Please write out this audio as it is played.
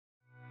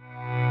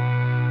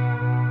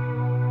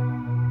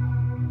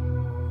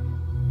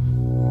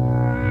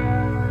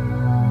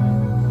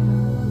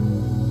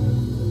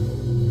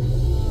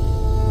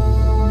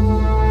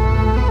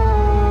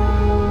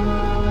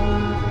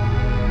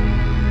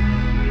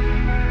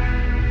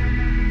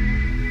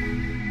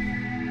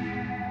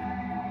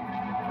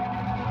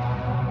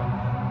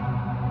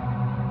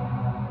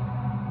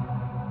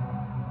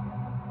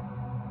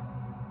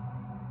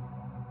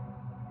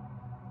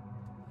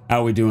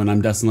How we doing?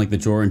 I'm Dustin Like the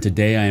Chore, and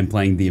today I am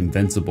playing The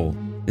Invincible.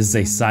 This is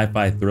a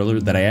sci-fi thriller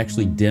that I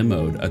actually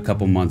demoed a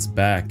couple months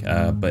back,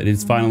 but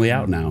it's finally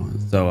out now.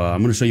 So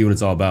I'm going to show you what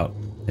it's all about.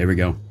 There we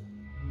go.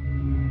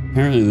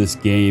 Apparently this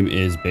game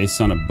is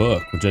based on a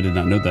book, which I did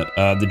not know that.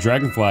 The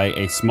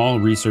Dragonfly, a small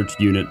research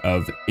unit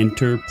of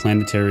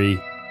interplanetary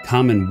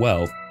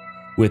Commonwealth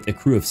with a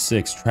crew of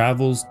 6,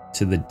 travels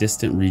to the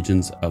distant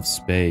regions of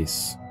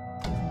space.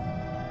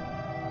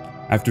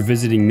 After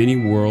visiting many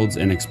worlds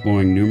and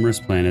exploring numerous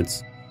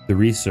planets, the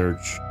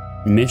research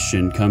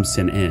mission comes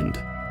to an end.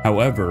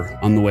 However,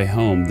 on the way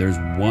home, there's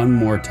one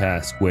more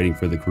task waiting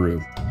for the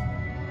crew.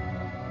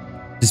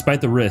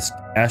 Despite the risk,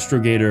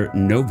 astrogator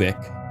Novik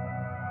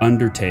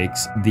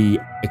undertakes the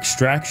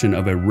extraction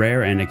of a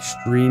rare and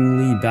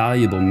extremely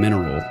valuable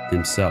mineral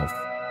himself.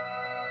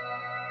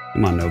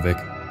 Come on, Novik.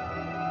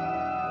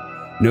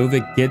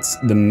 Novik gets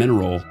the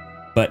mineral,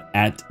 but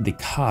at the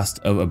cost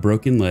of a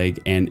broken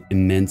leg and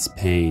immense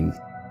pain.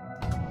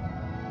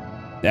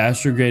 The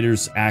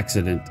astrogator's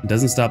accident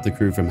doesn't stop the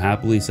crew from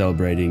happily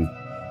celebrating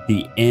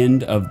the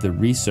end of the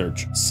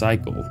research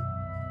cycle.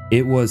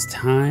 It was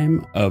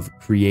time of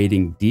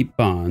creating deep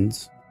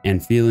bonds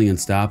and feeling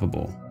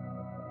unstoppable.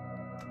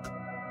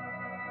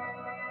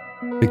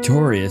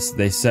 Victorious,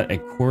 they set a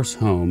course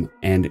home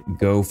and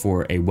go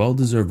for a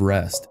well-deserved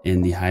rest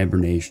in the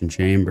hibernation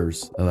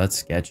chambers. Oh, that's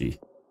sketchy.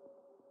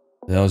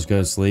 They always go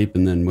to sleep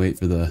and then wait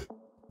for the...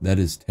 That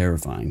is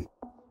terrifying.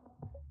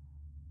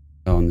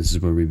 Oh, and this is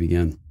where we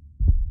begin.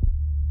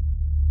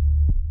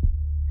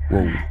 Whoa.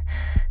 Where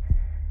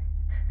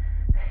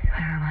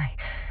am I?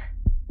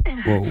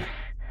 Whoa.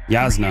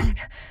 Yasna.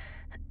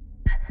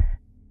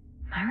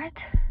 Marit?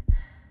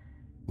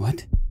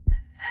 What?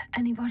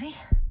 Anybody?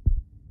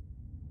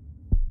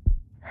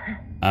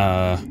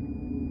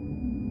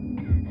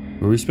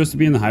 Were we supposed to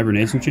be in the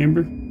hibernation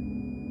chamber?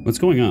 What's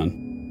going on?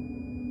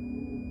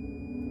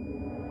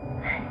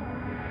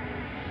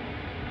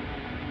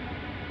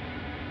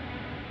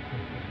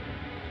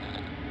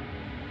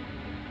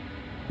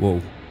 Whoa.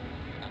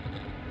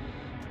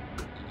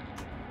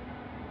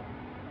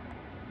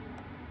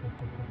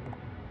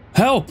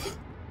 Help!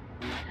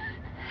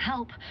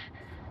 Help.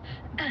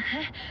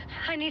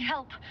 I need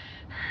help.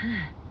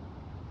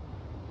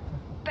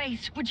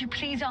 Base, would you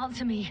please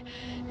answer me?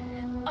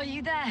 Are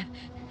you there?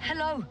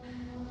 Hello?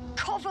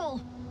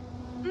 Koval?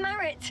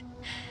 Marit?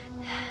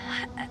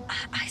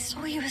 I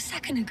saw you a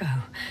second ago.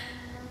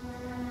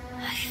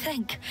 I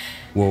think.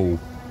 Whoa.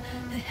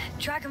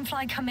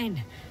 Dragonfly, come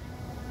in.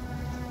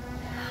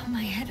 Oh,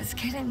 my head is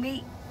killing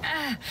me.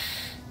 I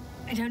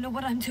don't know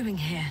what I'm doing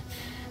here.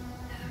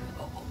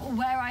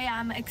 Where I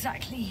am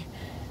exactly.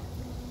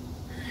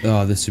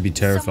 Oh, this would be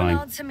terrifying.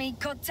 Someone answer me,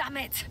 god damn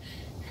it.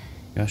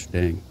 Gosh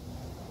dang.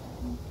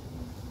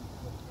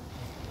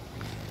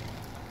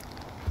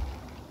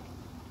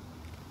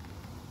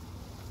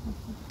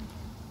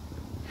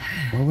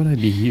 Why would I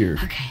be here?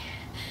 Okay,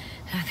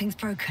 nothing's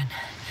broken.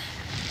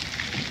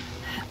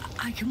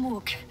 I can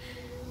walk.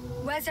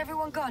 Where's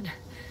everyone gone?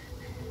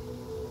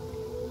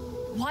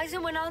 Why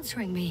isn't one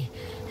answering me?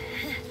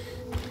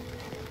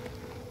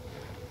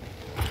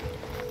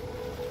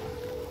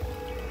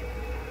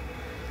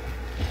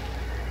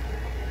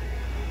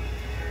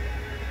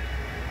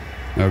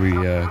 Are we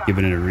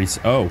giving it a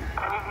reset? Oh.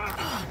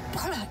 Oh,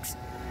 bollocks.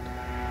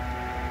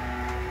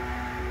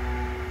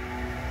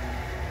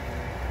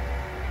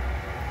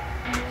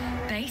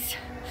 Base?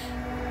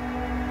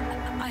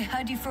 I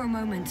heard you for a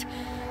moment.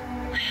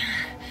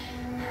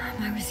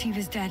 My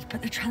receiver's dead,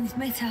 but the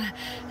transmitter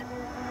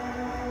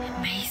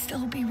may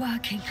still be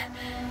working.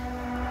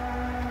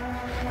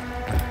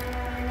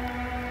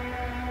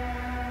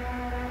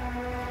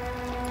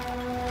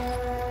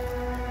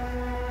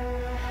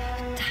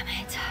 Damn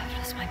it, I've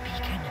lost my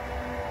beacon.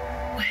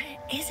 Where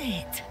is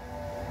it?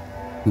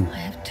 I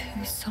have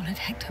 2 solid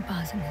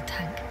hectobars in the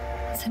tank.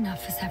 That's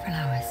enough for several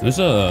hours. There's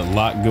a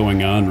lot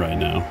going on right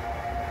now.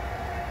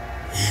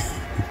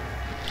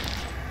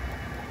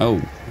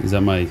 Oh, is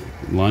that my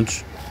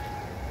lunch?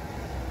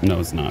 No,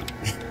 it's not.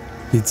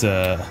 It's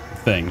a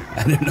thing.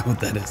 I don't know what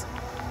that is.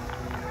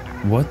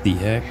 What the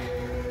heck?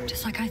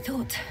 Just like I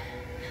thought.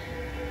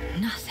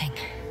 Nothing.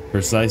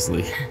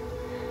 Precisely.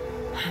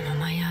 I'm on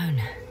my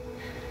own.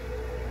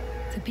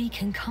 The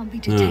beacon can't be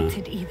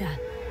detected either.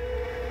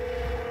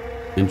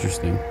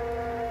 Interesting.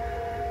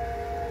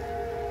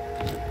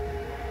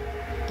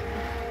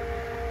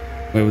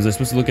 Wait, was I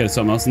supposed to look at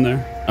something else in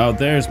there? Oh,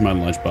 there's my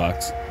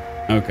lunchbox.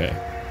 Okay.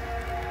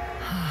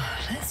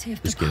 Let's see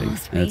if Just the kidding.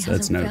 past me That's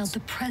hasn't notes. failed the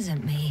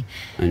present me.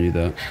 I knew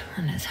that.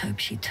 And let's hope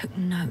she took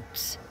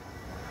notes.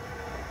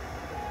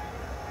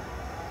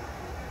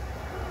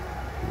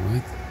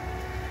 What?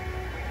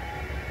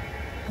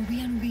 Are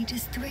we on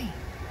Regis III?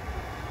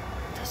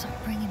 Doesn't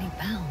ring any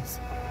bells.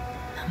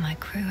 And my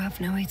crew have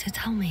no way to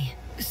tell me.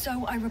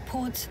 So I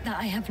report that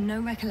I have no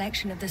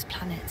recollection of this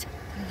planet.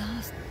 The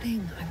last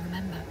thing I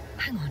remember.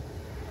 Hang on.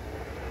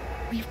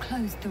 We've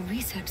closed the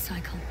research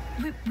cycle.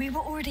 We were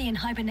already in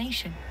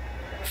hibernation.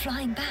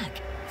 Flying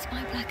back. Is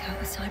my blackout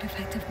a side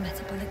effect of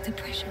metabolic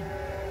depression?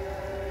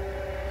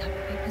 That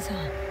would be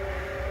bizarre.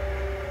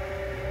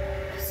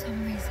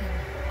 some reason,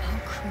 our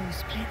crew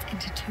split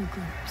into two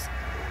groups.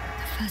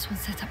 The first one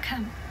set up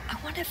camp. I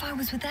wonder if I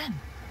was with them.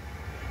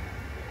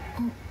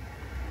 Or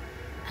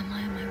am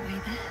I on my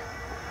way there?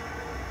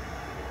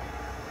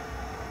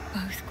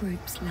 Both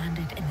groups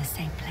landed in the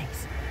same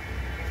place.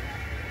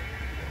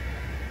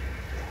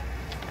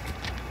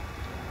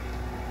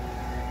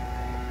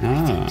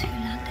 Ah. Two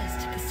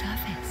landers to the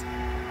surface.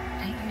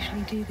 I don't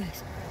usually do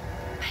this.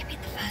 Maybe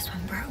the first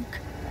one broke.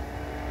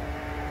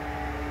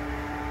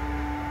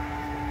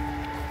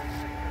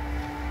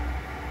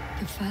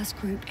 The first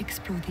group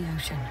explored the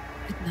ocean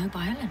with no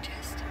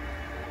biologist.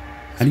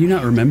 How do you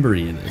not remember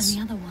any of this?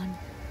 And the other one,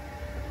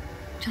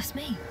 just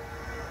me,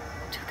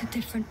 took a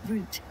different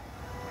route.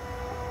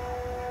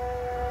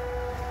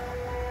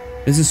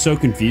 This is so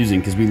confusing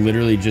because we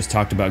literally just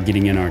talked about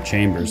getting in our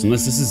chambers.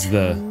 Unless this is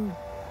the...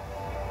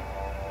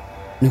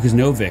 No, because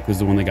Novik was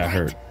the one that got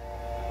hurt.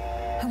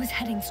 I was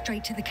heading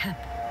straight to the camp.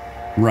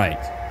 Right.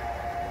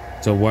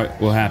 So what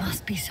will happen?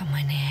 Must be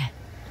somewhere near.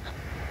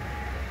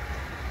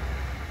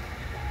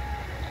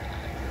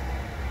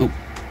 Oh.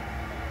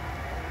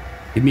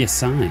 Give me a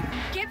sign.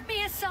 Give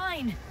me a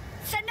sign.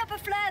 Send up a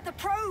flare, the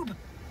probe.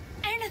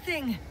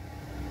 Anything.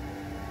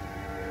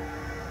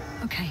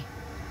 Okay.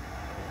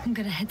 I'm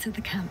gonna head to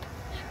the camp,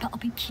 but I'll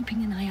be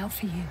keeping an eye out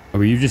for you.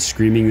 Were you just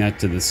screaming that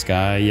to the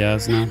sky,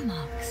 Yasna?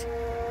 Landmarks.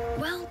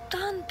 Well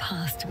done,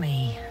 past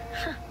me.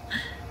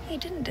 You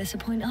didn't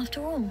disappoint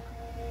after all.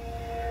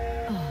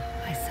 Oh,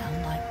 I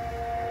sound like...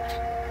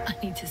 I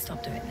need to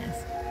stop doing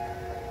this.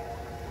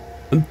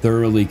 I'm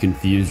thoroughly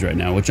confused right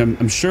now, which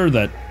I'm sure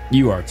that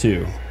you are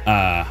too.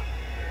 I'm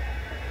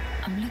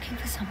looking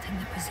for something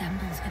that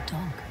resembles a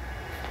dog.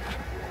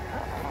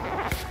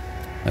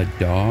 A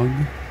dog?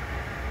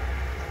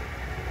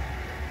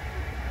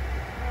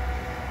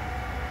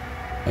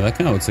 Oh, that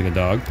kind of looks like a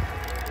dog.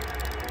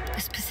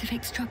 A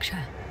specific structure,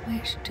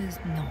 which does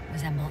not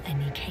resemble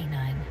any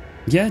canine.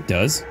 Yeah, it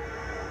does.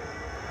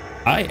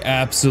 I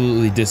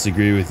absolutely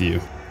disagree with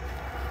you.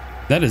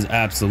 That is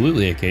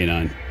absolutely a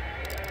canine.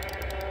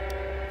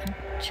 I'm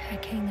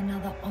checking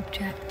another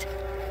object.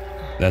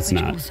 That's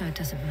which not. Also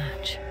doesn't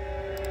match.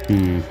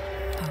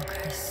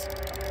 Focus.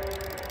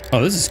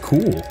 Oh, this is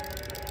cool.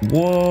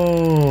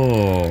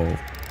 Whoa.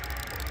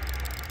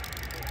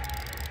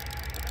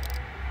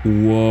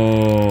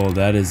 Whoa,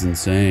 that is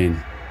insane.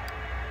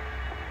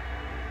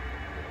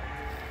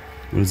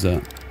 What is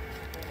that?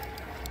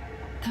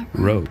 That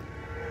Rope.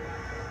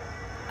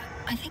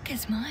 I think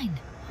it's mine.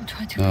 I'll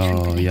try to retrieve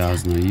Oh, it later.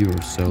 Yasna, you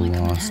are so Might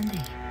come in lost.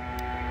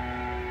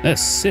 handy.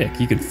 That's sick.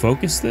 You can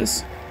focus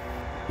this?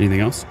 Anything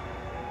else?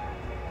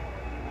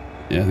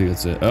 Yeah, I think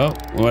that's it. Oh,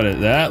 what is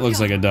that? Looks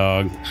like a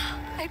dog.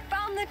 I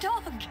found the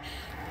dog.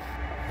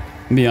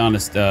 To be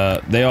honest,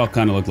 they all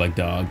kind of look like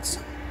dogs.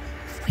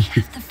 We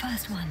have the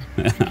first one.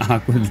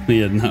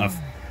 Awkwardly enough.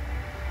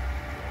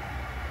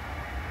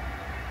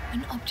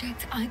 An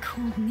object I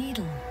called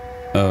needle.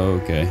 Oh,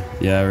 okay.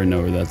 Yeah, I already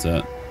know where that's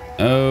at.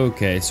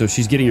 Okay, so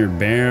she's getting her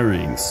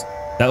bearings.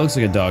 That looks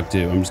like a dog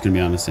too, I'm just gonna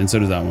be honest. And so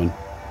does that one.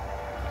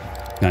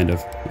 Kind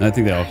of. I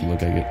think they all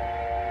look like it.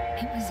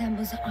 It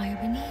resembles the eye of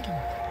a needle.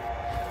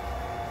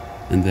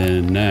 And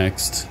then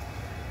next,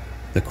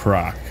 the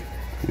croc,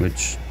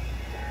 which,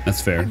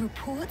 that's A fair.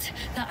 report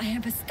that I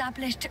have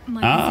established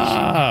my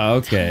Ah,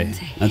 position. okay. Time to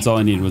hit That's all I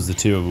the needed road. was the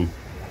two of them.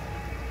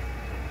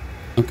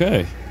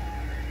 Okay.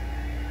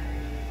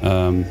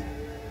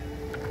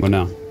 What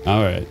now?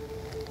 All right.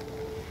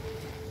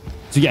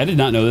 So yeah, I did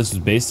not know this was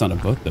based on a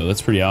book though.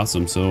 That's pretty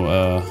awesome. So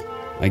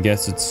I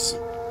guess it's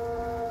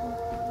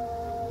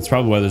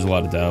probably why there's a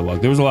lot of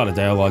dialogue. There was a lot of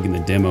dialogue in the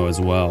demo as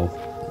well.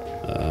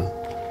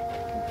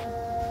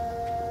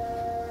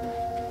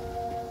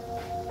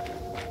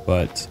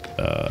 But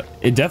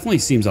it definitely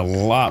seems a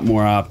lot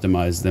more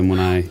optimized than when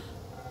I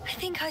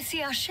think I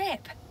see our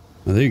ship.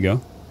 Oh, there you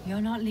go.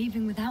 You're not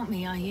leaving without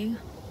me, are you?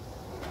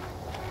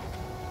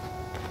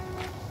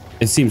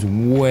 It seems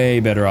way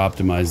better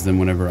optimized than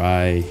whenever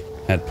I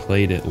had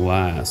played it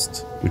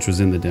last, which was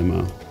in the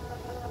demo.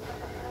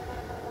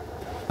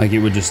 Like it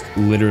would just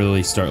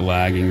literally start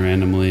lagging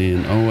randomly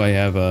and oh, I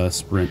have a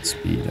sprint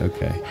speed.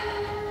 Okay.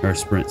 Or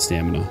sprint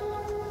stamina.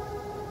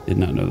 Did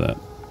not know that.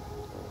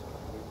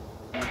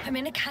 I'm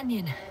in a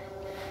canyon,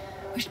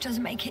 which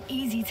doesn't make it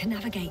easy to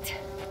navigate.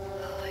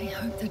 I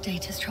hope the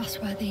data's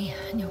trustworthy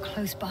and you're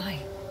close by.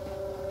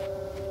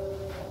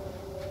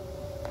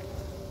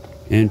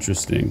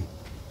 Interesting.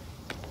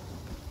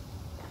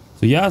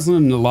 So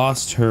Yasna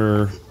lost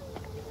her...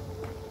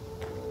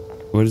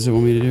 What does it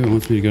want me to do? It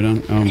wants me to go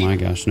down? Oh my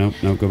gosh. Nope.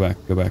 No, go back.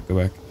 Go back. Go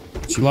back.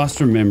 She lost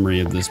her memory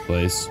of this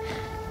place.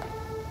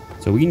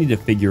 So we need to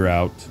figure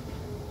out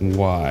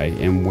why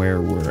and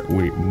where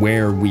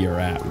we are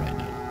at right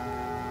now.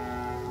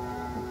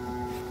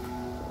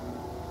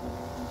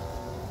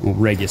 Well,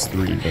 Regis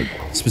III,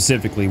 but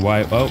specifically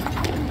why... Oh.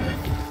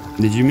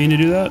 Did you mean to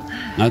do that?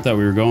 I thought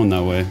we were going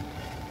that way.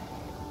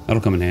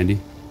 That'll come in handy.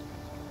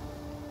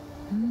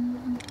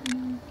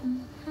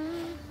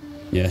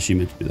 Yeah, she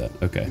meant to do that.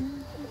 Okay.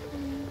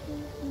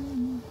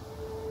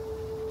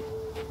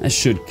 That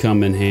should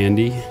come in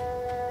handy.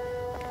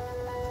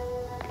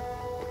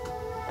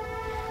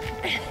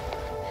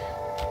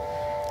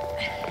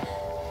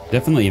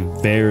 Definitely a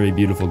very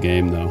beautiful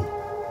game,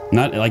 though.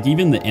 Not like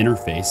even the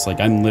interface. Like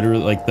I'm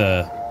literally like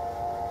the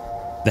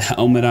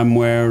helmet I'm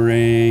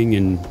wearing,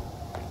 and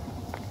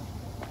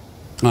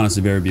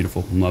honestly, very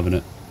beautiful. I'm loving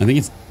it. I think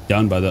it's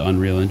done by the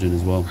Unreal Engine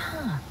as well.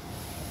 Huh.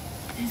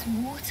 There's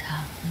water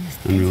on this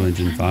Unreal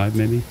Engine 5,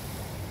 maybe.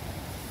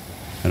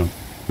 I don't.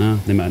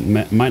 They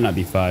might not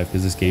be 5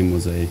 because this game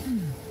was a.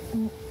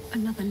 Or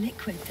another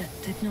liquid that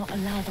did not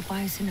allow the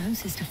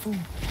biosynosis to form.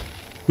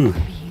 Hmm. It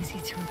would be easy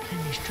to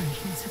replenish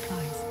drinking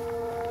supplies.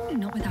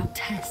 Not without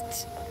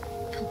tests.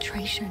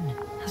 Filtration,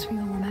 as we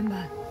all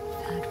remember.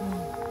 Third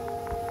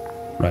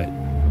rule. Right.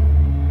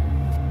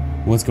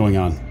 What's going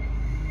on?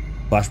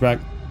 Flashback?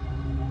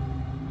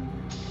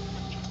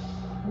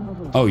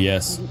 Oh,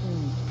 yes.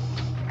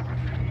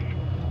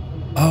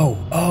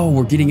 Oh,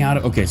 we're getting out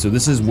of... Okay, so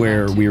this is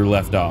where we were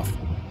left off.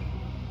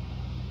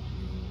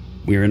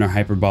 We are in our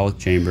hyperbolic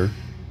chamber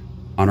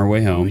on our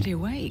way home. Already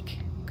awake.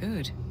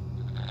 Good.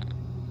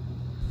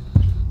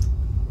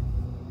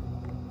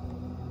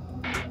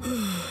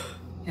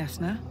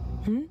 Yasna?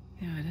 Hmm?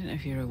 Yeah, I don't know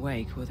if you're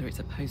awake, whether it's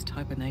a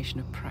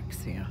post-hibernation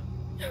apraxia.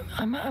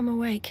 I'm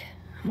awake.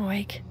 I'm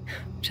awake.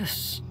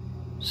 Just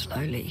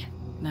slowly.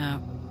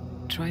 Now,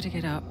 try to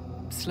get up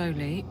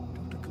slowly.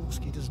 Dr.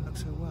 Gorski doesn't look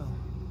so well.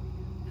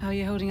 How are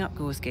you holding up,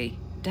 Gorski?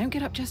 Don't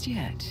get up just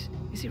yet.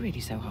 Is it really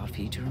so hard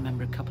for you to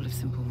remember a couple of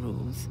simple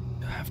rules?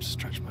 I have to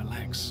stretch my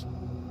legs.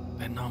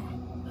 They're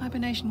numb.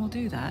 Hibernation will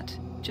do that.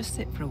 Just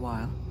sit for a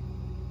while.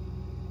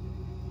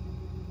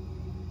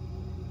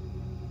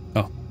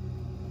 Oh.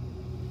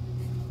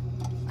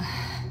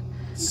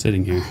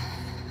 Sitting here.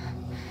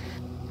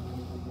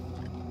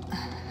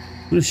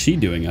 What is she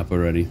doing up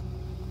already?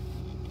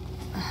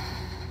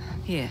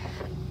 Here,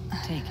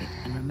 take it,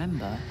 and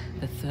remember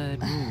the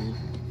third rule.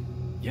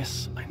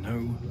 Yes, I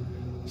know.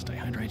 Stay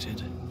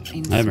hydrated.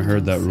 I haven't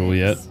heard that rule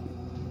yet.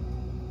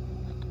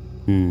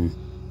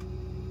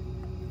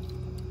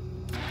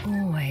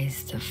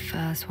 Always the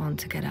first one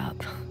to get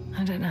up.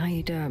 I don't know how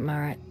you do it,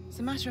 Merritt. It's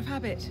a matter of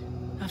habit.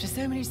 After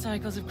so many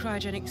cycles of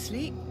cryogenic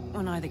sleep,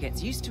 one either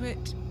gets used to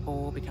it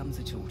or becomes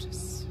a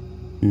tortoise.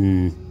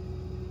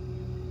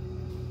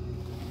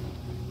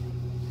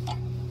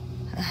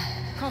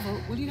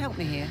 Koval, will you help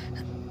me here?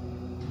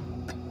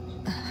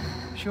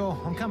 Sure,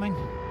 I'm coming.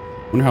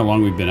 Wonder how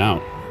long we've been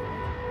out.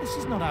 This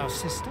is not our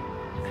system.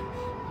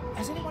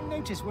 Has anyone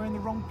noticed we're in the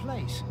wrong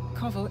place?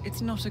 Koval,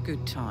 it's not a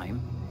good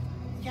time.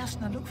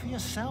 Yasna, look for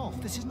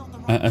yourself. This is not the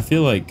right... I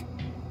feel like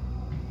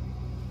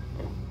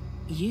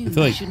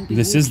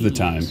this is the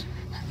time.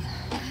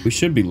 We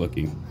should be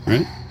looking,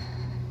 right?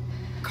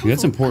 Koval,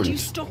 That's important. Could you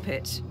stop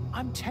it?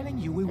 I'm telling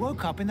you, we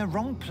woke up in the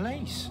wrong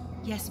place.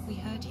 Yes, we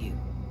heard you.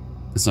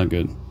 That's not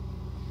good.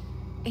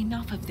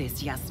 Enough of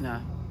this,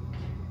 Yasna.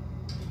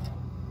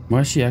 Why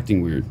is she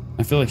acting weird?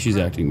 I feel like she's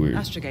acting weird.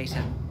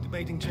 Astrogator.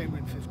 Debating chamber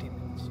in 15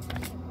 minutes.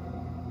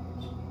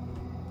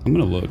 I'm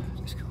gonna look.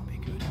 This can't be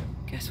good.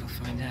 Guess we'll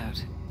find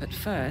out. But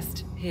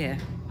first, here,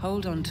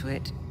 hold on to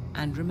it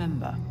and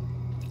remember.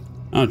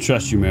 I don't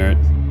trust you, Merritt.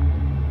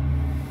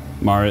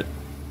 Marit.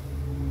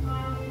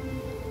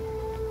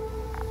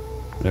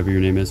 Whatever your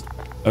name is.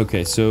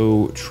 Okay,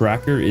 so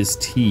tracker is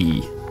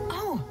T.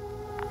 Oh,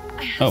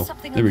 I have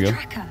something there on we the go.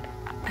 tracker.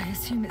 I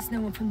assume it's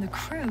no one from the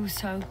crew,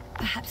 so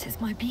perhaps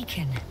it's my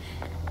beacon.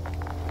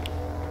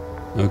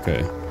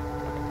 Okay.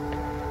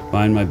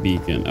 Find my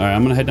beacon. All right,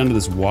 I'm gonna head down to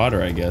this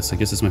water, I guess. I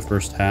guess it's my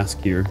first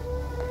task here.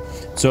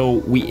 So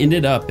we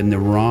ended up in the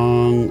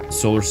wrong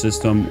solar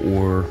system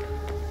or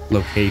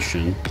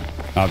location,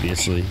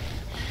 obviously,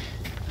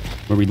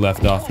 where we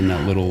left off in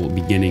that little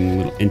beginning,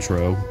 little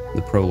intro,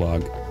 the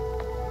prologue.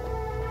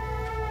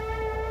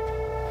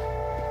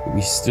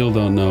 We still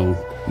don't know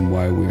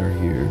why we are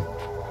here.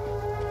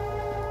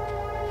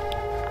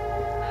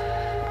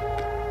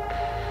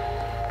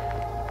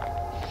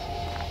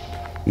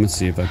 I'm gonna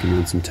see if I can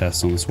run some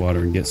tests on this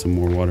water and get some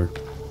more water.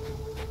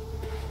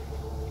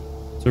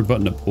 Is there a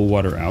button to pull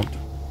water out?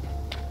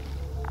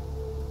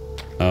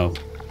 Oh.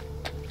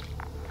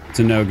 It's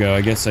a no-go.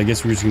 I guess we're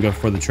just gonna go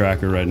for the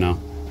tracker right now.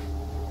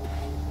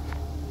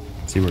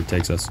 See where it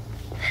takes us.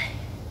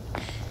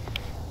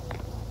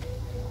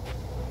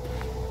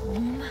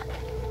 Warm.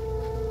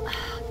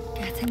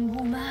 Getting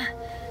warmer.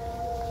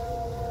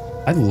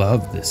 I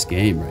love this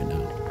game right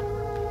now.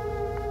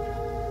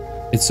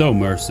 It's so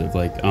immersive,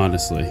 like,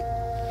 honestly.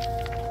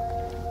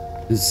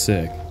 This is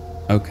sick.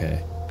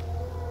 Okay.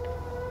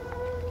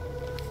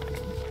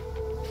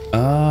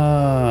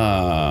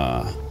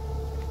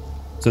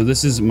 So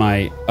this is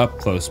my up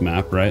close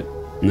map, right?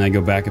 And then I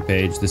go back a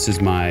page. This is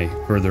my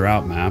further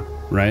out map,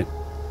 right?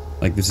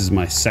 Like this is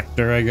my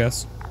sector, I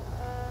guess.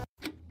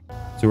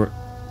 So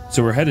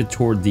we're headed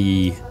toward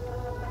the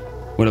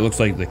what it looks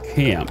like the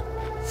camp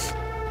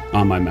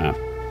on my map,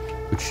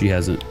 which she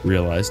hasn't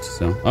realized.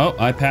 So oh,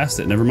 I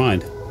passed it. Never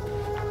mind.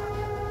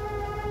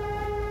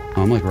 Oh,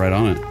 I'm like right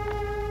on it.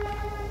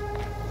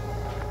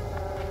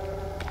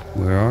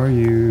 Where are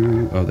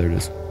you? Oh, there it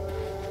is.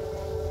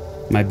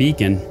 My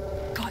beacon.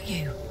 Got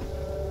you.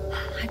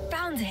 I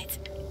found it.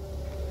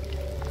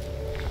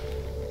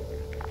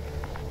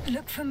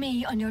 Look for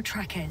me on your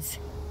trackers.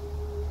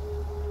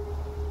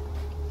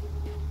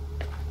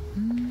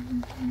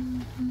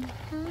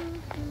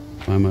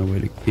 Find my way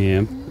to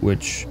camp,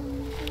 which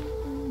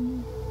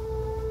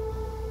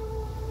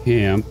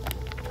camp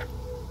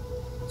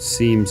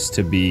seems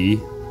to be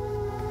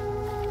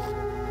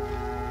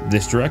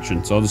this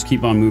direction. So I'll just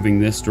keep on moving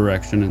this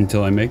direction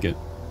until I make it.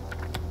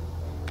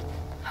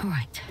 All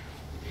right.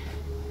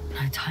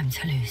 No time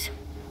to lose.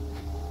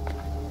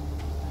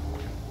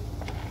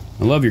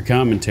 I love your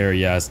commentary,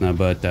 Yasna,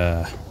 but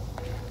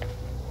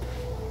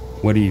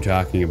what are you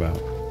talking about?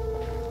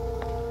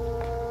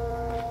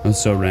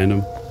 That's so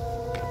random.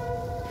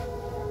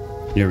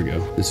 Here we go.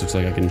 This looks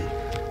like I can...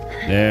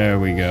 There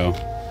we go.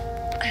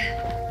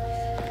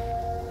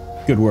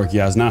 Good work,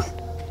 Yasna.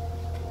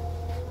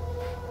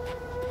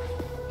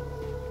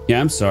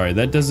 Yeah, I'm sorry.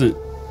 That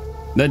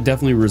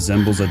definitely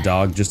resembles a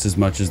dog just as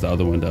much as the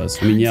other one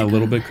does. I mean, yeah, a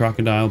little bit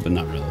crocodile, but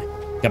not really.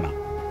 Come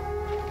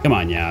on. Come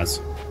on, Yaz.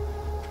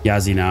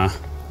 Yazina.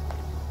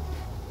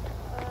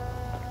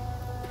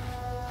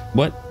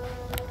 What?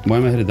 Why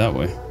am I headed that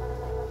way?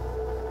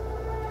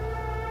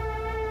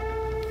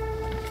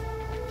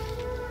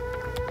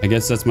 I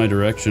guess that's my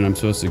direction I'm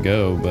supposed to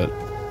go, but...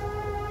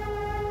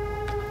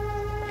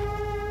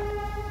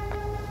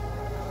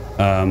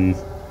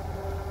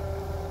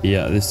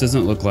 Yeah, this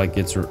doesn't look like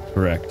it's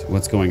correct.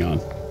 What's going on?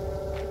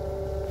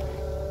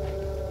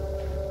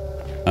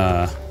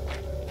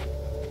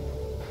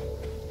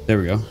 There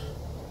we go.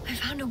 I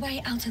found a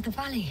way out of the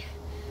valley,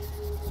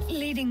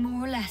 leading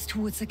more or less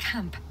towards the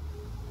camp.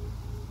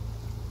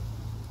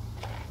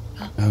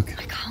 But Okay.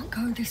 I can't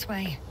go this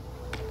way.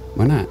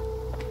 Why not?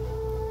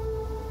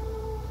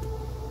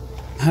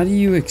 How do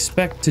you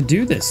expect to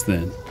do this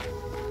then?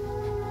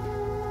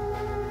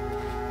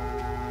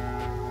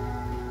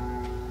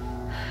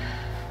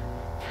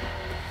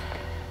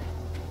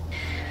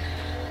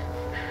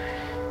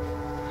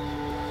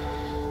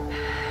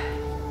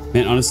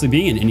 Man, honestly,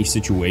 being in any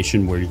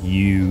situation where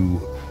you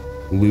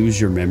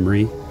lose your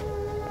memory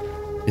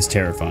is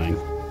terrifying.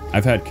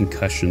 I've had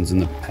concussions in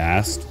the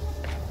past.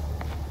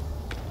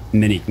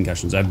 Many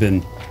concussions. I've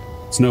been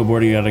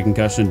snowboarding, got a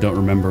concussion, don't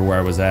remember where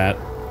I was at.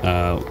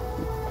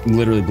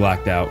 Literally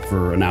blacked out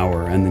for an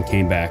hour and then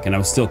came back, and I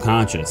was still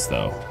conscious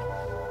though.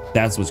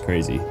 That's what's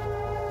crazy.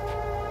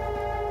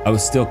 I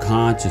was still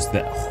conscious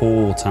that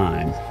whole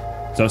time.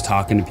 So I was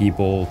talking to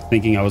people,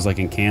 thinking I was like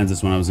in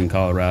Kansas when I was in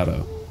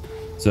Colorado.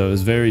 So it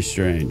was very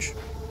strange.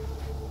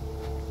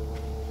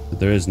 But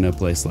there is no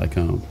place like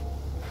home.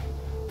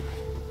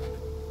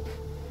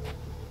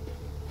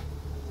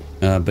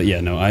 But yeah,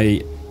 no,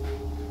 I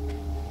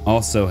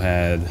also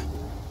had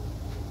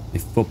a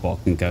football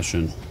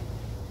concussion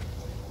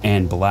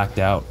and blacked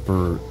out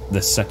for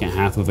the second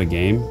half of a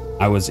game.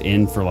 I was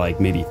in for like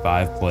maybe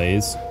 5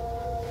 plays.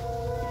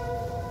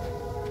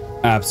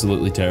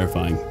 Absolutely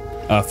terrifying.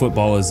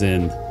 Football is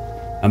in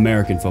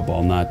American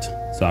football, not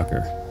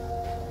soccer.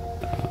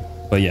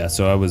 But yeah,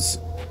 so I was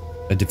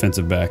a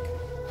defensive back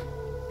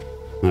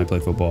when I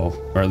played football,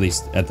 or at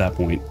least at that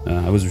point.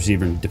 I was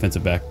receiver and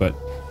defensive back, but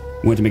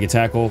went to make a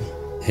tackle,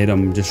 hit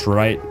him just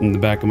right in the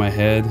back of my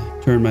head,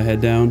 turned my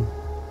head down,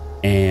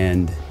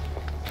 and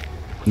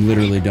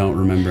literally don't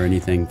remember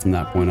anything from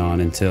that point on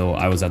until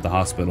I was at the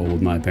hospital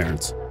with my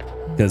parents,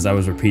 because I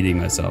was repeating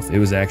myself. It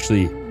was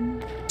actually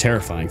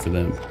terrifying for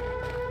them.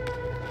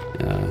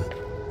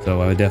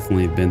 So I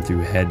definitely have been through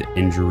head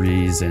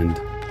injuries, and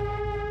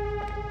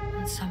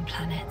On some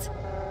planets,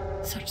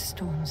 such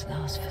storms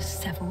last for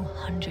several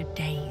hundred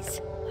days.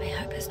 I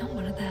hope it's not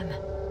one of them.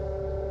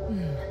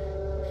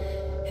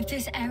 If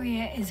this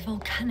area is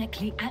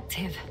volcanically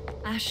active,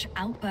 ash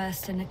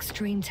outbursts and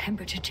extreme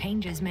temperature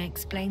changes may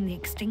explain the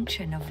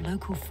extinction of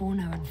local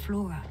fauna and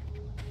flora.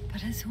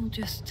 But it's all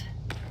just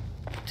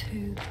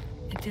too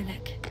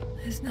idyllic.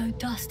 There's no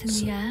dust in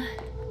the air.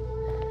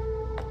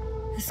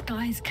 The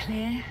sky's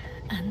clear,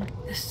 and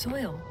the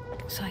soil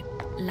looks like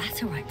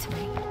laterite to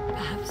me.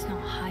 Perhaps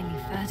not highly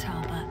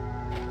fertile, but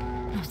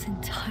not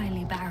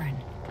entirely barren.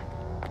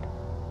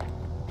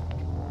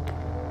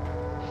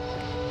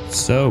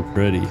 so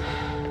pretty.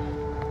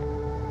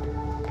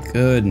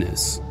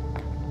 Goodness.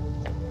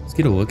 Let's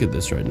get a look at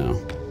this right now.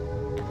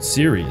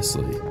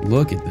 Seriously,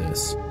 look at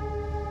this.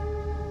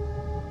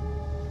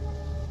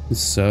 It's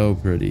so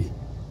pretty.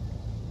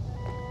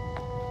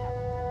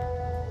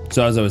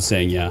 So as I was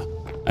saying, yeah,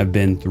 I've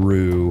been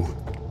through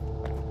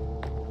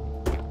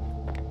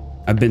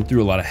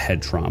a lot of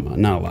head trauma.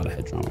 Not a lot of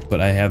head trauma,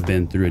 but I have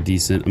been through a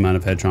decent amount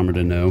of head trauma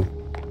to know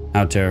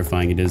how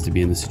terrifying it is to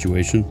be in this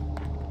situation.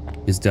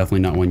 It's definitely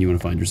not one you want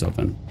to find yourself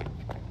in.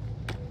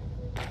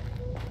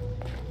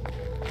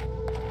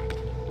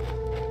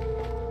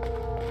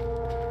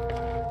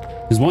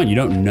 Because one, you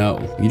don't know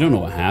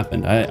what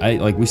happened.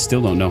 Like, we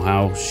still don't know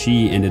how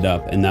she ended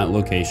up in that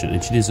location,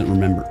 and she doesn't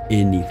remember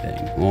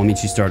anything. Well, I mean,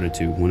 she started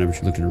to whenever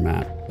she looked at her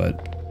map,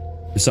 but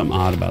there's something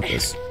odd about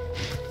this,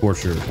 for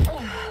sure.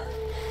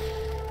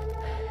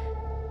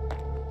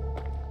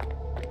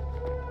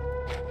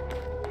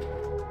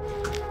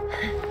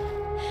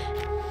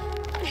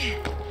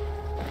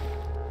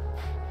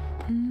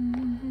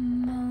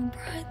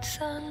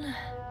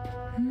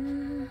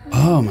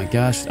 Oh my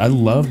gosh, I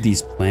love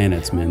these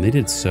planets, man. They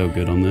did so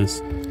good on this.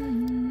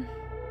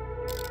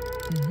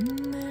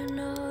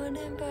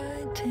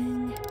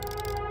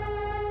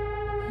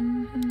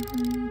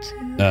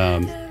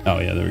 Oh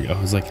yeah, there we go.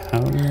 I was like, how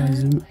do I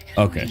zoom?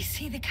 Okay.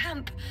 See the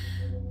camp.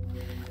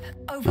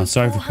 I'm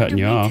sorry for cutting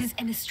you off.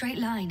 In a straight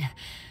line.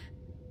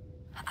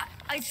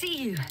 I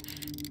see you.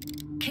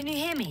 Can you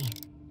hear me?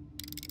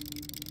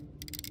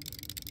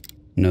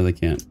 No, they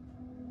can't.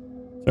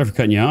 Sorry for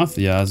cutting you off,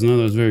 Yasna.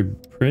 That was very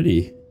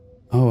pretty.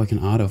 Oh, I can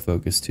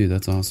autofocus too.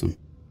 That's awesome.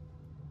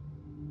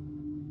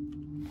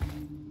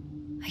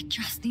 I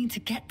just need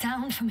to get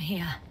down from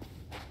here.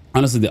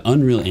 Honestly, the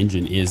Unreal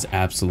Engine is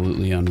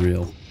absolutely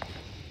unreal.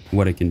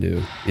 What it can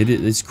do.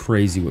 It's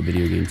crazy what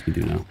video games can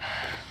do now.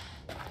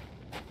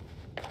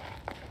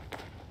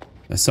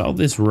 I saw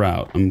this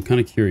route. I'm kind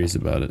of curious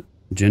about it.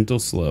 Gentle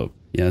slope.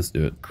 Yeah, let's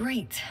do it.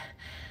 Great.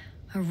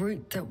 A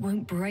route that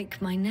won't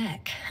break my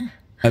neck.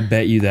 I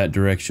bet you that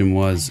direction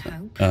was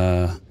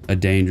a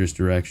dangerous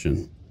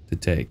direction to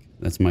take.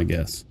 That's my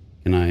guess.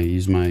 Can I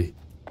use my...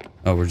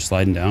 Oh, we're just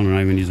sliding down. We're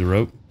not even using a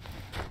rope?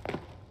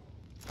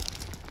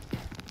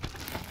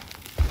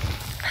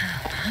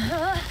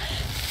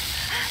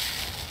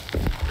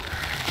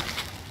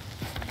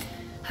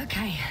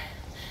 Okay.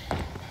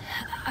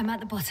 I'm at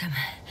the bottom.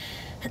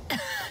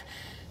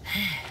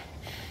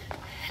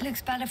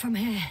 Looks better from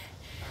here.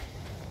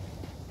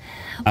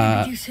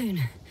 I'll be with you soon.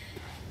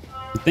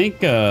 I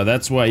think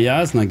that's why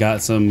Yasna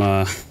got some...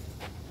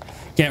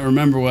 can't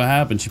remember what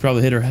happened. She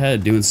probably hit her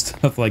head doing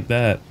stuff like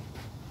that.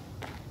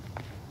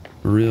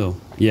 For real.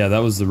 Yeah, that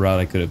was the route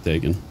I could have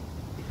taken.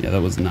 Yeah,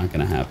 that was not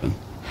going to happen.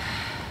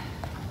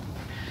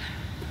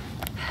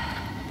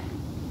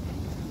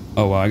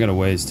 Oh, wow, I got a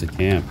ways to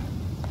camp.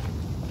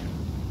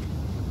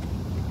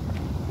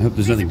 I hope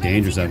there's nothing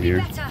dangerous out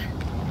here.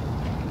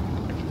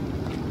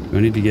 Do I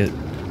need to get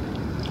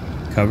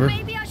cover?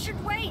 Maybe I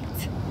should wait.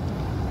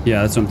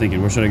 Yeah, that's what I'm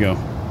thinking. Where should I go?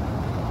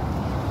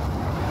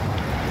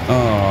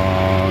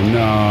 Oh,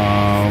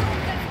 no.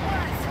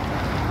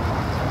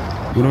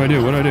 What do I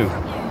do? What do I do?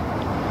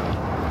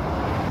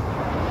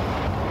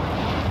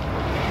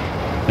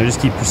 I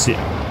just keep proceeding.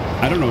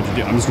 I don't know what to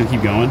do. I'm just going to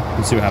keep going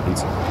and see what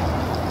happens.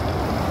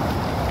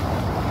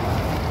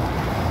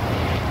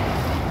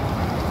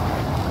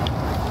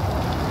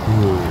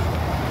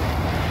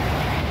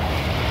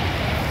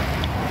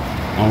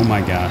 Oh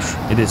my gosh.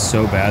 It is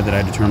so bad that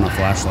I had to turn my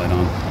flashlight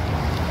on.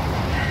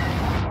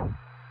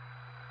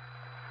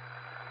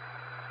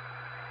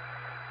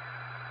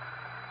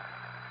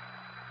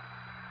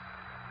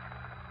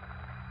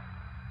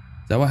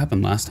 Is that what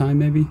happened last time,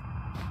 maybe?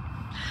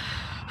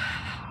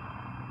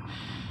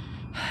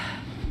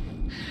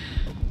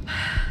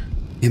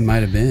 It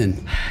might have been.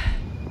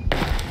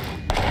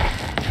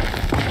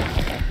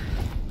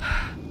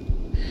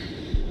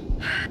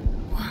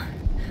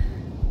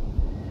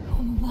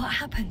 What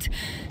happened?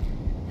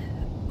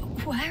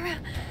 Where?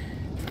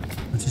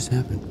 What just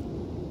happened?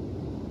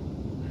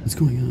 What's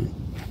going on?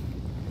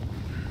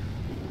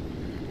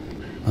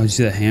 Oh, did you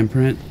see that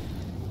handprint?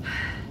 Oh,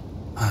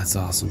 that's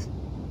awesome.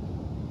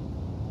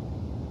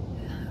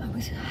 I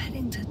was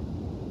heading to...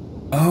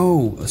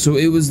 Oh, so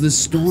it was the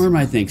storm,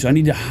 I think. So I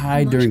need to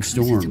hide during much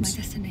closer to my storms.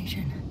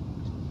 destination.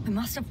 I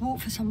must have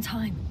walked for some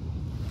time.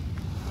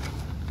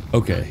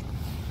 Okay.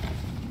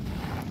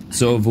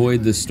 So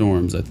avoid the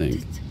storms, I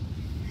think.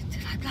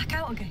 Did I black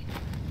out again?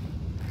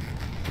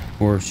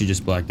 Or she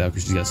just blacked out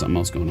because she's got something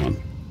else going on.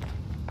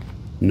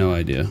 No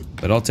idea.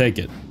 But I'll take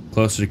it.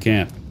 Closer to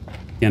camp.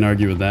 Can't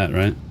argue with that,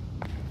 right?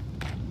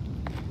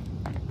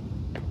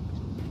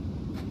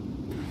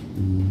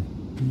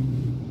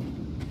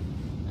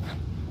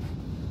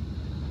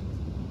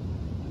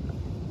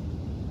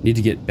 Need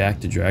to get back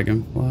to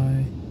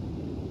Dragonfly?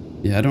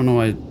 Yeah, I don't know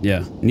why.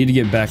 Yeah, need to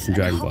get back to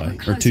Dragonfly.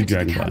 Or to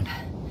Dragonfly.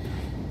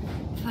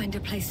 Find a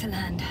place to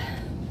land.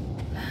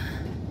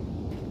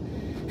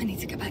 I need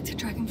to get back to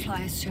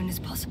Dragonfly as soon as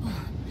possible.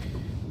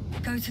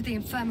 Go to the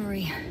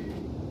infirmary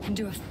and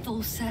do a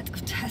full set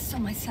of tests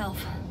on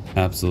myself.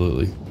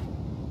 Absolutely.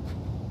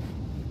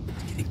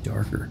 It's getting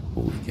darker.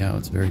 Holy cow,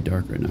 it's very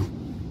dark right now.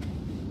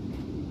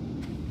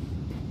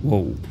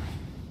 Whoa.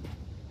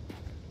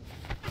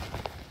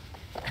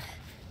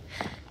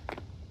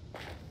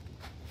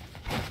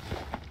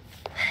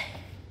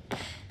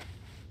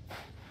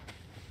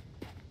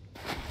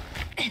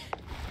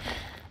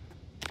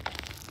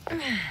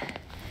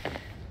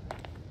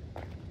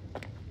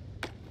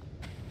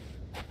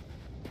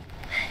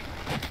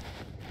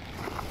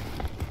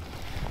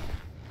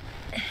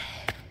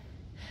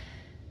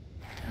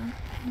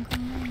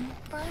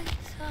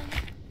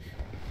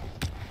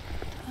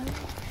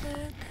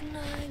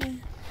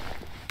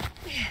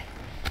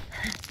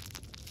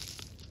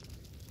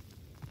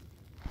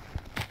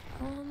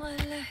 All my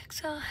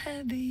legs are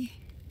heavy,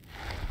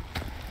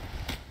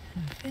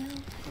 and Phil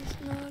is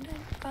not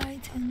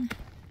inviting.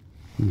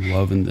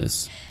 Loving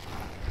this.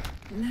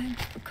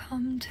 Legs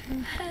become too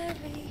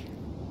heavy,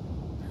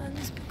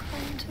 hands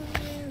become too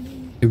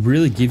weary. It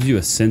really gives you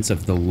a sense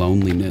of the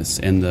loneliness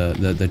and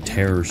the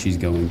terror she's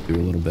going through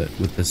a little bit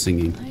with the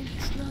singing. I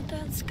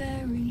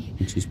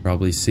She's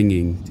probably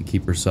singing to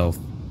keep herself...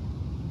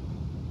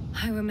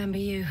 I remember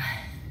you.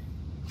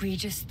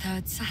 Regis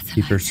III satellite.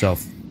 Keep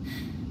herself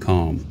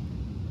calm.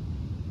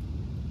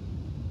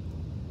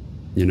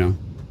 You know?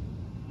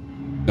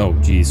 Oh,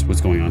 geez.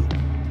 What's going on?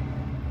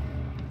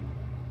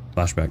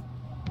 Flashback.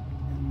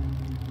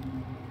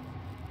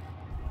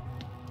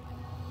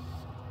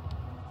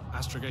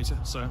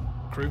 Astrogator, sir.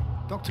 Crew.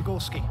 Dr.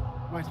 Gorski,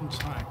 right on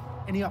time.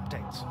 Any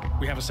updates?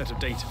 We have a set of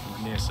data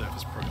from the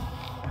near-surface probe.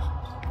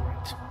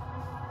 Great.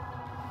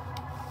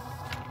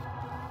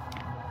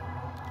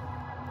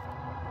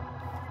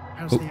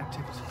 How's the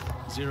activity?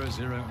 0,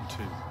 0, and 2.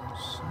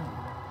 So,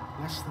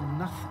 less than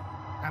nothing.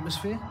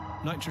 Atmosphere?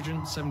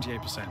 Nitrogen,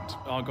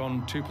 78%.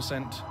 Argon,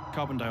 2%.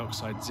 Carbon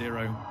dioxide,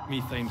 0.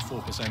 Methane,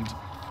 4%.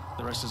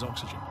 The rest is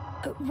oxygen.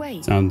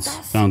 Wait,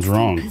 sounds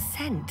wrong.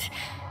 16%.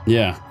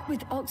 Yeah.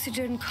 With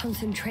oxygen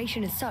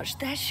concentration as such,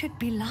 there should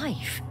be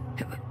life.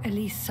 At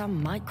least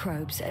some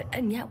microbes,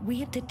 and yet we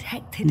have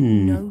detected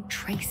no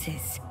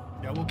traces.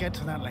 Yeah, we'll get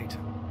to that later.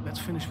 Let's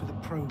finish with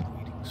the probe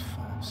readings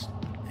first.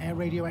 Air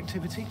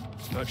radioactivity?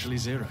 Virtually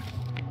 0.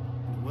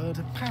 In the word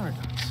of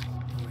paradise.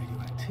 No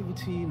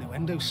radioactivity, no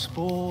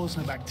endospores,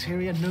 no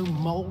bacteria, no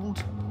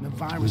mold, no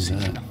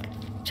viruses,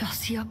 nothing.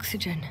 Just the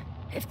oxygen.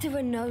 If there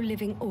are no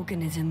living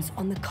organisms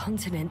on the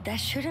continent, there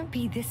shouldn't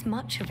be this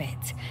much of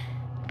it.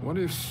 What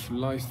if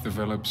life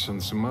develops on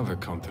some other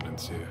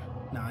continents here?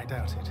 No, I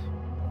doubt it.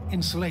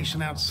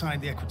 Insulation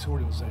outside the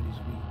equatorial zone is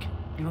weak.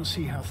 You don't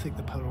see how thick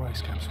the polar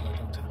ice caps were,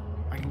 Doctor.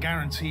 I can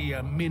guarantee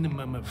a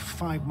minimum of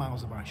 5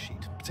 miles of ice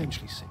sheet,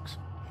 potentially 6.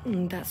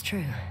 That's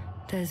true.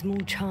 There's more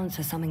chance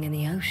of something in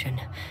the ocean.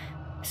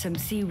 Some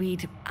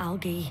seaweed,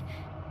 algae.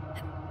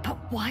 But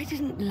why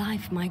didn't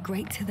life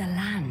migrate to the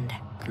land?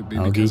 Could be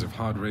Algae? because of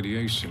hard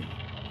radiation.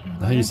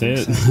 How do you say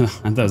it? I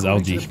thought it was According to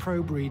algae. the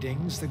probe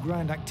readings, the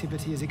ground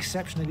activity is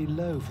exceptionally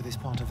low for this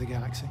part of the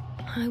galaxy.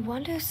 I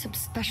wonder if some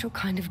special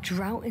kind of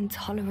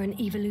drought-intolerant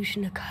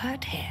evolution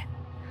occurred here.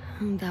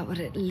 That would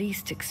at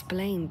least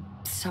explain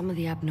some of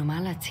the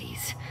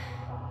abnormalities.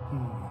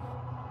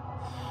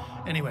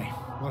 Anyway,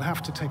 we'll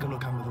have to take a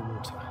look under the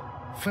water.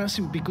 First,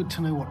 it would be good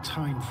to know what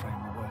time frame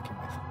we're working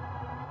with.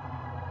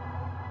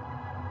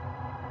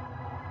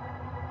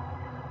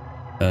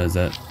 Is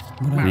that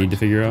what I need to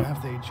figure Do you out?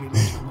 have the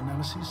geological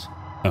analyses?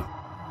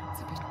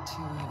 It's a bit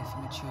too early for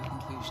mature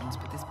conclusions,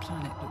 but this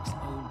planet looks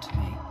old to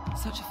me.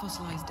 Such a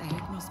fossilized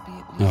egg must be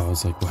at least... Oh,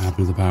 it's like, what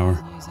happened to the power?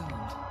 1,000 years old.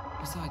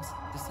 Besides,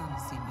 the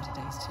sun's seen better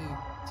days too.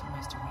 It's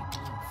almost a red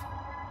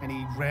dwarf.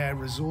 Any rare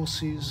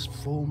resources,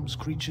 forms,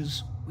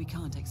 creatures? We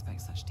can't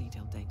expect such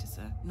detailed data,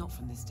 sir. Not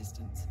from this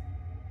distance.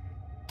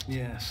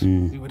 Yes,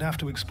 we would have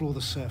to explore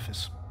the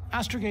surface.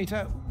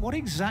 Astrogator, what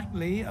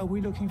exactly are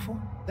we looking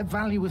for? The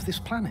value of this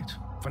planet.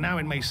 For now,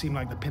 it may seem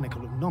like the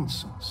pinnacle of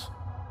nonsense,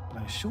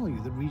 but I assure you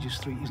that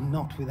Regis III is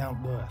not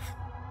without worth.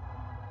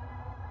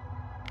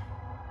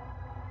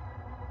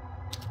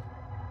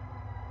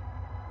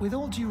 With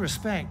all due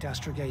respect,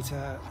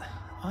 Astrogator,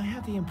 I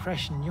have the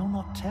impression you're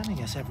not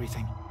telling us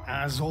everything.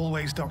 As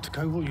always, Dr.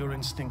 Koval, your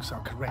instincts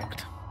are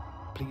correct.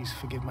 Please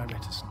forgive my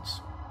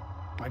reticence.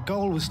 My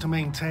goal was to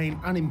maintain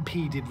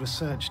unimpeded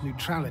research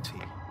neutrality.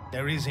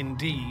 There is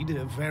indeed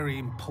a very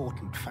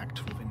important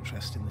factor of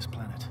interest in this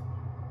planet.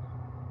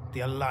 The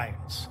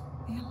Alliance.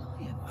 The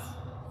Alliance?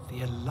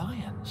 The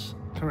Alliance?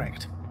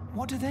 Correct.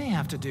 What do they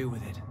have to do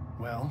with it?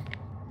 Well,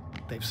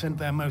 they've sent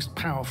their most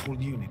powerful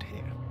unit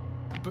here.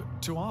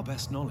 But to our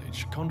best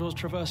knowledge, Condor's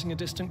traversing a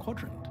distant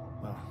quadrant.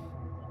 Well,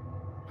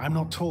 I'm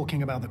not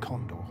talking about the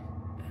Condor.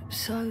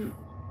 So,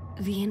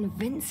 the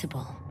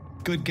Invincible.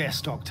 Good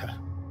guess, Doctor.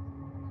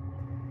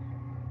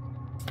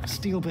 A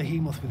steel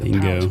behemoth with the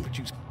Bingo. power to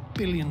produce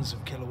billions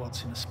of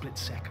kilowatts in a split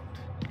second,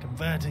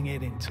 converting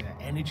it into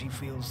energy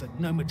fields that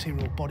no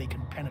material body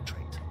can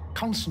penetrate,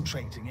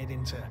 concentrating it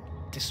into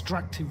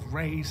destructive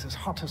rays as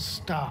hot as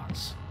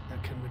stars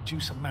that can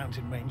reduce a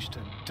mountain range to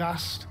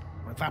dust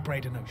or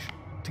evaporate an ocean,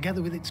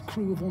 together with its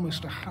crew of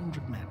almost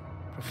 100 men,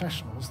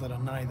 professionals that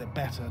are neither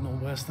better nor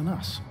worse than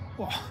us.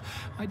 Well,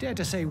 I dare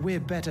to say we're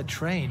better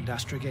trained,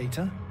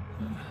 Astrogator.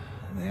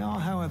 They are,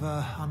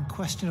 however,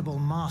 unquestionable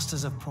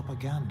masters of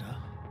propaganda.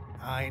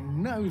 I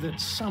know that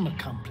some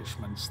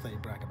accomplishments they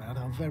brag about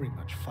are very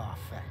much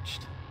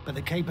far-fetched, but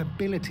the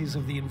capabilities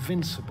of the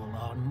Invincible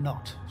are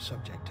not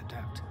subject to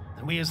doubt.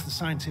 And we as the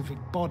scientific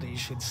body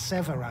should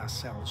sever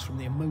ourselves from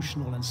the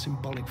emotional and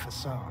symbolic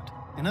facade.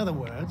 In other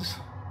words,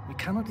 we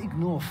cannot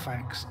ignore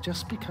facts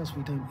just because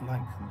we don't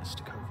like them,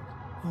 Mr.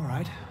 Koval. All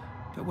right,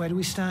 but where do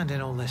we stand in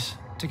all this,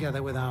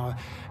 together with our,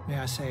 may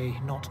I say,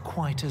 not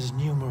quite as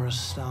numerous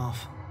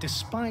staff?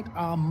 Despite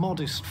our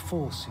modest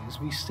forces,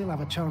 we still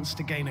have a chance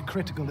to gain a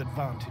critical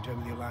advantage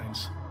over the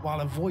Alliance, while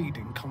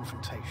avoiding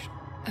confrontation.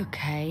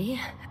 Okay,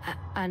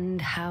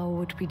 and how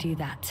would we do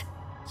that?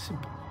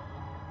 Simple.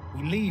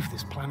 We leave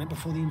this planet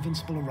before the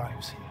Invincible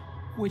arrives here.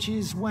 Which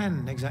is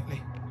when, exactly?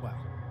 Well,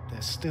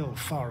 they're still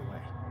far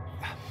away.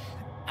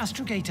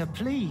 Astrogator,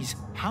 please,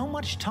 how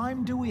much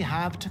time do we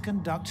have to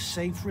conduct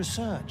safe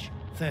research?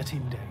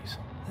 13 days.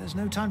 There's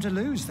no time to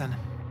lose, then.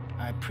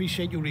 I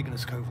appreciate your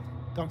eagerness, Koval.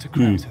 Dr.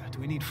 Crowther, do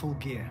we need full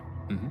gear?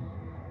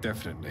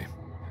 Definitely.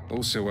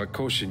 Also, I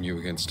caution you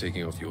against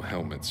taking off your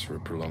helmets for a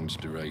prolonged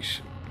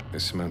duration.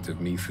 This amount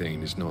of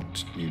methane is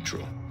not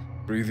neutral.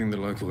 Breathing the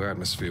local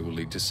atmosphere will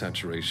lead to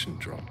saturation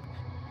drop,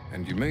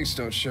 and you may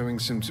start showing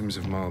symptoms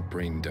of mild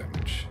brain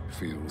damage,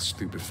 feel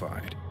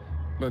stupefied.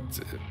 But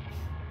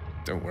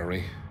don't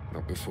worry,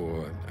 not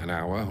before an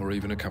hour or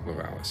even a couple of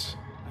hours.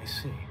 I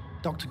see.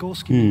 Dr.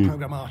 Gorski will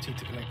program Artie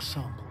to collect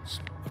samples.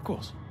 Of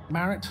course.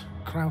 Marrett,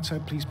 Crowther,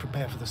 please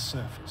prepare for the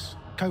surface.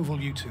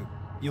 Koval, you two.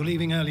 You're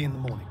leaving early in the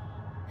morning.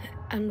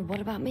 And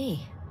what about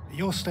me?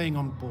 You're staying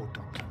on board,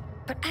 Doctor.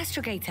 But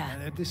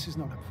Astrogator... This is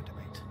not up for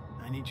debate.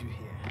 I need you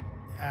here.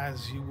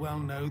 As you well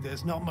know,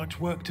 there's not much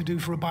work to do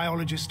for a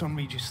biologist on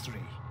Regis III,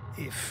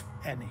 if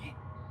any.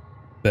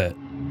 Bet.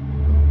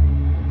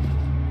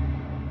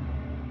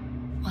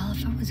 Well,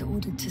 if I was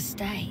ordered to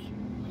stay,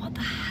 what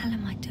the hell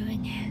am I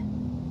doing here?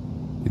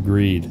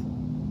 Agreed.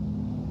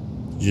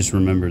 Just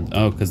remembered.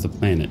 Oh, because the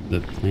planet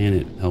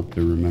helped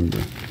her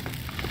remember.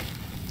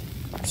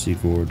 Proceed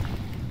forward.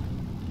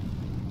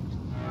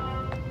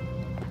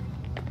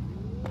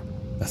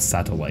 A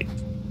satellite.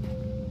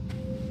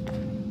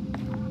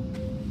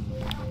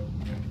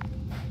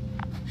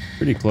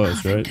 Pretty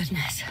close, thank right?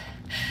 Goodness.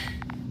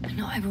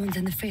 Not everyone's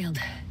in the field.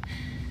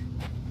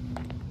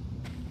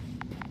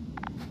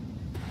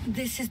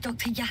 This is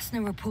Dr.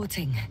 Yasna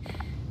reporting.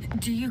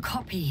 Do you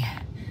copy?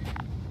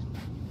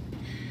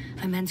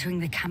 I'm entering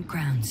the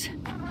campgrounds.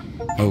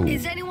 Oh.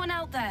 Is anyone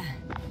out there?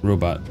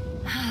 Robot.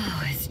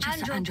 Oh, it's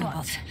just an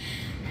Androbot.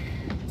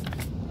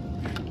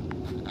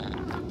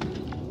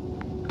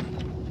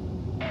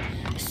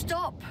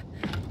 Stop!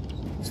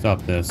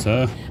 Stop this,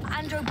 huh?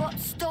 Androbot,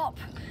 stop!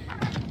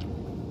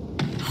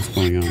 What's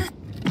going on?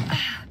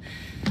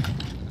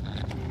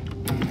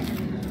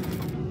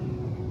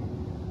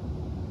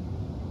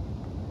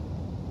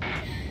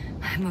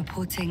 I'm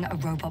reporting a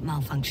robot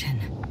malfunction.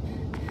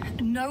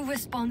 No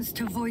response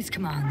to voice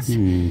commands.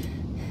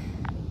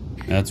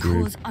 That's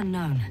weird. Cause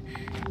unknown.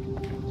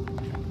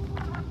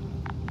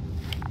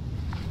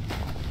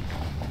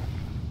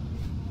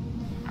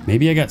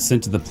 Maybe I got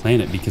sent to the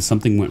planet because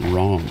something went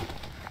wrong.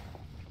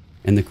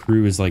 And the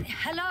crew is like...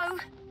 Hello?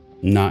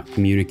 Not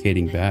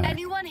communicating back.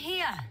 Anyone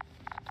here?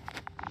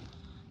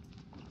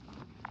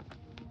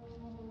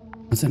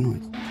 What's that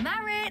noise?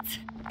 Marrett!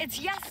 It's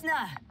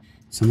Yasna!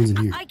 Someone's in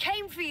here. I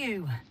came for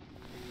you!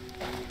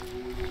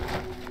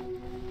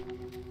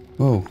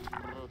 Whoa.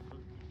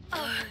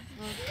 Oh,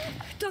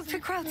 Dr.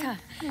 Crowther!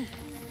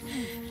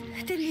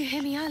 Didn't you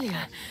hear me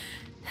earlier?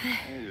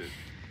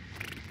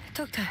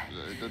 Doctor?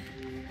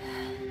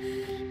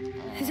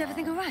 Is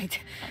everything all right?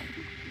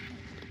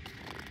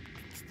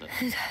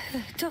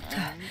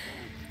 Doctor,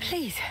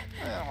 please,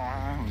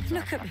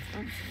 look at me.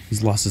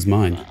 He's lost his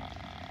mind.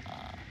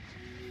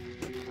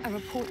 A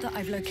report that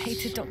I've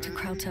located Dr.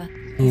 Crowther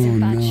Oh is in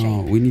bad shape.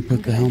 no, we need to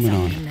put the helmet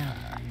on.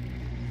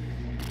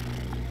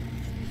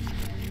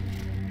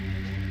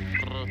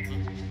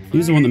 He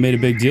was the one that made a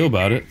big deal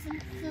about it.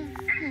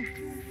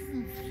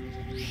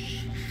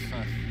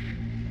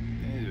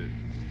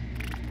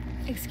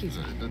 Excuse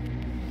me.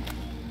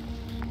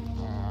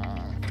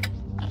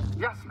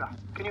 Yasna,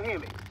 can you hear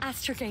me?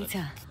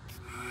 Astrogator.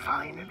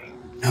 Finally.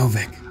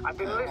 Novik. I've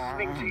been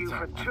listening to you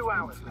for 2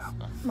 hours now.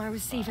 My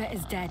receiver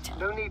is dead.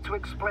 No need to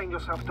explain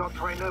yourself,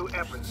 Doctor. I know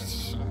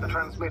everything. The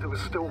transmitter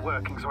was still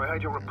working, so I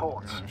heard your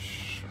reports.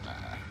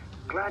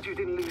 Glad you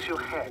didn't lose your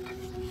head.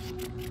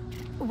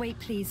 Wait,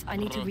 please. I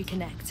need to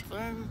reconnect.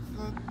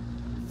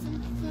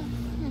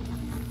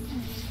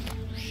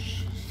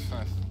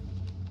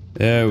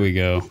 There we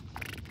go.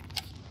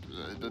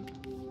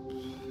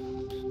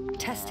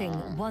 Testing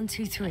 1,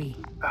 2, 3.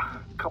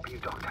 Copy you,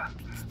 Doctor.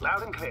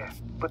 Loud and clear.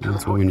 But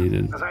That's what we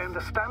needed. As I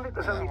understand it,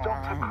 there's only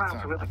Dr.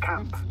 Crowther at the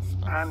camp.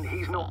 And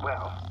he's not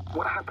well.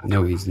 What happened to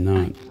No, him? he's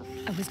not.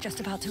 I was just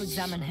about to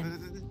examine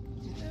him.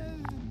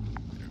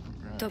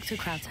 Dr.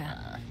 Crowther,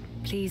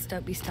 please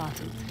don't be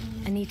startled.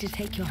 I need to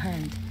take your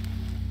hand.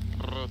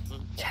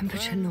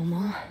 Temperature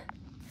normal.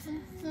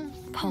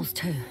 Pulse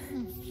 2.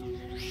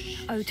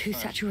 O2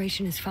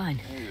 saturation is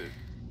fine.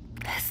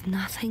 There's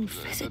nothing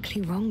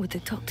physically wrong with the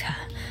doctor.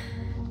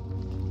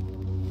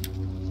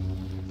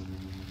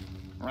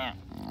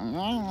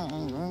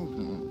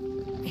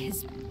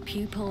 His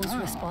pupils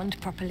respond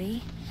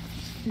properly.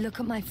 Look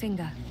at my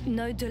finger.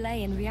 No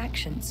delay in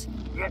reactions.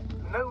 Yet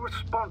no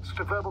response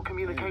to verbal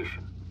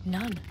communication.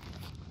 None.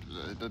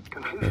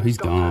 Oh, he's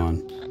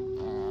gone.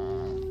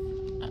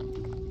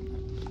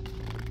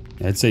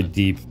 I'd say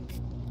deep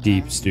Do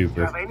you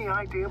stupor. have any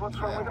idea what's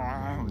wrong with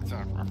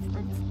him?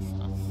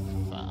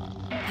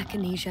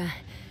 Akinesia,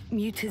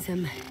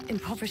 mutism,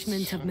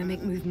 impoverishment of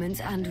mimic movements,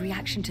 and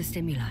reaction to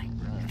stimuli.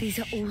 These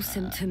are all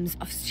symptoms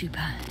of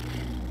stupor.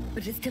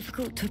 But it's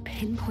difficult to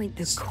pinpoint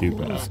the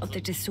cause of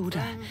the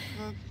disorder.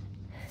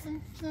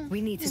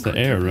 We need to It's the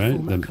air, right?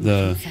 perform a The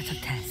complete set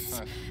of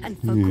tests and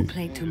focal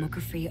plane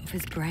tomography of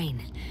his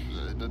brain.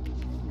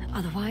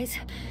 Otherwise,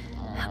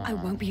 I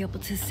won't be able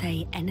to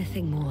say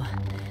anything more.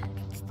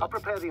 I'll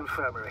prepare the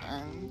infirmary.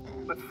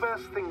 But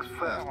first things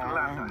first,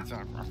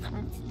 Lander.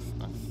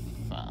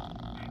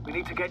 We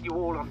need to get you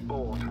all on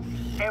board.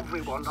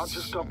 Everyone, not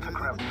just Dr.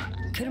 Crowther.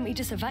 Couldn't we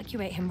just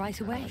evacuate him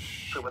right away?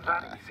 If it were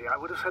that easy, I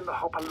would have sent the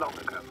hopper long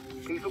ago.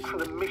 Please look for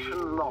the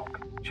mission log.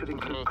 It should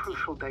include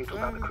crucial data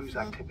about the crew's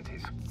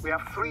activities. We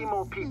have 3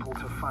 more people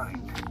to find,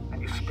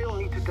 and you still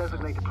need to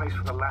designate a place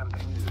for the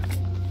landing.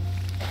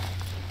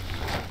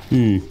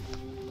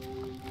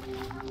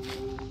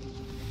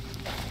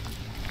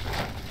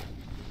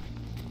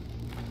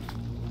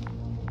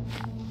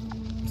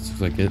 This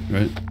looks like it,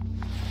 right?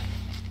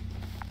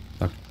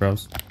 Dr.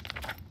 Krause.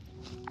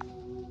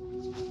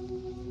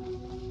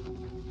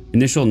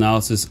 Initial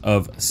analysis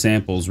of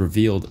samples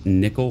revealed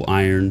nickel,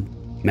 iron,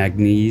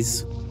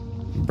 manganese,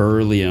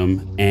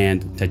 beryllium,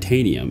 and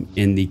titanium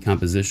in the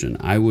composition.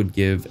 I would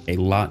give a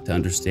lot to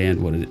understand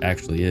what it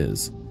actually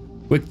is.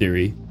 Quick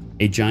theory: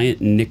 a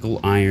giant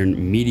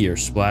nickel-iron meteor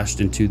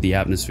splashed into the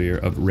atmosphere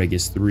of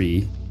Regis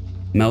III,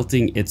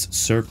 melting its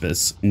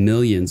surface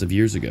millions of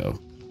years ago.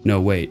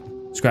 No, wait,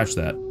 scratch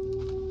that.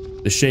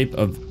 The shape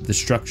of the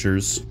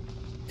structures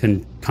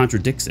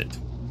contradicts it.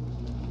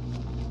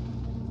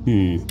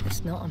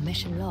 It's not a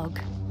mission log,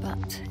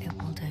 but it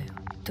will do.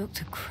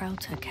 Dr.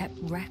 Crowther kept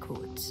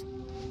records.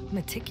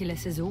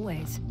 Meticulous as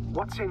always.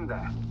 What's in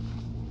there?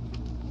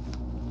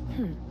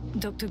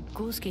 Dr.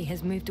 Gorski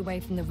has moved away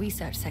from the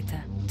research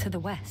sector to the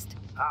west.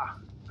 Ah,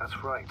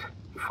 that's right.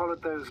 You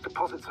followed those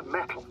deposits of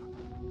metal.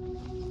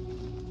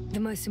 The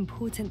most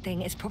important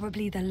thing is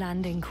probably the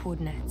landing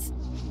coordinates.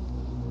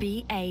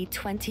 BA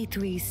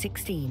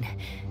 2316.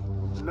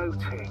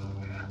 Noting.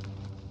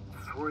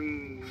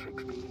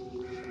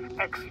 316.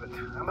 Excellent.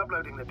 I'm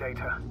uploading the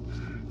data.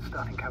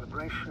 Starting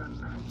calibration.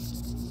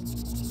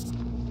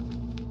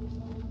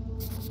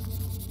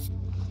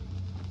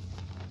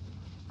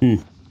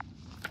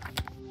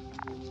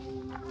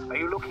 Are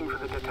you looking for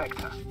the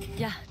detector?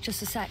 Yeah,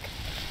 just a sec.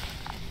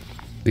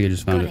 I think I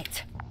just found Got it.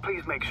 it.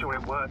 Please make sure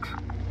it works.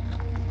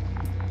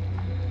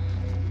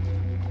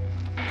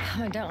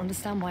 I don't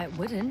understand why it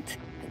wouldn't.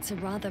 It's a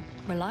rather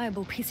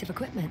reliable piece of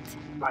equipment.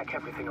 Like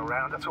everything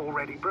around that's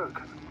already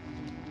broken.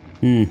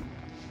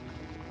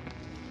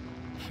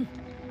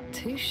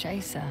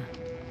 Touché, sir.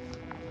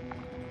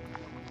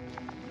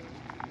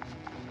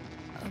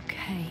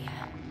 Okay,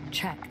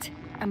 checked.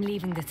 I'm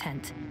leaving the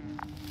tent.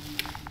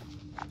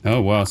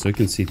 Oh wow, so it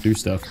can see through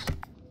stuff.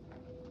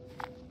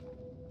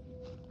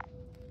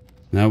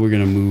 Now we're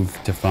gonna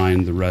move to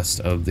find the rest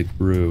of the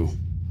crew.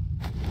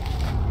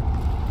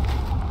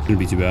 Shouldn't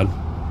be too bad.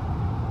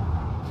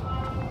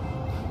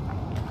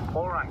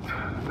 All right,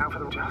 now for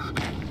the adjust.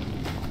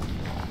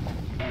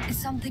 Is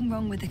something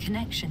wrong with the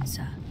connection,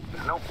 sir?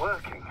 It's not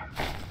working.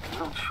 I'm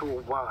not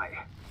sure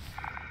why.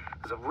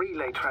 There's a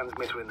relay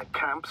transmitter in the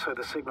camp, so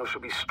the signal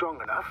should be strong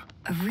enough.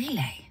 A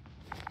relay?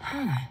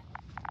 Huh.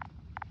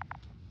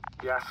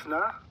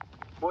 Yasna,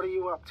 what are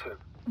you up to?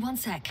 One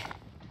sec.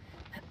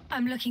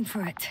 I'm looking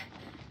for it.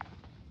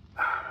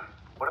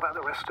 What about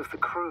the rest of the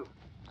crew?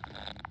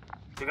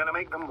 You gonna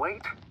make them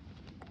wait?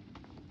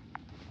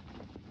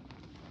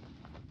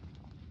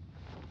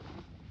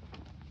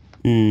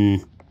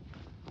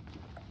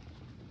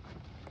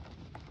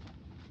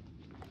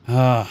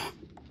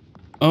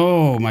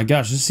 Oh my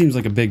gosh, this seems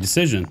like a big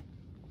decision.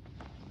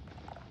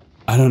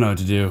 I don't know what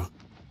to do.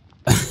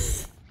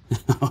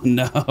 Oh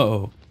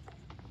no.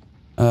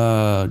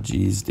 Oh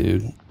jeez,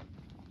 dude.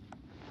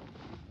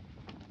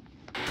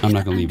 I'm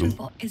not gonna leave him.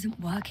 Bot isn't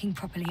working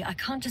properly. I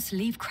can't just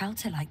leave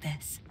Crowther like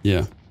this.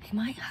 Yeah. He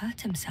might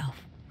hurt himself.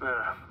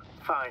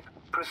 Fine.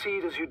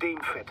 Proceed as you deem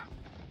fit.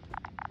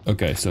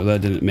 Okay, so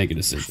that didn't make a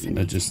decision.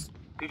 That just...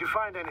 Did you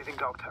find anything,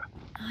 Doctor?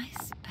 Nice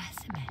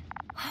specimen.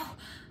 Oh,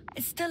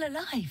 it's still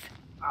alive.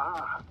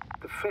 Ah,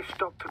 the fish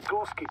Dr.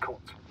 Gorski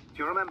caught. Do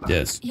you remember?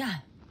 Yes.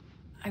 Yeah,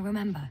 I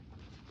remember.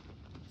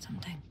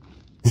 Something.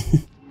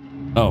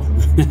 Oh,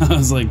 I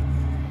was like,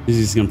 is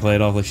he just gonna play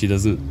it off like she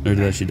doesn't, or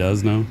that she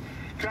does know?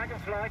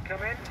 Dragonfly,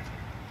 come in.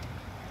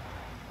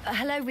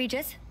 Hello,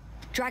 Regis.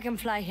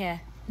 Dragonfly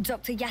here.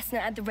 Dr. Yasna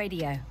at the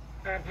radio.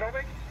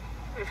 Blobig,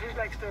 is his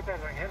leg still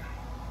bothering him?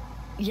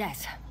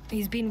 Yes,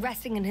 he's been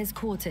resting in his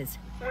quarters.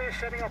 We're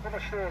setting up on the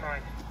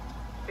shoreline.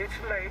 It's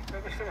late,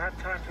 but we still have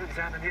time to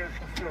examine the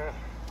ocean floor.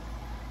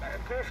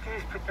 Gorski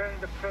is preparing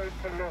the probe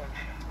for launch.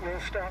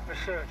 We'll start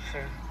research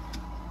soon.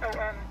 Oh,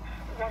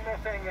 one more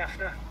thing,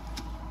 Yasna.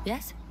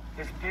 Yes?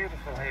 It's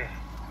beautiful here.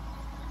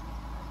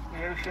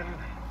 The ocean,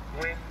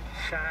 wind,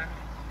 sand.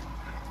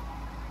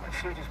 My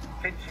suit is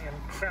pinching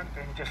and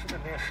cramping just at the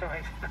mere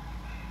sight.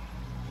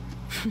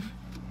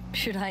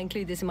 Should I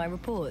include this in my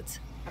reports?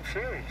 I'm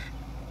serious.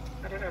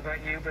 I don't know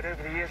about you, but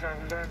over the years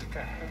I've learned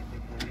to hate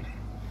the void.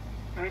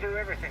 We do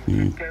everything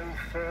to go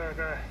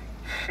further,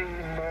 see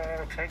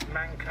more, take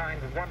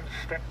mankind one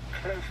step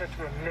closer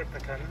to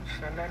omnipotence,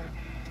 and then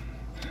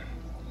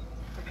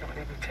we can't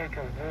even take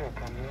a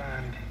walk on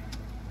land.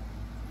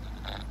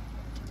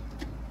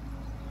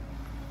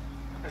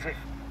 As if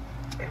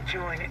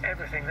enjoying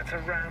everything that's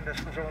around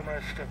us was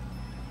almost a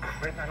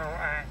criminal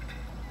act.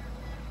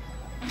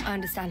 I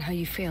understand how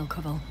you feel,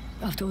 Koval.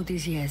 After all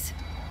these years,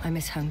 I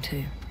miss home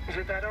too. Is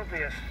it that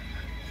obvious?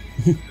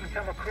 You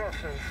come across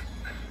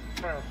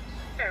as, well,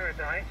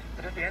 erudite,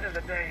 but at the end of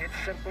the day,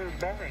 it's simple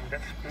longing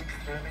that speaks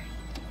through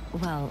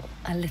me. Well,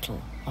 a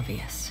little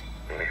obvious.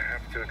 We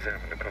have to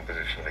examine the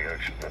composition of the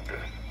ocean, not the...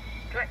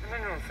 Collect the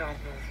mineral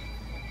samples.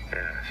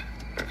 Yes,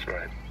 that's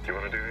right. Do you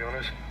want to do the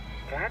honors?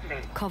 Gladly.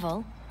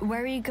 Koval,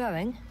 where are you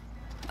going?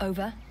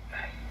 Over.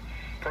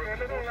 A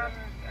little,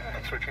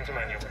 I'm switching to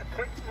manual.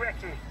 quick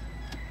recce.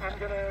 I'm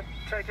gonna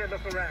take a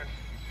look around.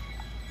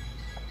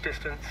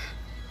 Distance,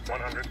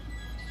 100.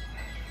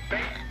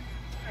 Ben,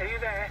 are you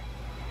there?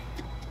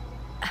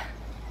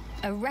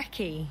 A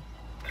recce.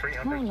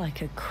 300. More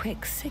like a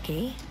quick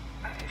ciggy.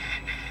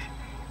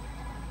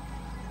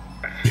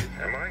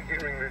 Am I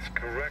hearing this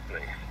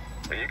correctly?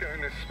 Are you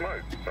going to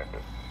smoke?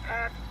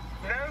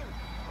 No,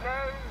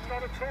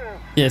 not at all.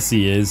 Yes,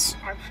 he is.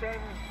 I'm staying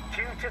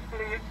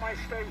dutifully at my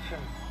station.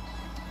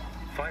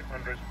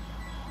 500.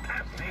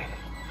 Damn me.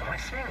 Am I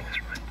seeing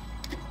this right?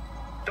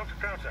 Dr.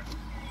 Crowder,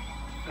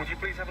 would you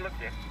please have a look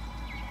here?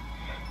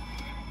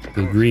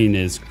 The green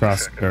is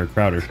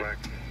Crowder. It's like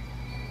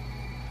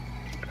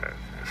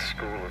a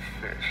school of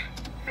fish.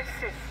 This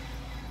is...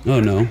 Oh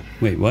no.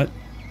 Wait, what?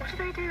 What are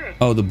they doing?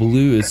 Oh, the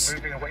blue They're is...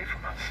 moving away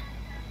from us.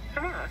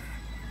 From us?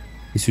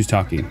 Is who's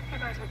talking.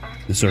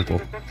 The circle.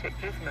 Robotic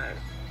gizmo.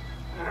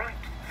 Right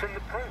from the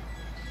pole.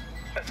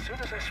 As soon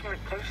as I swing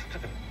it closer to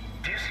them,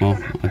 do you see Well,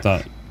 what happens? I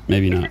thought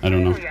maybe not. I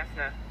don't know.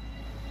 Yasna.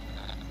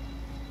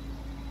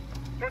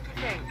 What do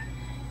you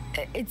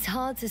think? It's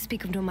hard to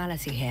speak of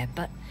normality here,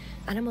 but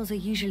animals are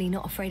usually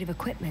not afraid of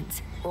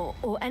equipment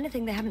or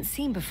anything they haven't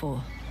seen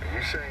before. Are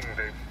you saying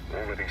they've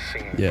already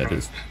seen Yeah, it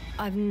probes? is.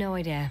 I've no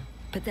idea,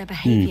 but their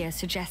behavior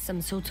suggests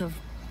some sort of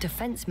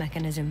defense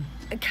mechanism.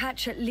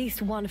 Catch at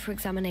least one for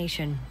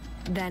examination,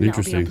 then I'll be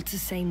Interesting. able to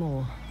say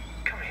more.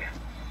 Come here.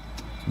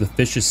 The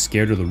fish is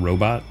scared of the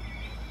robot?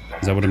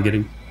 Is that what I'm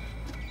getting?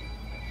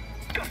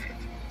 Got it.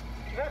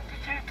 What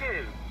did you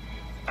do?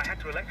 I had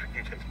to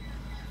electrocute it.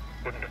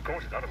 Wouldn't have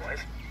caught it otherwise.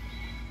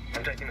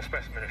 I'm taking the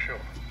specimen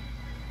ashore.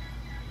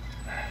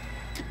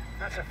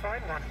 That's a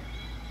fine one.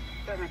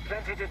 There'll be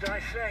plenty to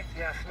dissect,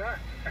 Yasna.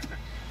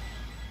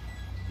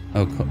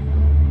 Oh,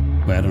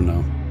 wait, I don't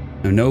know.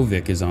 No,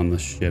 Novik is on the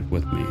ship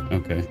with me.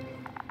 Okay.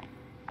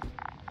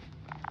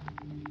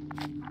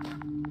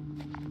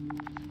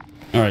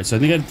 Alright, so I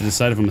think I have to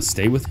decide if I'm gonna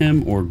stay with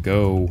him or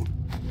go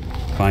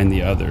find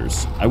the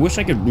others. I wish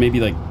I could maybe,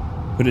 like,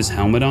 put his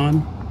helmet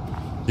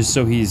on, just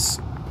so he's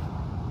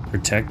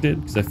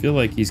protected, because I feel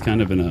like he's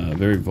kind of in a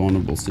very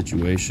vulnerable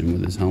situation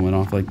with his helmet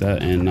off like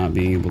that and not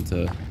being able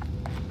to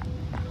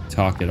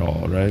talk at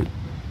all, right?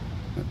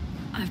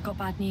 I've got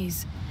bad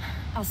news.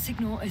 Our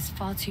signal is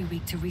far too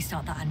weak to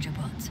restart the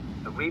Androbot.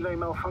 A relay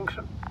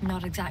malfunction?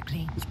 Not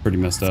exactly. It's pretty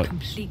messed It's up.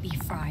 completely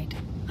fried.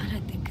 I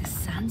don't think a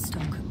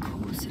sandstorm could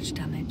cause such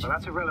damage. Well,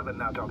 that's irrelevant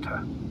now,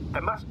 Doctor.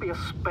 There must be a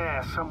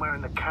spare somewhere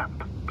in the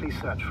camp. Please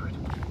search for it.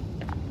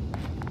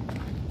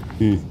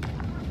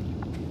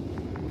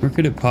 Where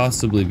could it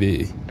possibly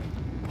be?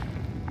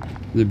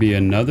 There'd be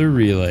another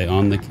relay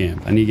on the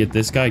camp. I need to get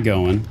this guy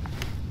going.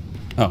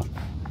 Oh,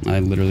 I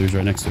literally was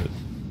right next to it.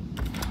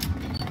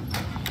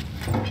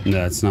 No,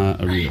 that's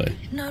not a relay.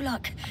 No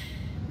luck.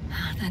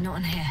 They're not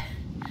in here.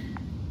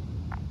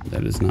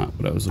 That is not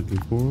what I was looking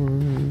for.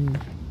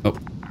 Oh,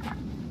 how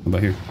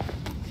about here?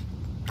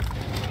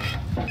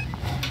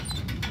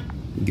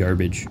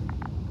 Garbage.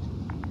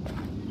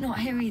 Not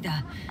here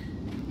either.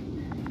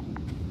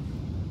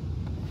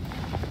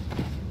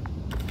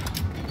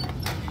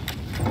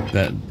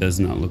 That does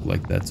not look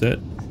like that's it.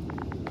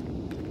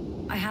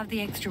 I have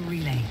the extra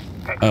relay.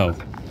 Oh,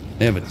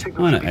 they have a The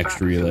signal ton should of be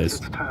extra back as soon as relays.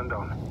 it's turned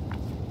on.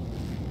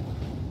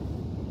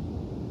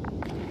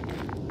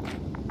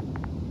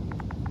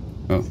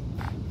 Oh.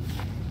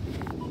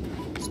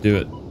 Let's do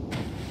it.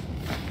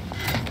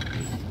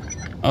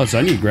 Oh, so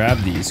I need to grab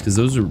these, because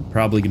those are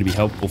probably going to be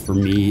helpful for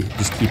me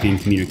just keeping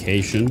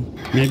communication,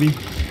 maybe?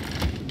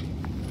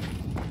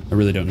 I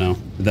really don't know.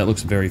 But that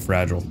looks very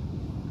fragile.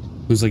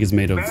 Looks like it's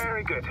made of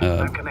Very good.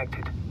 I'm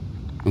connected.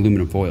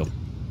 aluminum foil.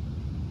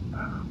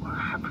 What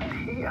happened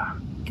here?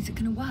 Is it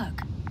gonna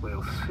work?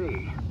 We'll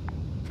see.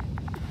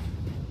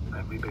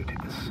 I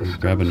rebooted the system.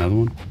 Grab another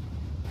one.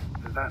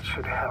 That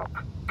should help.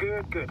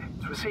 Good.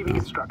 It's receiving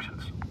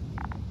instructions.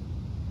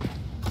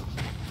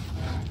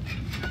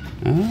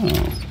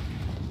 Oh.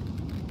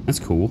 That's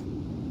cool.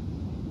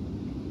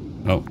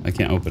 Oh, I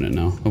can't open it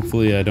now.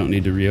 Hopefully I don't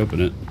need to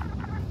reopen it.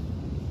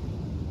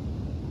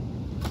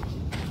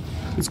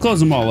 Let's close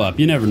them all up.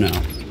 You never know.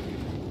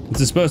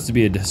 It's supposed to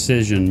be a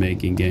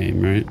decision-making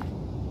game, right?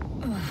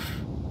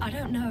 I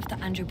don't know if the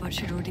Androbot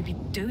should already be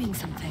doing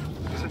something.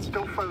 Is it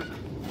still frozen?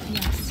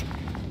 Yes,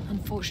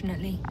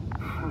 unfortunately.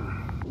 I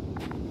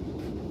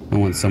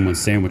don't want someone's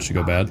sandwich to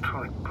go bad.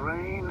 Electronic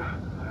brain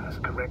has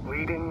correct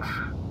readings.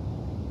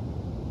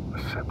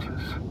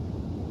 Receptors.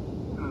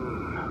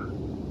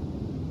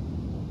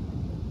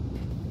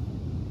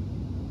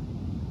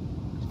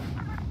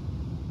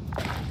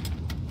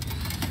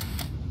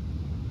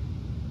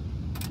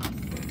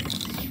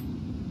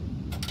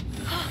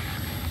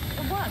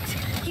 worked.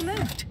 He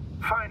moved.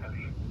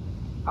 Finally.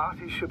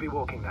 Artie should be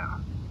walking now.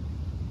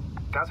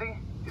 Does he?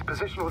 His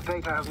positional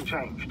data hasn't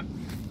changed.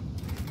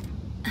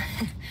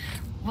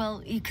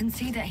 Well, you can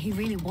see that he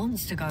really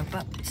wants to go,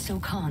 but still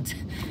can't.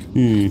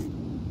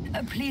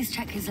 Please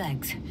check his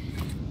legs.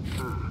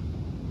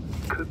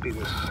 Could be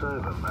the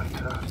servo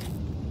motor.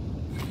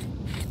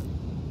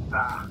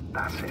 Ah,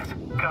 that's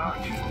it.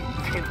 Guard you,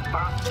 tin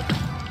butt.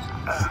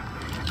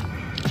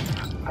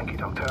 Thank you,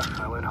 Doctor.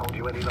 I won't hold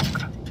you any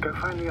longer. Go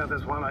find the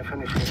others while I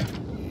finish here.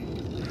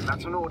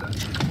 That's an order.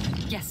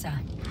 Yes, sir.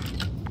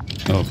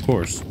 Oh, of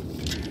course.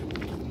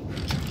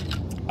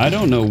 I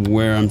don't know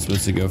where I'm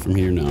supposed to go from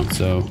here now,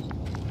 so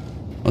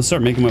I'll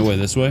start making my way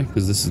this way,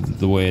 because this is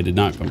the way I did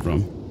not come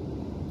from.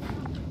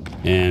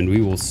 And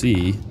we will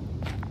see.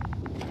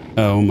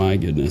 Oh my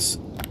goodness.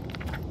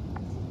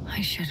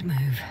 I should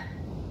move.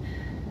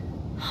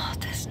 Oh,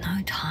 there's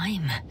no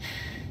time.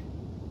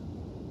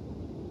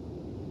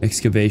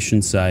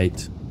 Excavation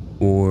site,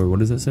 or what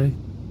does that say?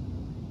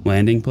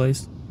 Landing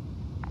place?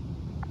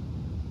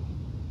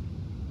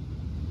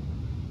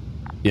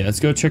 Yeah, let's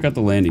go check out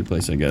the landing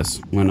place, I guess.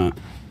 Why not?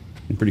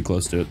 I'm pretty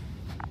close to it.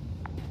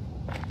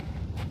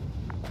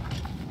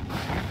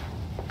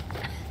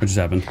 What just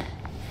happened?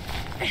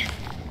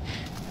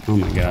 Oh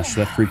my gosh,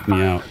 that freaked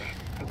me out.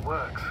 It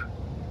works.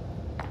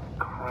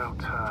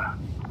 Krauter,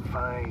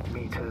 5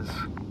 meters.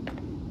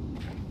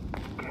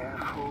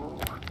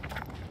 Careful.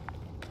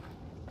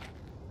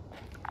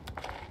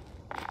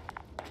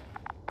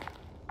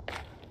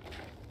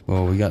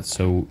 Whoa, we got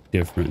so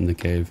different in the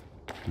cave.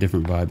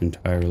 Different vibe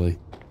entirely.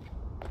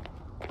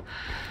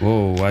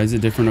 Whoa, why is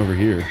it different over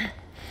here?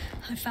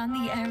 I found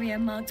the area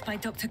marked by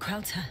Dr.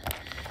 Krauter.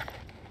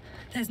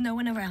 There's no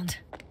one around.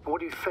 What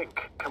do you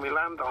think? Can we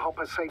land the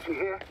hopper safely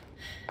here?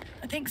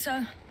 I think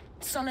so.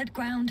 Solid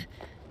ground,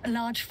 a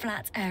large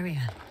flat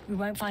area. We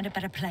won't find a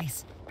better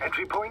place.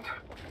 Entry point?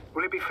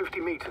 Will it be 50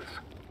 meters?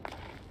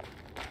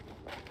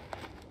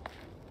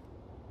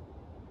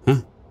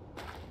 Huh?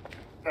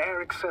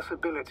 Air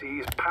accessibility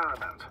is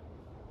paramount.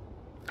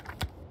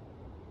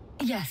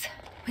 Yes,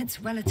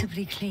 it's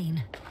relatively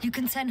clean. You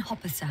can send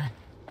Hopper, sir.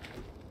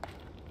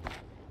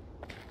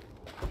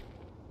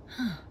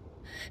 Huh.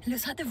 It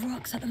looks like the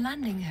rocks at the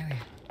landing area.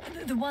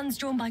 The ones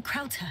drawn by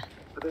Krauter.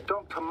 But the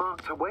doctor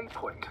marked a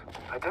waypoint.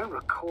 I don't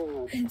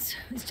recall... It's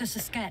just a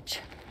sketch.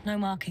 No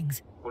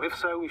markings. Well, if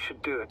so, we should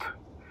do it.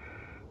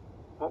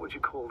 What would you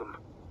call them?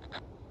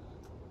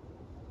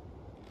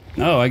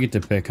 Oh, I get to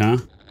pick, huh?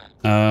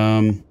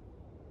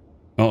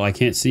 Well, I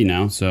can't see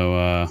now,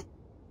 so,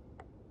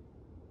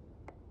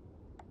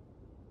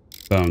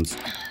 bones.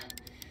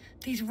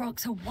 These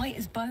rocks are white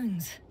as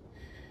bones.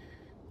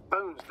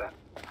 Bones, then.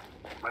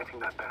 Writing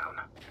that down.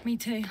 Me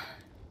too.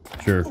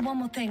 Sure. One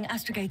more thing,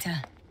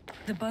 Astrogator.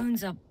 The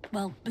bones are,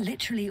 well,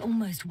 literally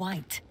almost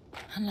white,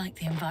 unlike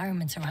the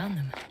environment around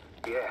them.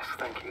 Yes,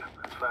 thank you.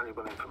 That's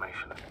valuable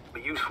information.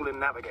 Be useful in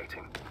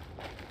navigating.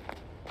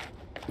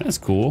 That's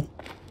cool.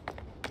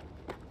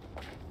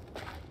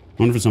 I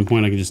wonder if at some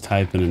point I could just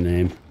type in a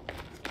name.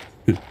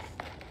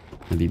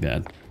 That'd be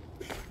bad.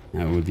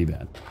 That would be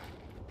bad.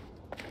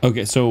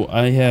 Okay, so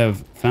I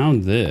have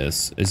found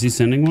this. Is he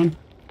sending one?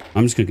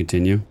 I'm just gonna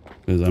continue,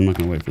 because I'm not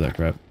gonna wait for that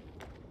crap.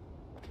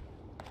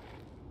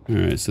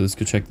 Alright, so let's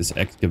go check this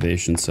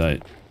excavation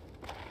site.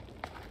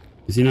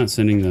 Is he not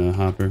sending the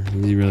hopper?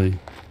 Is he really?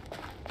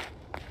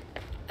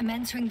 I'm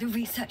entering the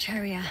research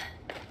area.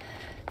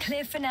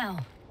 Clear for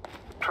now.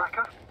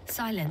 Tracker?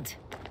 Silent.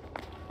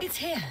 It's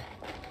here.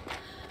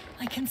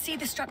 I can see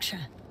the structure.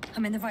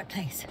 I'm in the right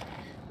place.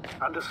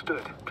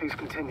 Understood. Please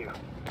continue.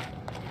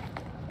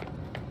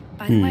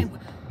 By the way,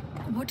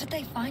 what did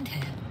they find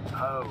here?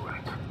 Oh,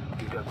 right.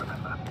 You don't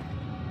remember.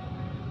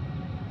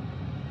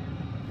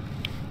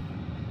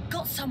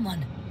 Got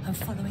someone. I'm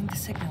following the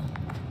signal.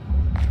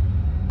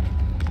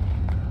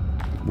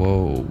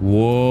 Whoa,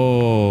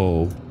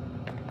 whoa.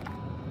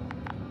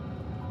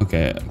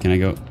 Okay, can I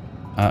go?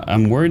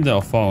 I'm worried that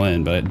I'll fall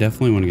in, but I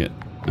definitely want to get...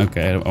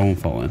 Okay, I won't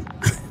fall in.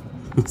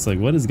 It's like,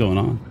 what is going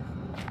on?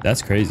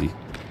 That's crazy.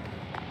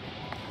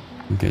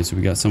 Okay, so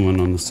we got someone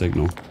on the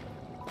signal.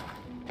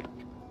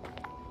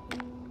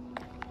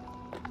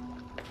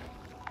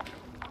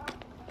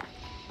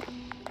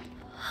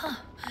 Huh.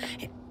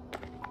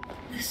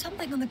 There's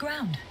something on the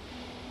ground.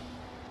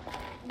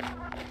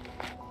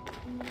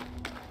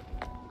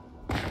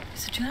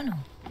 It's a journal.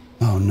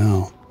 Oh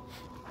no.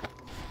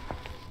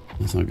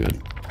 That's not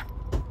good.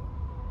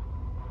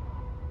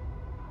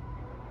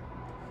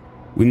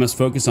 We must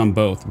focus on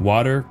both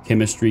water,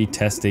 chemistry,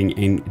 testing,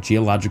 and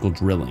geological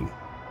drilling.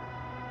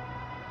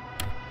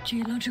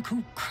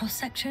 Geological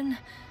cross-section?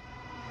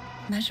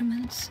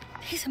 Measurements?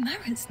 These are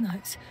Merritt's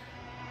notes.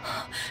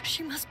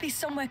 She must be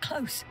somewhere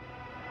close.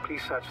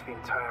 Please search the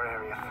entire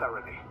area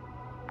thoroughly.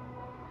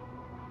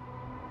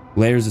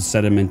 Layers of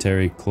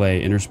sedimentary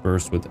clay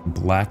interspersed with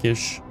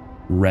blackish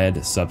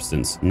red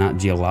substance. Not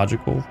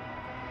geological,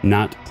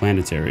 not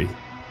planetary.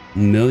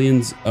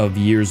 Millions of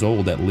years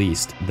old at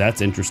least. That's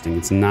interesting.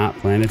 It's not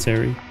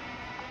planetary.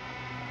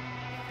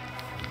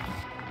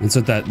 And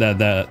so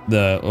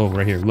oh,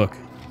 right here, look.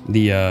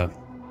 the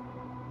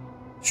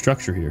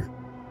structure here.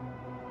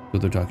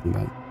 What they're talking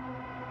about.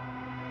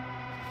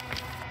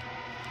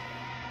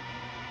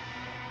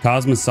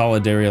 Cosmos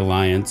Solidary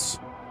Alliance,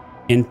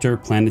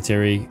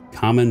 Interplanetary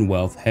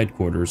Commonwealth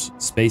Headquarters,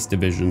 Space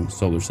Division,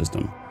 Solar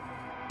System.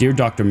 Dear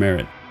Dr.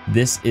 Merritt,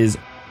 this is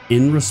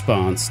in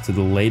response to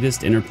the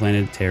latest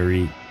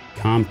interplanetary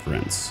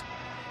conference.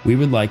 We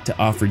would like to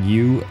offer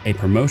you a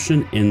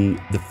promotion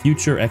in the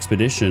future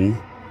expedition,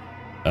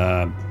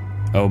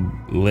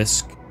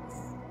 Obelisk,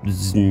 I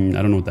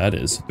don't know what that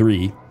is,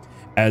 3,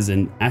 as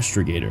an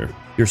astrogator.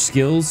 Your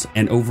skills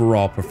and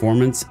overall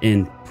performance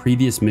in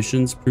previous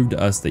missions prove to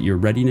us that your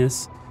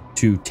readiness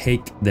to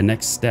take the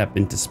next step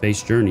into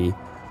space journey.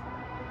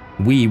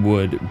 We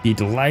would be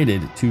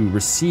delighted to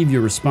receive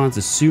your response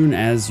as soon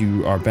as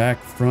you are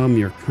back from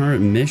your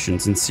current mission.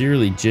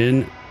 Sincerely,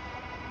 Jin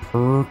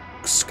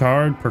Percard,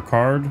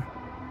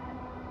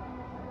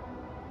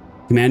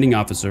 Commanding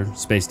Officer,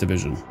 Space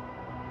Division.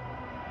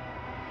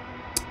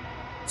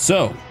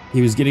 So,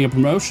 he was getting a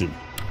promotion,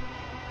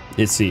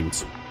 it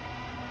seems.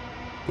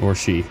 Or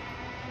she.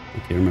 I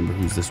can't remember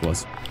whose this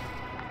was.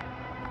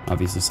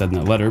 Obviously said in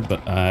that letter,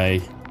 but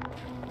I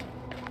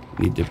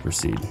need to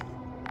proceed.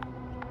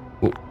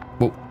 Whoa,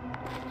 whoa.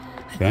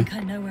 Okay. I think I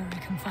know where I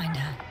can find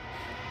her.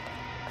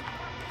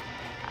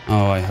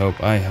 Oh,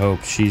 I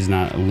hope she's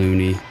not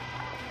loony.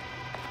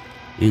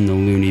 In the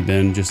loony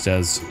bin, just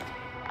as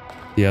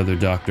the other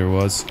doctor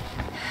was.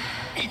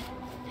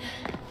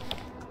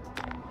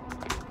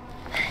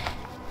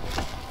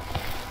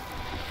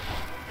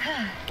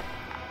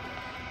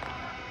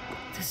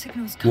 The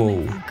signal's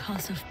coming from the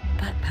castle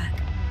backpack.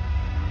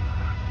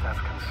 That's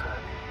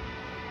concerning.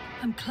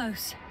 I'm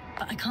close,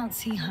 but I can't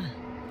see her.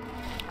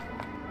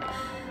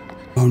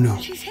 Oh no.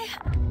 She's here.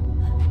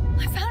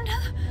 I found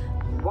her.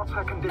 What's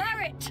her condition?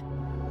 Merritt!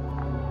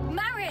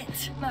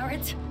 Merritt!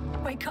 Merritt,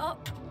 wake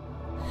up.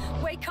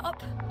 Wake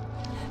up.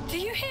 Do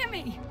you hear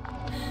me?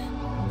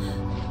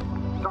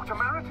 Dr.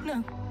 Merritt?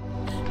 No.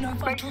 No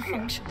vital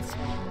functions.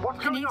 What's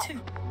I going need on? to.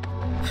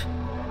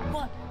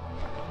 1,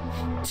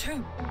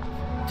 2,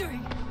 3.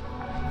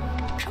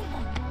 Come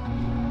on.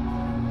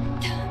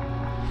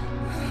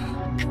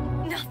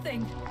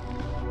 Nothing.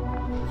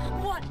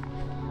 1,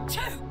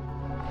 2.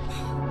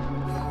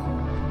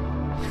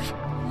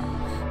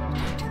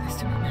 Don't do this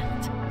to me,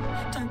 Merritt.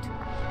 Don't.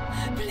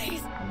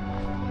 Please.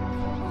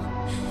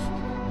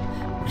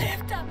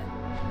 Lift up.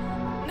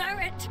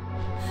 Merritt.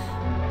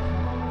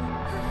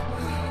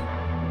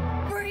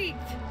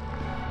 Breathe.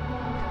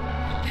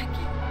 Thank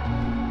you.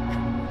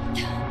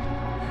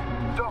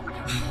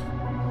 Doctor.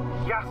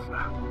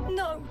 Yasna.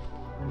 No.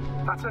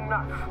 That's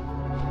enough.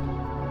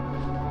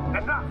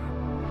 Enough.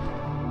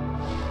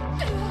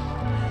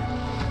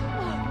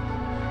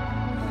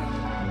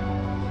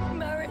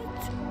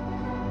 Merritt.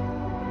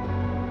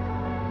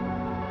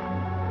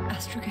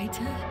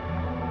 Astrogator.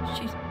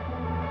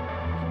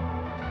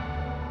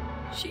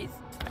 She's...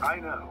 I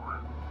know.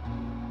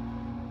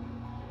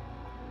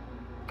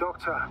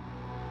 Doctor.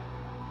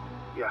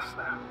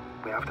 Yasna.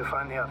 We have to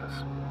find the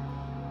others.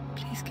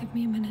 Please give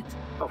me a minute.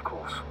 Of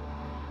course.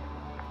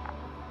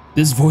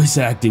 This voice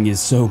acting is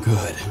so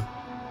good.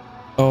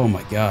 Oh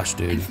my gosh,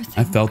 dude. Everything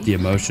I felt will the be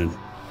fine. emotion.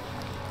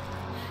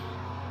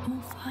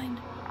 All fine.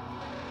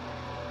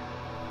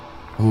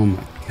 Oh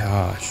my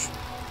gosh.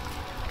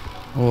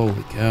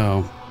 Holy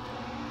cow.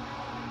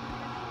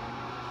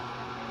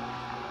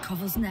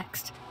 Koval's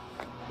next.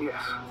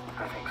 Yes,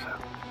 I think so.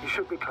 You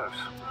should be close.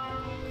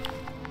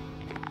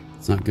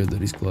 It's not good that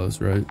he's close,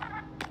 right?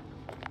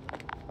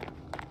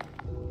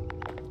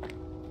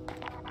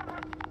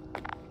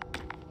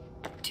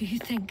 Do you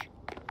think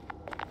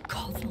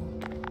Koval?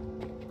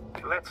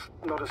 Let's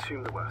not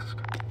assume the worst.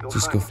 You'll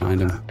Just go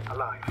find him. Doctor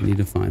alive. I need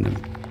to find him.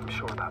 I'm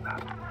sure about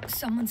that.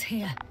 Someone's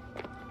here.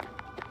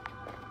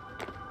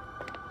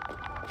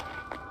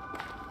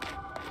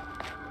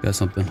 Got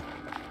something.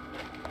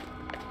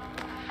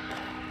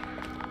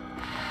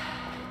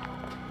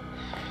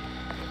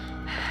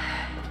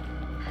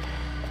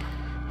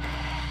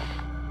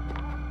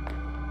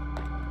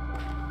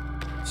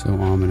 So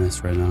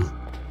ominous right now.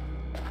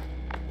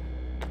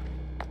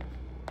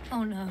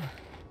 Oh no.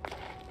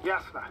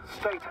 Yasna,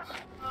 status.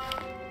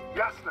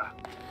 Yasna.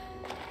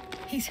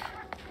 He's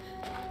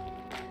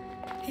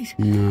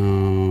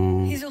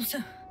No. He's also...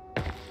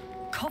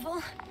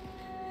 Koval?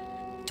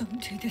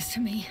 Don't do this to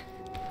me.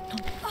 No.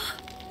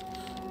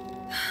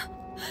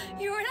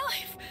 You're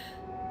alive!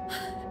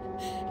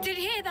 Did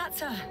you hear that,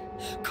 sir?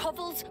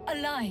 Koval's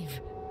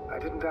alive. I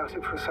didn't doubt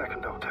it for a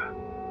second, Doctor.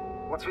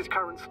 What's his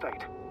current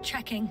state?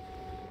 Checking.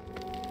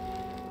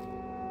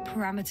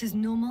 Parameters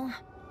normal,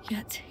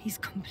 yet he's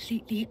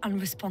completely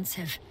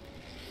unresponsive.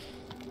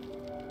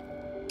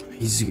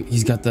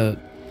 He's got the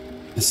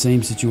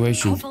same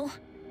situation.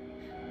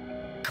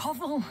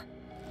 Koval.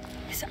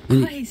 His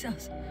eyes are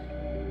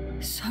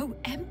so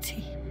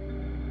empty.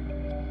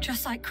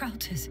 Just like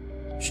Krauter's.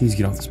 She needs to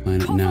get off this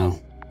planet Koval, now.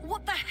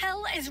 what the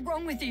hell is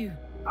wrong with you?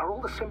 Are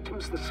all the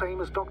symptoms the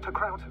same as Dr.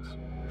 Krauter's?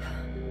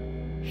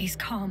 He's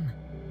calm.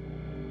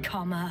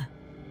 Calmer.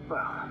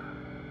 Well,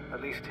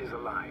 At least he's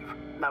alive.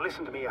 Now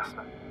listen to me,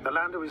 Yasna. The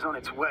lander is on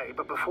its way,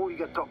 but before you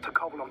get Dr.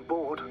 Koval on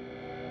board,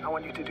 I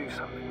want you to do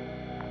something.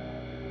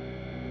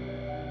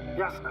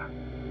 Yasna.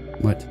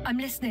 What? I'm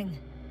listening.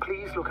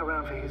 Please look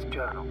around for his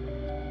journal.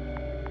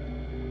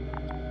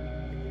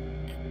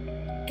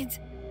 It's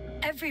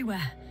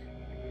everywhere.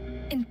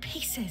 In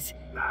pieces.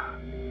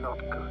 Not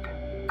good.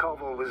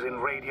 Koval was in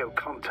radio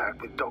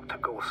contact with Dr.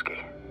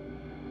 Gorski.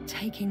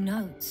 Taking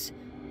notes.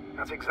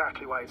 That's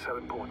exactly why it's so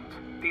important.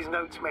 These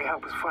notes may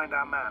help us find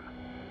our man.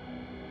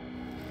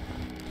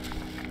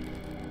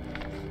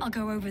 I'll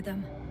go over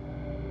them,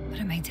 but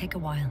it may take a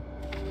while.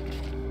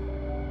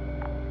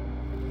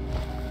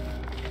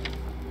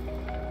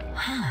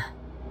 Huh.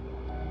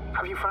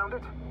 Have you found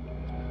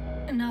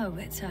it? No,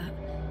 it's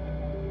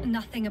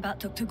nothing about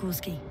Dr.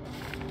 Gorski.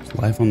 Is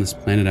life on this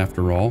planet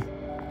after all?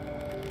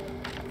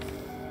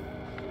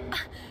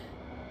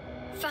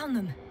 Found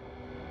them.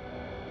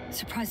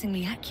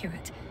 Surprisingly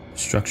accurate.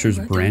 Structures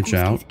Wrote branch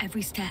down out. Gorski's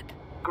every step.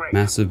 Great.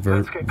 Massive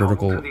Let's get Koval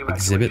vertical to the evacuation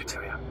exhibit.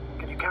 area.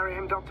 Can you carry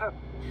him, Doctor?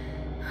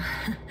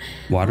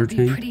 Water It'll be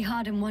tank. pretty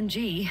hard in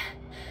 1G,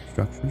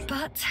 Structures.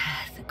 but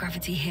the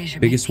gravity here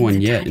should Biggest make one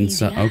things a yet. tad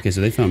Inside. easier. Okay,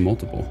 so they found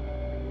multiple.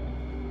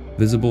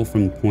 Visible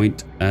from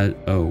point at.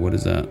 Oh, what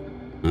is that?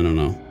 I don't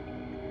know.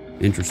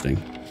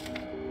 Interesting.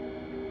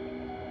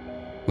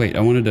 Wait, I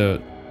wanted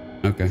to.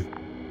 Okay.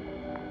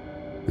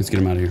 Let's get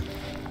him out of here.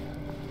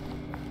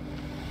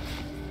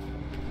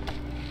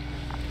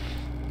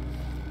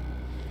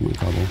 Come on,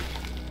 Cobble.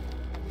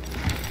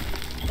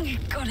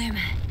 Got him.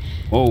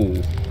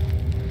 Oh.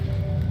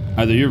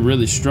 Either you're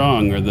really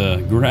strong or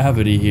the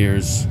gravity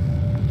here's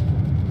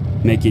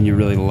making you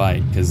really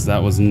light, because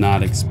that was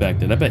not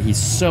expected. I bet he's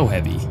so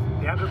heavy.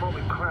 The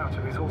anthropomorphic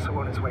Crowder is also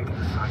on his way to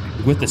the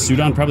site. With the suit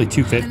on, probably The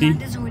 250,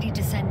 lander's already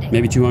descending.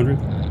 maybe 200.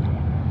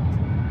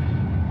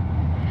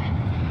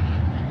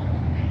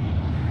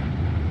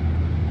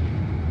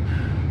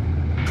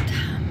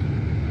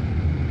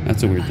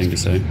 That's a weird thing to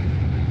say.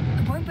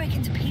 It won't break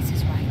into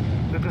pieces,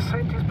 right? The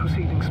descent is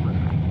proceeding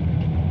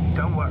smoothly.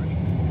 Don't worry.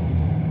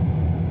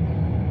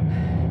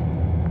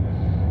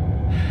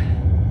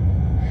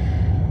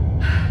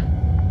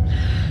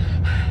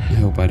 I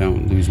hope I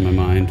don't lose my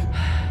mind.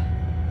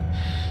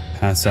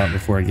 Pass out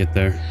before I get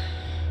there.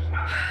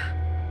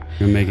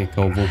 Gonna make it,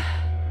 Koval.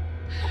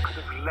 What could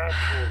have led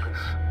to all this?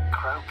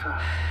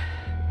 Crowder?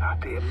 Our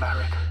dear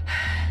Merritt.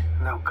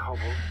 No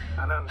Koval.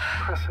 An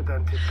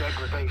unprecedented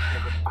degradation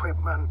of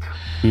equipment.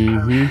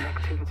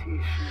 Connectivity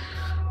issues.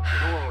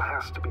 It all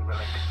has to be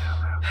related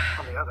somehow.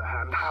 On the other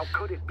hand, how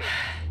could it be?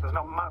 There's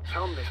not much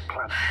on this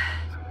planet.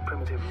 Some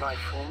primitive life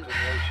forms in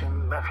the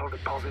ocean, metal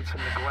deposits in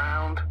the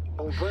ground.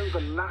 Although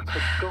the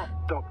latter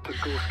got Dr.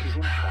 Gorski's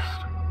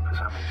interest for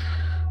some reason.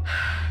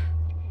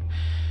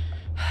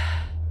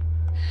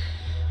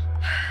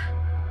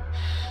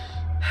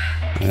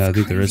 Yeah, I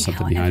think there is Crazy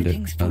something how behind it.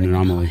 everything's An falling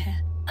apart anomaly.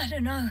 here. I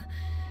don't know.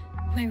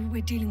 Maybe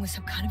we're dealing with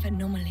some kind of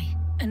anomaly.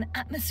 An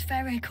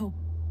atmospheric or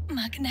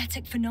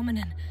magnetic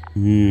phenomenon.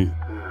 Hmm.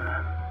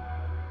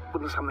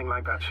 Wouldn't something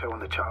like that show on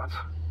the charts?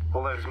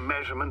 All those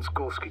measurements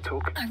Gorski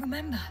took? I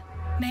remember.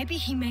 Maybe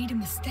he made a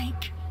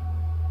mistake.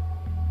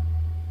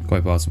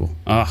 Quite possible.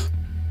 Ah,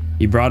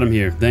 he brought him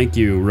here. Thank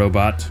you,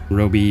 robot.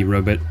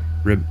 Robot.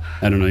 Rib.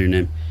 I don't know your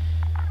name.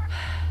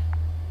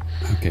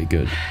 Okay,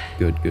 good.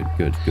 Good.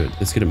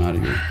 Let's get him out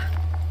of here.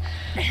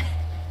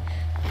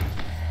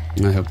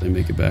 I hope they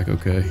make it back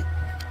okay.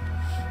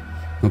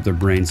 Hope their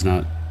brain's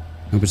not.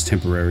 Hope it's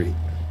temporary.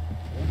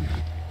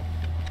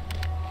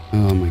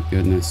 Oh my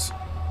goodness.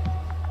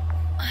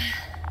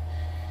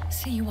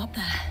 See you up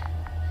there.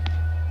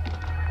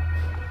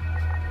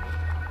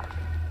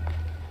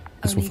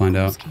 Guess we'll Only find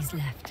out. Gorski's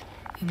left.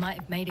 He might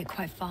have made it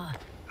quite far.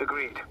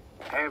 Agreed.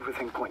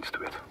 Everything points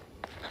to it.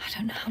 I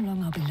don't know how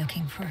long I'll be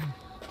looking for him.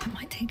 It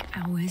might take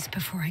hours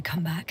before I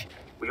come back.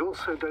 We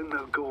also don't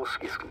know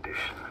Gorski's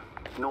condition,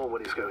 nor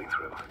what he's going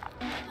through.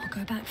 I'll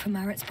go back for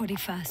Merritt's body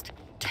first.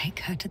 Take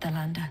her to the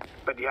lander.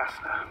 But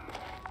Yasna,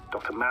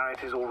 Dr.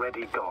 Merritt is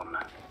already gone.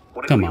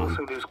 What if Come we on.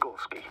 also lose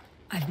Gorski?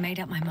 I've made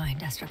up my mind,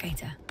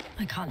 Astrogator.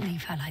 I can't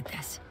leave her like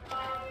this.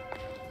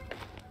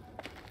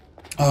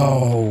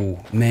 Oh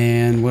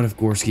man, what if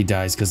Gorski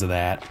dies because of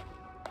that?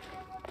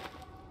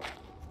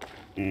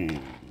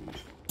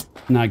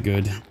 Not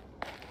good.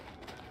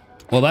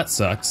 Well, that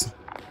sucks.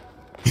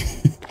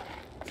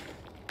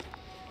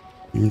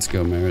 Let's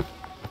go, Merritt.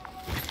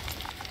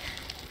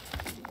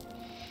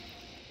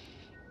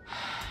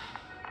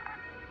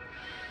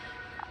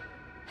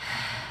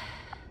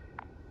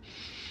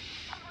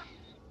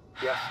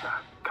 Yasna,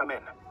 come in.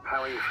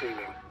 How are you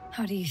feeling?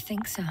 How do you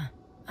think, sir?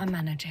 I'm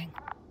managing.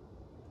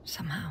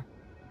 Somehow.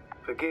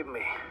 Forgive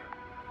me,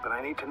 but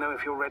I need to know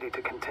if you're ready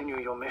to continue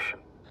your mission.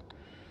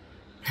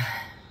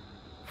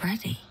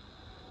 Ready?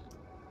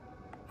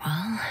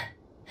 Well...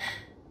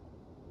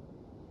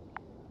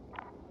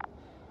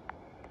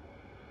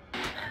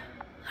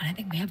 I don't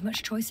think we have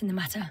much choice in the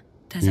matter.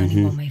 There's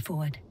only one way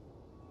forward.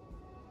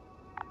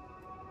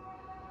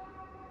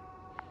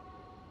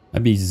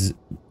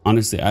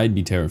 Honestly, I'd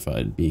be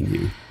terrified being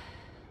you.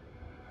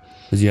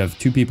 Because you have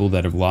two people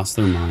that have lost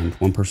their mind.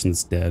 One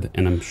person's dead,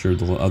 and I'm sure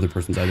the other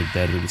person's either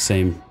dead or the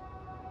same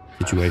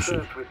situation.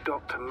 I've served with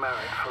Dr. Merritt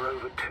for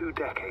over 2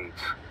 decades.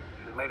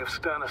 She was made of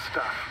sterner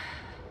stuff.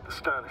 The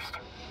sternest.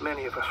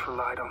 Many of us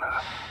relied on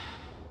her.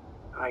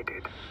 I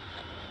did.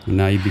 And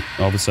now you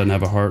all of a sudden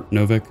have a heart,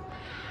 Novik?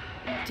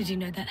 Did you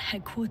know that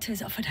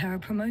headquarters offered her a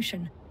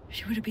promotion?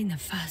 She would have been the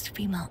first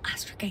female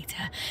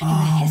astrogator in the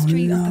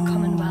history of the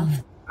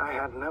Commonwealth. I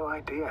had no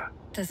idea.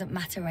 Doesn't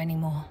matter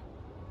anymore,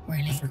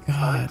 really.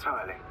 Not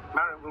entirely.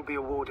 Merritt will be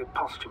awarded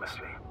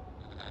posthumously.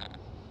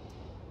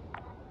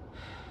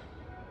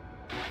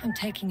 I'm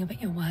taking you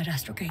at your word,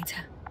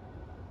 astrogator.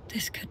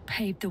 This could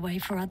pave the way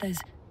for others.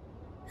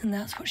 And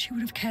that's what she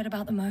would have cared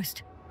about the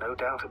most. No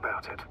doubt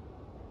about it.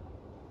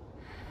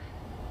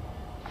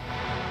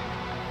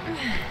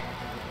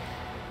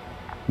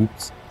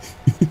 Oops.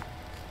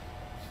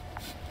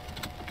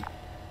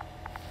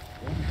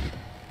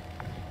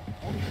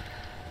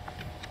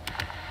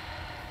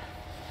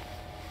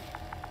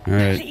 All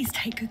right. Please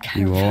take good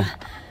care You of all. her.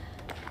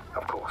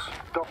 Of course.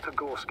 Dr.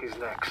 Gorski's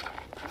next.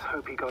 Let's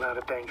hope he got out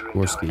of danger in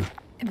Gorski. time.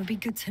 It would be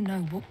good to know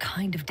what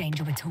kind of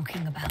danger we're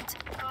talking about.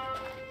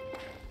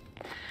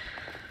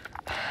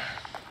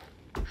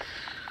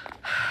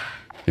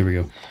 Here we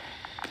go.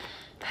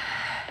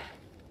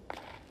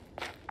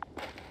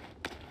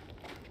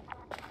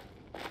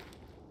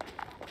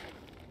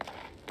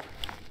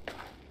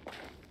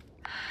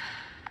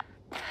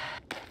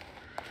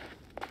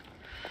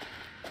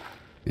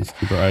 Let's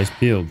keep our eyes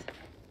peeled.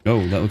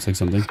 Oh, that looks like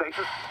something.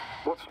 Status?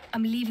 What's...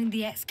 I'm leaving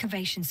the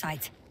excavation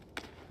site.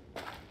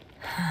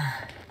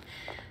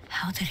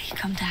 How did he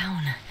come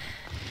down?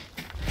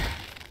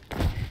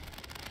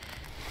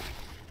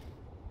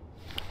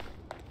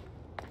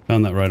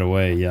 Found that right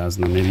away,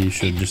 Yasna. Maybe you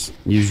should just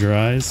use your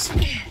eyes.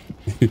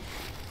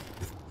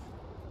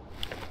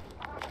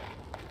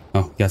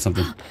 Oh, got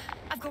something.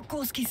 I've got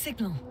Gorski's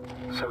signal.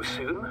 So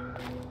soon?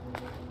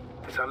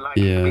 It's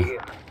unlikely to be him.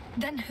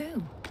 Then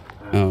who?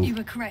 Oh, You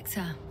were correct,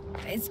 sir.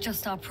 It's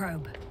just our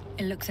probe.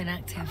 It looks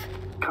inactive.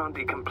 Can't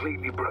be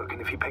completely broken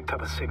if you picked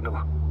up a signal.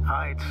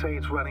 I'd say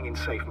it's running in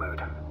safe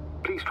mode.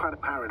 Please try to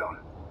power it on.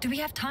 Do we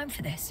have time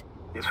for this?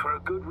 It's for a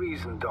good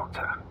reason,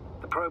 Doctor.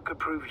 The probe could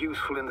prove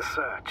useful in the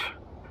search.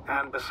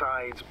 And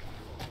besides...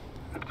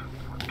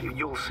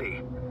 you'll see.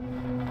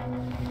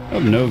 I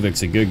hope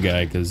Novik's a good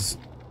guy, because...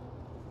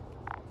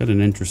 got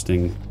an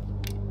interesting...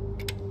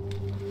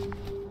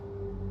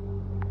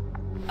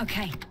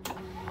 Okay.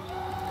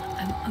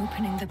 I'm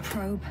opening the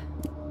probe.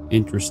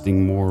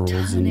 interesting morals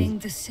Turning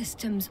and... the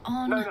systems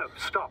on. No,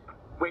 stop.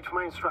 Wait for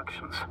my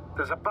instructions.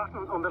 There's a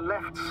button on the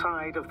left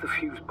side of the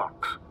fuse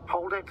box.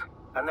 Hold it,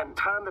 and then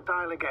turn the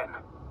dial again.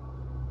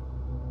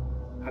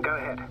 Now go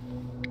ahead.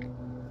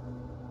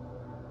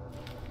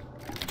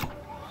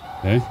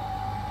 Okay.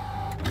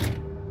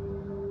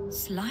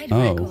 Slide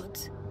Oh.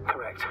 records.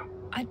 Correct.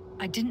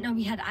 I didn't know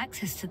we had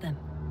access to them.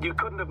 You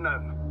couldn't have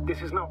known.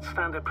 This is not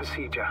standard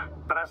procedure.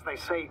 But as they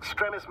say,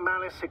 extremis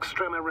malis,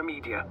 extrema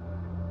remedia.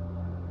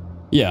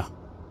 Yeah,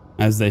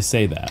 as they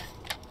say that.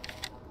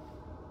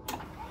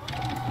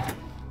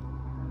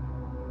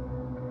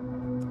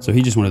 So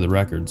he just wanted the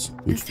records,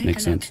 Let's which take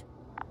makes a look. sense.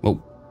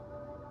 Oh.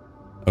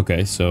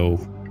 Okay, so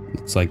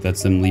looks like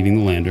that's them leaving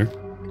the lander.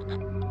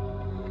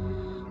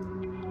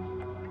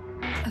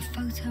 A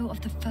photo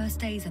of the first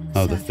days on the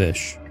Oh, surface. the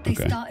fish. They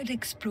Okay. started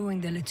exploring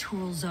the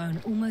littoral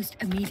zone almost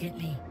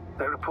immediately.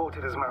 They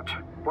reported as much.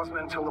 Wasn't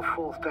until the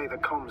 4th day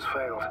that comms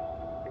failed.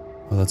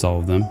 Well, that's all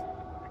of them.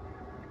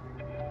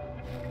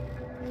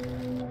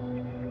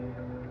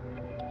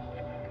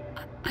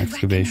 I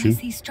Excavation. recognize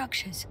these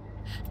structures.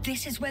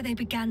 This is where they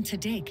began to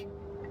dig.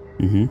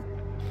 Mm-hmm.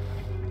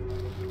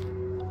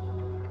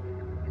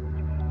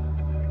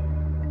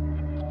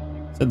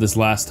 Said this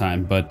last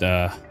time, but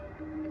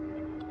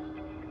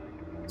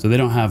so they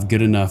don't have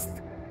good enough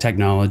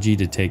technology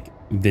to take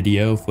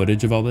video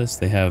footage of all this.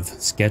 They have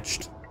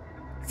sketched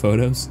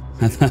photos.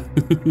 I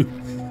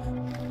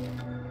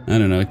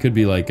don't know. It could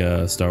be like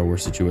a Star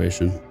Wars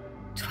situation.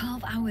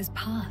 12 hours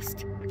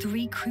passed.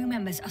 3 crew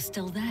members are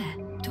still there.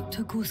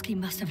 Dr. Gorski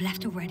must have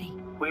left already.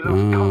 We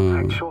lost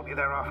contact shortly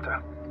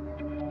thereafter.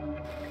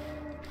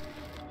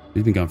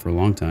 He's been gone for a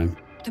long time.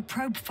 The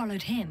probe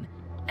followed him,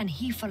 and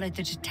he followed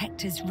the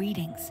detector's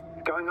readings.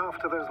 Going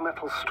after those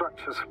metal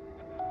structures.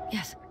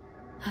 Yes,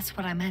 that's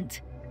what I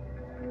meant.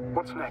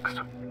 What's next?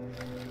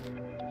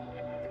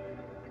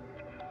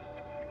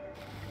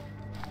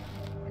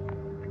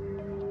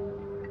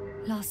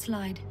 Last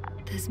slide.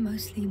 There's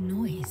mostly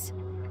noise.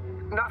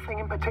 Nothing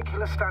in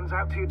particular stands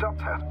out to you,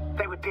 Doctor.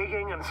 They were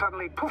digging and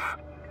suddenly, poof,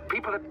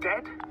 people are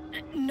dead?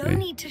 No Okay.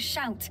 need to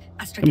shout,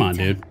 Astrogator. Come on,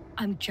 dude.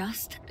 I'm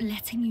just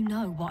letting you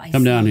know what I see.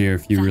 Come down here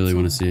if you That's really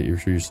want all. to see it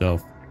for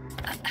yourself.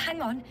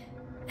 Hang on.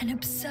 An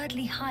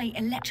absurdly high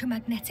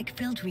electromagnetic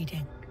field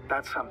reading.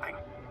 That's something.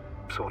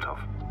 Sort of.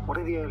 What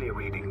are the earlier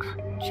readings?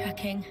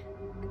 Checking.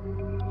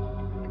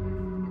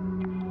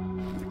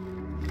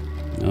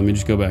 Let me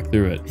just go back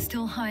through it.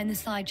 Still high in the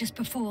slide just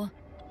before.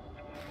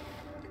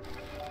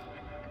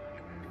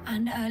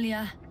 And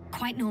earlier,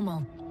 quite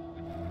normal.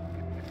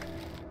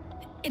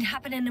 It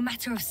happened in a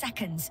matter of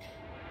seconds.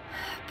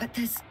 But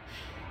there's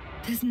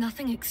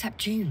nothing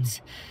except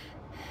dunes.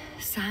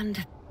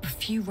 Sand, a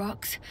few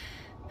rocks,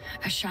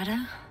 a shadow.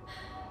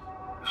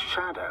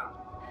 Shadow?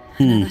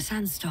 Another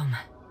sandstorm,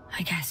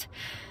 I guess.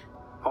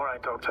 All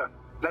right, Doctor.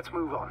 Let's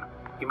move on.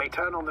 You may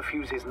turn on the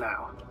fuses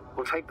now.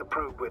 We'll take the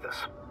probe with us.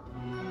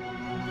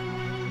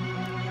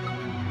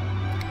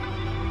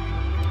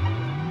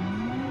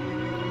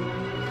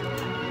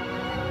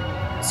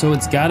 So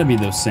it's got to be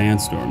those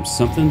sandstorms.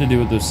 Something to do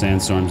with those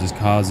sandstorms is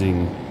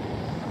causing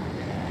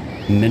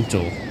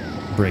mental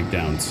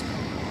breakdowns,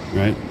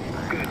 right?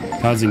 Good.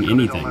 Causing That's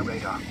anything. on my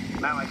radar.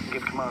 Now I can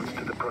give commands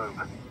to the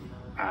probe.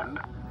 And?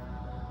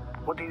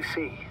 What do you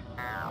see?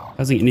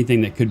 Causing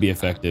anything that could be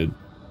affected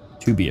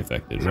to be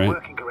affected, Is it right?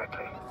 working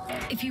correctly?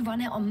 If you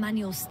run it on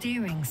manual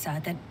steering,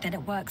 sir, then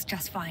it works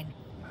just fine.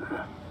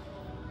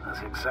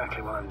 That's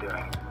exactly what I'm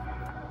doing.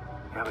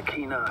 You have a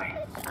keen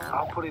eye.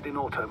 I'll put it in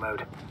auto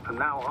mode. From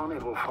now on,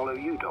 it will follow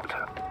you,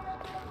 Doctor.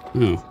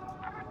 Oh.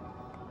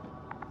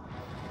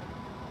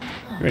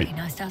 Oh, Great. it'd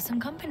be nice to have some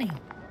company.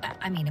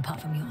 I mean, apart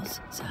from yours,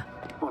 sir.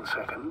 1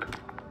 second.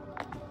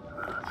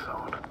 That's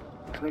odd.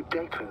 There's no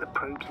data in the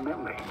probe's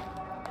memory.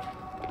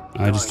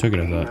 I just took it,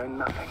 I No thought.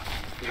 nothing.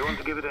 Do you want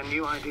to give it a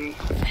new ID? Name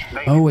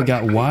Oh, it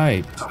got basically.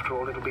 wiped. After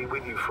all, it'll be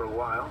with you for a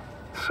while.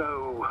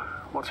 So,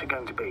 what's it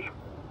going to be?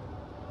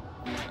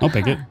 I'll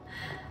pick it.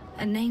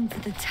 A name for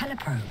the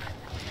teleprobe.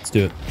 Let's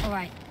do it. All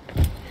right,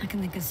 I can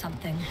think of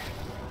something.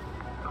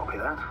 Copy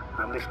that.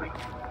 I'm listening.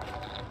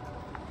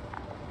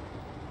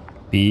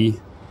 B.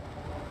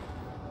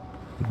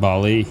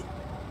 Bali.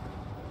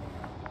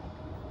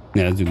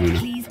 Yeah, let's do Luna.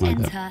 Please Like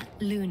enter that.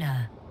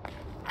 Luna.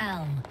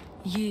 L-U-N-A.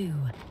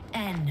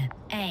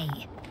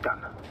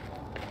 Done.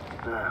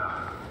 Now,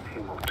 a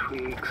few more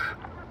tweaks,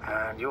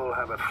 and you'll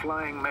have a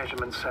flying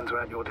measurement center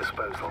at your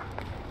disposal.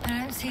 I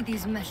don't see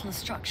these metal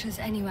structures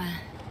anywhere.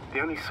 The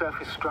only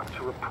surface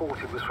structure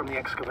reported was from the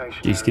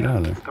excavation Jeez, get area.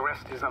 out of there. The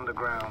rest is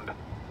underground.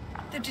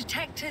 The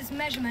detector's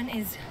measurement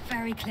is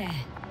very clear.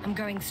 I'm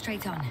going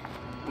straight on.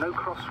 No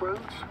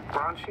crossroads?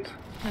 Branches?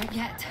 Not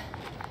yet.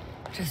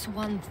 Just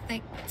one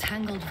thick,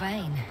 tangled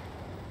vein.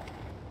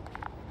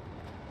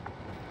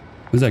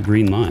 What's that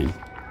green line?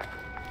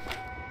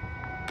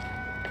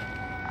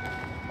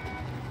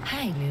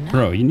 Hey, Luna.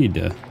 Bro, you need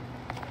to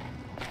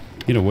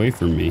get away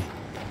from me.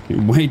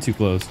 You're way too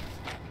close.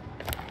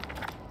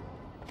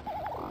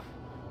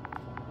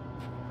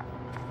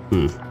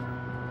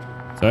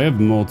 So I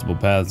have multiple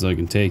paths I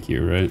can take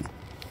here, right?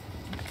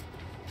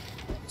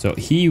 So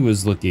he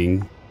was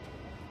looking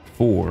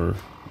for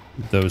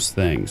those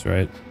things,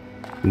 right?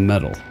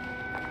 Metal.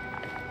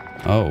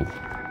 Oh,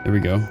 there we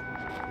go.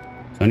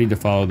 So I need to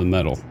follow the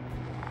metal.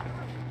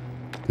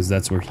 Because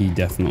that's where he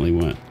definitely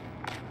went.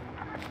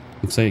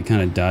 Looks like it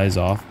kind of dies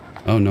off.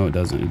 Oh, no, it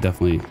doesn't. It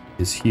definitely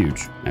is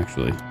huge,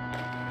 actually.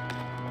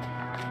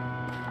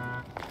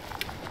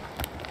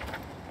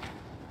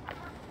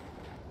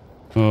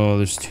 Oh,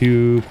 there's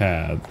two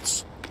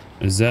paths.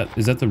 Is that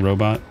the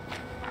robot?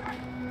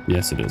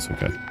 Yes, it is.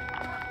 Okay.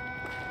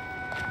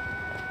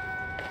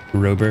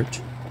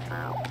 Robert.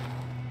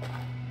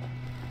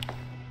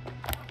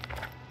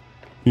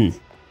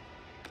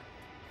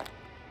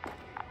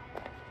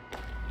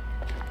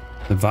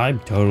 The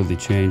vibe totally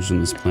changed on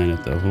this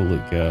planet, though. Holy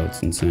cow,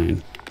 it's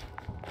insane.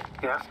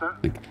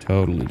 Yasna? Like,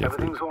 totally different.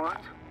 Everything's all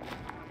right?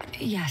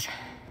 Yes.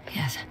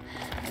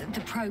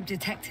 The probe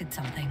detected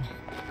something. I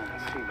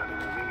see that in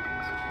the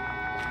readings.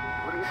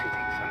 What is it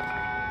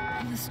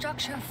exactly? The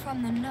structure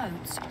from the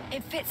notes,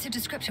 it fits the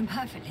description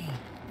perfectly.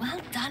 Well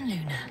done,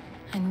 Luna.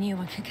 I knew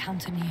I could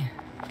count on you.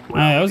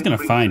 I was gonna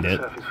didn't bring find to the it.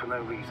 surface for no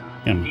reason.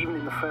 Yeah. Even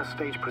in the first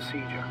stage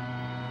procedure.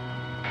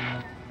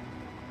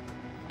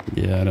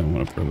 Yeah, I don't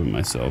want to probe it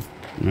myself.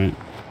 Right?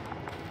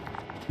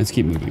 Let's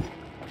keep moving.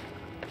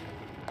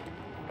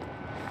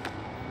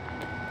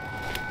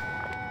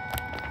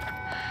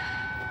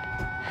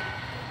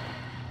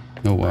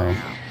 Oh, wow.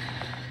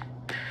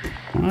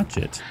 Watch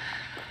it.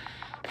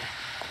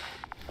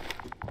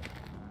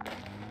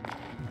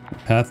 The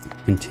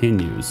path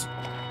continues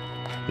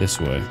this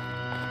way.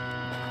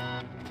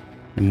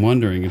 I'm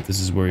wondering if this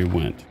is where he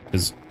went,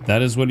 because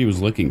that is what he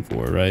was looking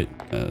for, right?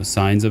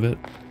 Signs of it.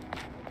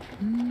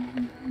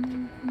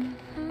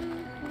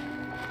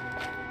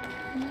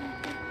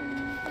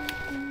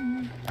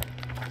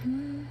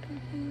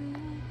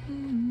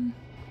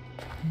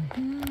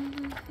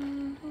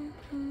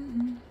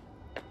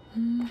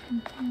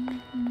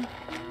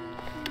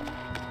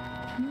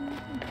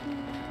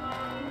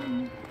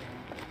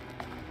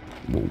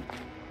 Whoa.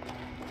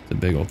 It's a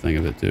big old thing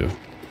of it, too.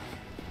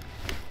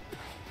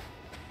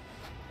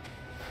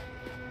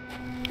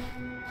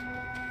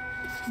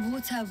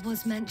 Water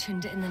was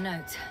mentioned in the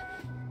note,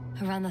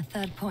 around the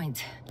third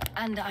point.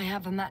 And I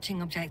have a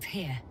matching object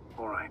here.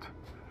 All right.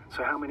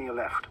 So how many are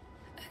left?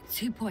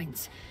 2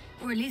 points.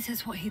 Or at least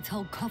that's what he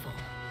told Koval.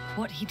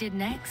 What he did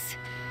next,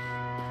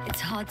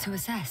 it's hard to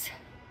assess.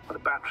 Well,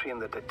 the battery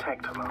and the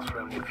detector last for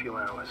only a few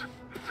hours,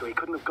 so he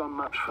couldn't have gone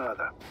much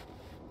further.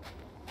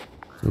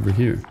 It's over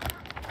here.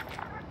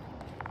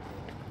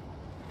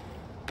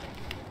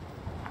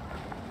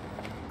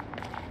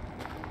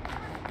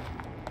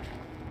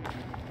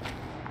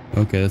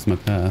 Okay, that's my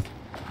path.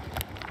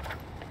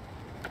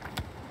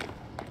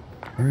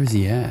 Where is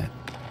he at?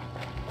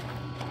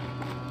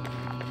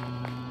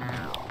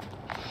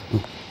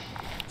 Oh.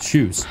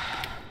 Shoes.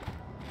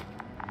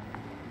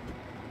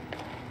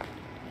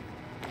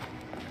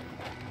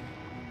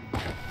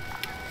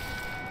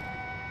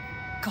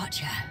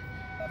 Gotcha.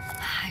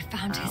 I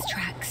found his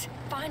tracks.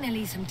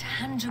 Finally, some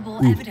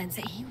tangible evidence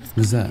that he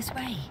was going this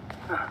way.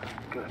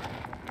 Good.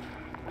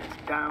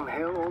 It's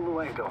downhill all the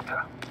way,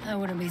 Doctor. I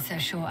wouldn't be so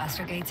sure,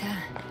 Astrogator.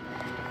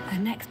 The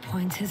next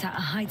point is at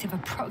a height of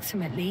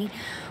approximately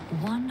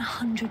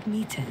 100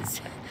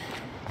 meters.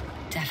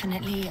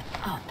 Definitely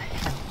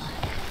uphill.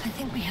 I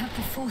think we have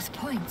the fourth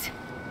point.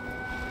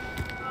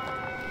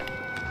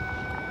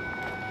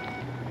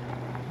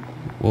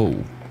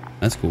 Whoa,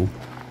 that's cool.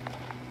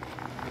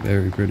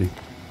 Very pretty.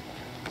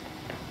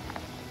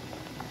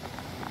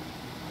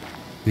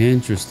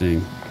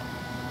 Interesting.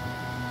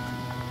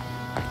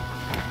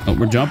 Oh,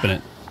 we're jumping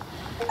it.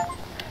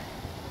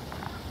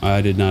 I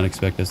did not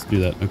expect us to do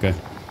that. Okay.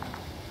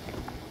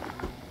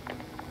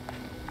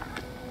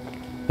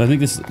 So I think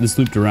this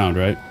looped around,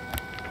 right?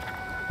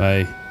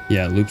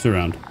 Yeah, it loops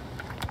around.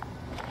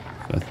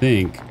 So I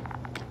think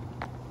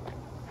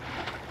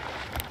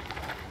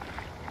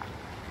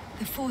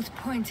the fourth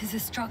point is a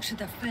structure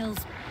that fills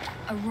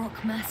a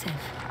rock massive,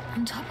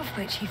 on top of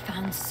which he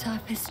found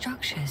surface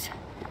structures.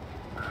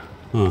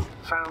 Huh.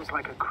 Sounds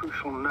like a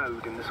crucial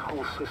node in this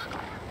whole system.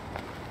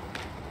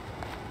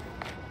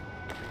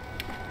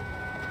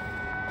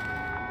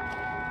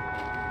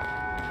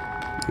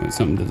 Wait,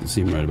 something doesn't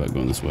seem right about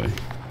going this way.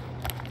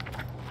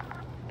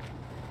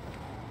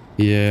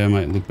 Yeah, I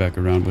might loop back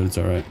around, but it's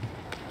alright.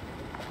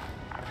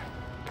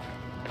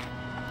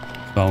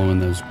 Following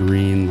those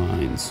green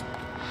lines.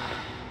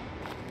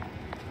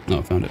 Oh,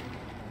 I found it.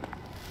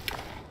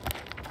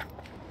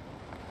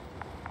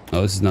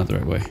 Oh, this is not the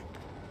right way.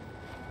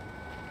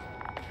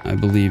 I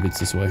believe it's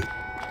this way.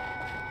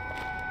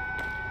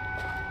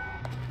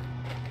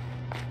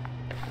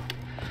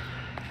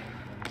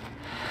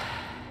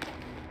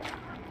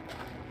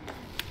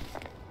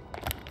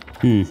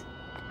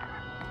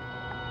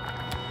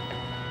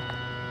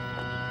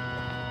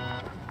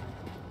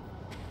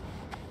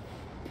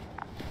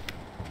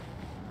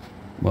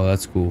 Well,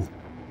 that's cool.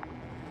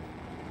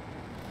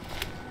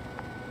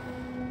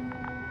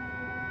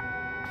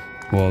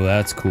 Well,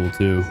 that's cool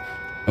too.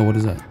 Oh, what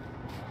is that?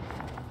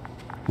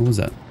 What was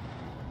that?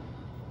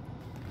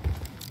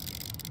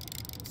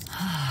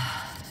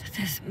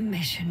 This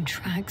mission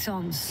drags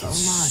on so much.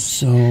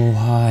 So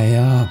high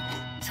up.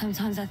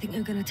 Sometimes I think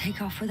you're going to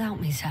take off without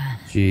me, sir.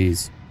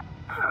 Jeez.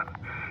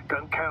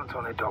 Don't count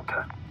on it,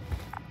 Doctor.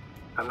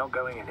 I'm not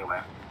going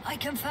anywhere. I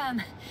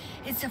confirm.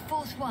 It's the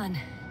fourth one.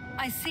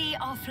 I see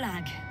our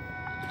flag.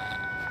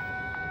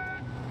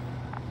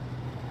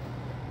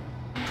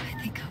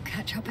 I think I'll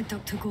catch up with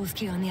Dr.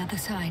 Gorski on the other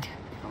side.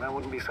 Well, that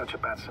wouldn't be such a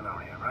bad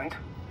scenario, right?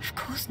 Of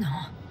course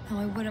not. Though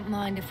I wouldn't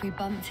mind if we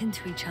bumped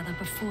into each other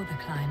before the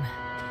climb.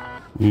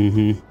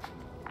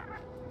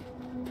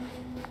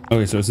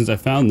 Okay, so since I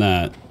found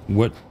that,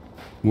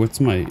 what's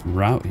my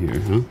route here,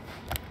 huh?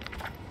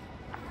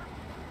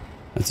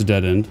 That's a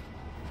dead end.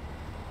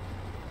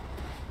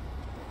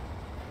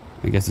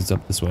 I guess it's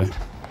up this way.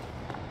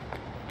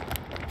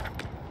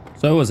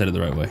 So I was headed the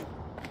right way.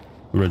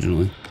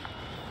 Originally.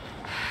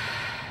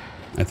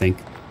 I think.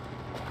 Is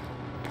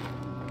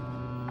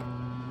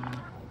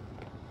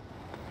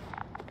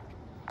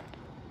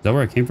that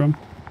where I came from?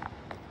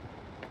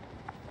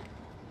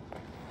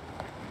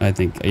 I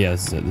think, yeah,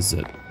 this is it, this is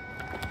it.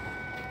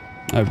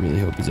 I really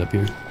hope he's up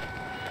here.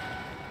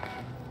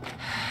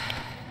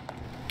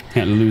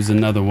 Can't lose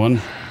another one.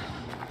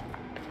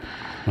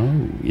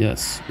 Oh,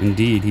 yes,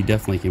 indeed, he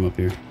definitely came up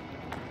here.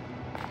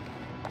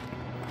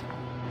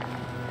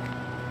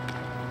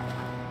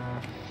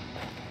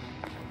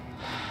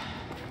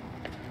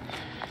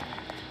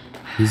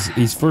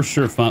 He's for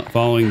sure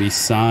following these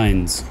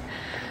signs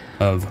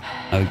of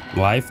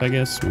life, I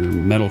guess, or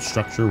metal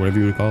structure, whatever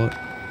you would call it.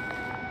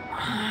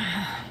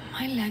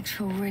 My legs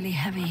feel really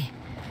heavy.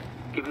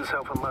 Give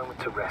yourself a moment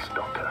to rest,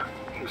 Doctor.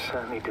 You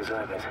certainly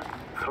deserve it.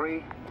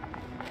 3,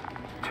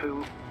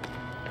 2,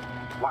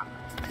 1.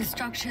 The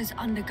structures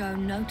undergo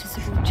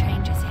noticeable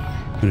changes here.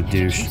 What a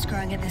douche. If it keeps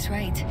growing at this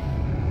rate,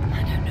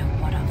 I don't know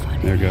what I'll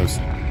find. There it goes.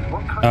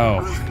 What kind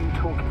of growth are you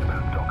talking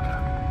about, Doctor?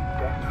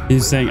 Death?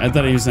 He's saying, I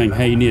thought he was saying,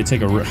 hey, you need to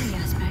take a The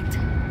aspect.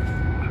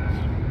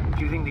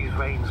 Do you think these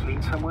veins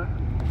lead somewhere?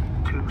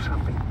 To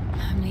something?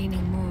 I'm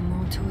leaning more and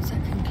more towards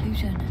that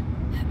conclusion.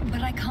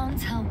 But I can't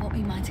tell what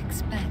we might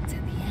expect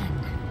at the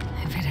end.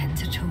 If it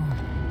ends at all.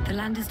 The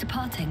land is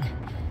departing.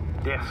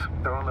 Yes,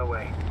 they're on their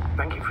way.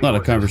 Thank you for A lot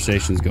your of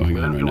conversations assistance. going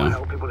on right Without your now.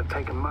 help, it would have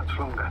taken much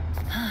longer.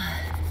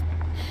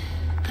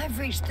 I've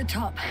reached the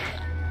top.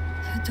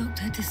 The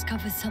doctor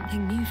discovered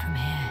something new from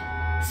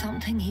here.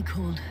 Something he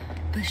called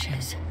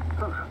bushes.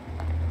 Huh.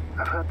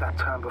 I've heard that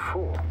term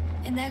before.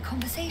 In their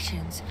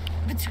conversations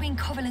between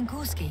Koval and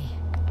Gorski.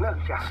 No,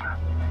 Yasna.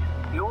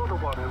 You're the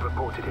one who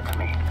reported it to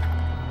me.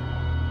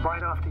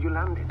 Right after you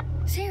landed.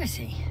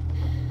 Seriously?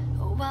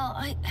 Well,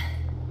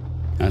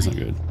 That's not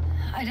good.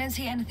 I don't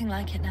see anything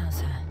like it now,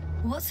 sir.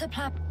 What's the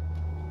plan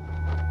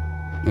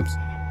Oops.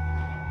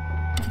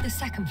 for the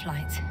second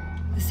flight?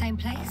 The same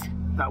place?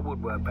 That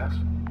would work best.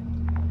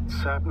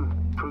 Certain,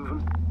 proven.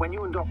 When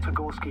you and Dr.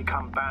 Gorski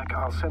come back,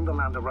 I'll send the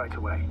lander right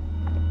away.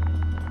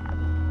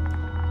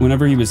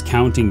 Whenever he was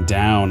counting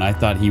down, I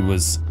thought he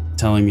was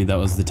telling me that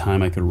was the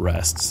time I could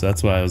rest. So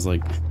that's why I was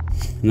like,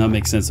 that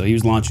makes sense. So he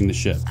was launching the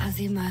ship.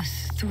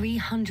 Azimuth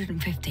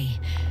 350.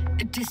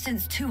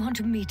 Distance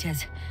 200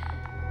 meters.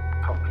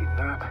 Copy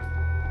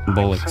that.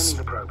 Bullets. I'm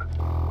sending the probe.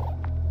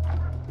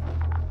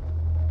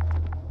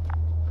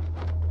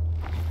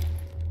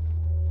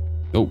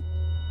 Oh,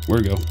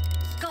 where'd it go?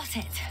 Got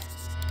it.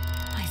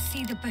 I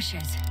see the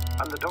bushes.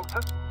 And the doctor?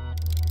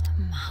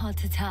 Hard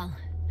to tell.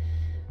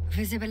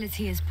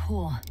 Visibility is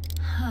poor.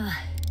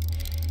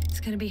 It's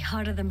gonna be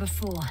harder than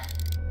before.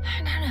 I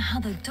don't know how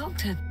the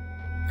doctor...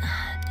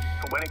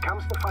 When it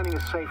comes to finding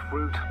a safe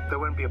route, there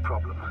won't be a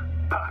problem.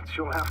 But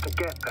you'll have to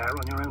get there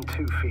on your own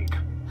 2 feet.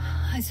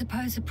 I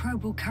suppose the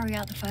probe will carry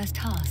out the first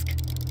task.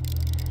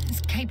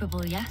 It's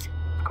capable yet?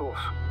 Of course.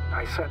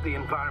 I set the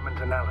environment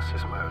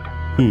analysis mode.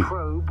 The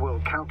probe will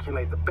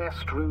calculate the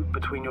best route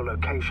between your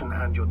location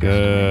and your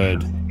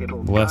destination. Good.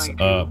 It'll Bless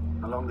guide up.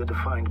 you along the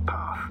defined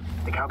path.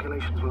 The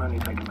calculations will only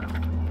take a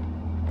moment.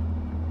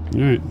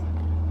 All right.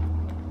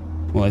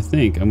 Well, I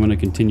think I'm going to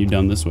continue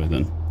down this way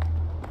then.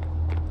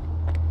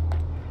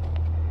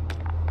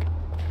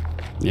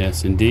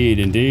 Yes, indeed,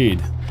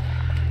 indeed.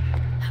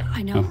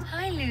 I know. Oh.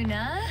 Hi,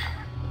 Luna.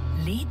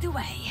 Lead the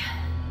way.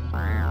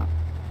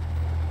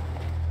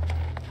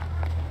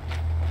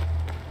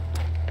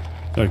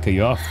 Sorry to cut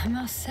you off, I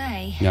must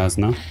say,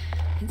 Yasna.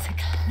 it's a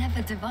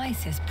clever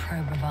device, this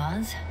probe of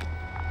ours.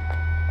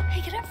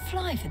 Hey, can it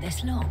fly for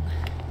this long?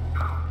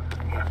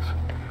 Yes.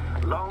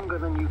 Longer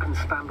than you can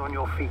stand on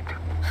your feet.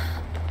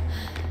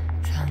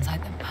 Sounds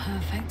like the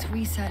perfect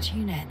research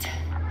unit.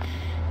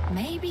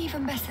 Maybe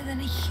even better than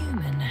a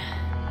human.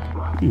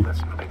 Well,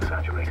 let's not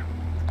exaggerate.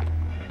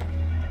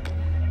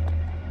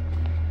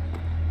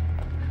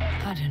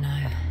 I don't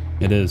know.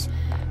 It is.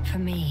 For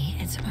me,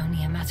 it's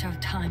only a matter of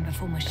time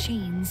before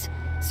machines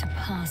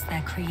surpass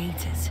their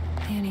creators.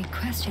 The only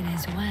question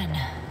is when.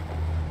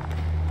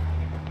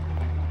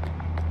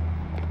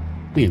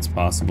 I think it's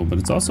possible, but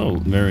it's also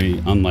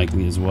very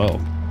unlikely as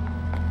well.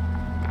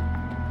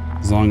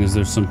 As long as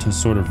there's some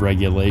sort of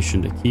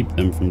regulation to keep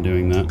them from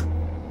doing that.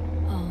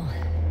 Oh,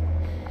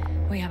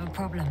 we have a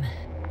problem.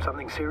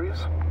 Something serious?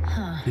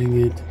 Huh.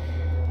 Dang it.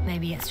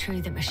 Maybe it's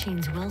true that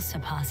machines will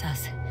surpass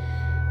us,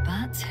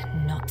 but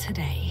not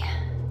today.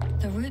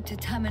 The route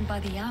determined by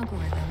the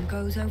algorithm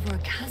goes over a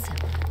chasm.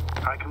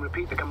 I can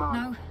repeat the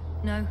command.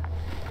 No.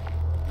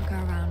 We'll go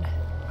around.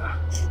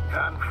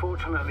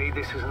 Unfortunately,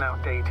 this is an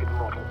outdated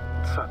model.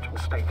 Such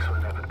mistakes are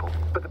inevitable.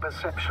 But the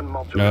perception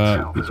module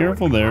itself Be has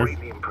careful already there.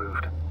 greatly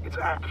improved. Its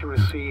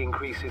accuracy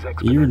increases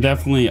exponentially. You were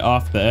definitely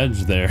off the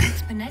edge there.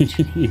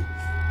 Exponentially.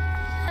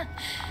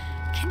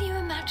 Can you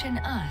imagine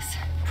us,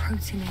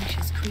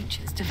 proteinaceous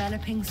creatures,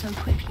 developing so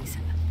quickly, sir?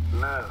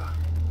 No,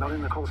 not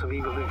in the course of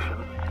evolution.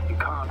 You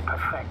can't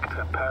perfect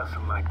a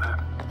person like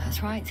that.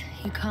 That's right,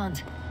 you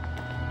can't.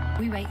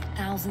 We wait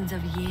thousands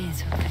of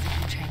years for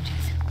physical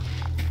changes.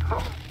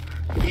 Oh,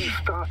 you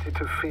started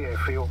to fear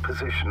for your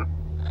position.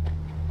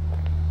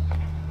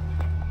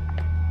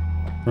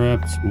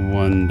 Perhaps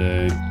one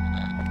day.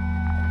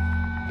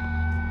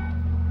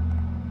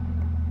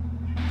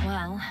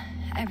 Well,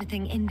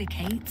 everything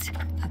indicates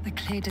that the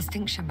clear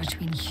distinction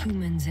between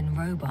humans and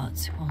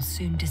robots will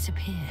soon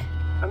disappear.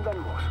 And then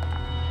what?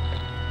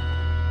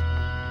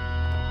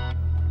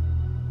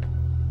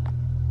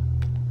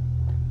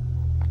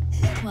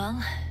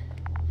 Well,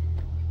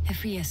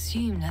 if we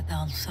assume that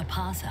they'll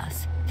surpass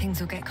us, things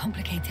will get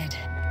complicated.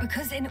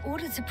 Because in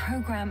order to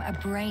program a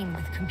brain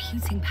with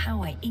computing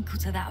power equal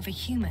to that of a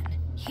human,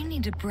 you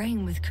need a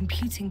brain with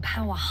computing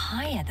power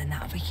higher than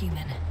that of a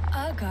human.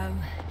 Ergo,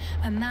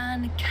 a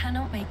man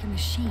cannot make a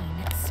machine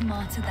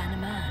smarter than a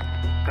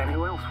man. Then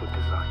who else would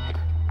design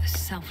it?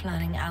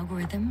 Self-learning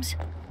algorithms?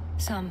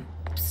 Some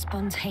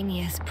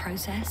spontaneous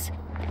process?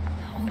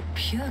 Or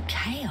pure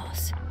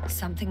chaos?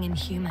 Something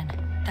inhuman,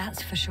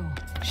 that's for sure.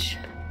 Shh.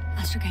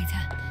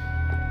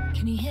 Astrogator,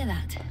 can you hear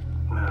that?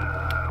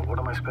 What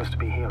am I supposed to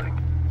be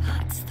hearing?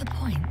 That's the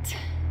point.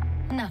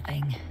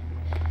 Nothing.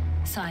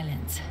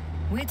 Silence.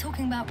 We're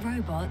talking about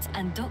robots,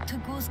 and Dr.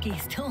 Gorski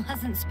still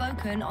hasn't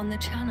spoken on the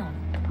channel.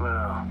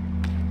 Well,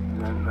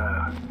 then,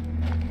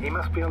 he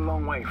must be a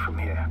long way from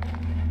here.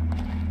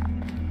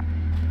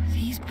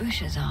 These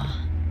bushes are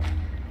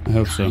I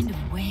hope so. kind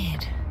of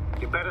weird.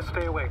 You better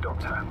stay away,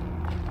 Doctor.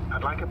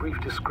 I'd like a brief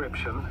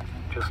description.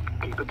 Just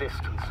keep a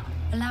distance.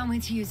 Allow me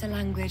to use the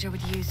language I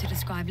would use to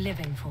describe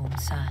living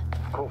forms, sir.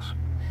 Of course.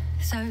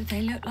 So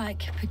they look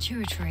like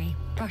pituitary,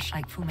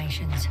 brush-like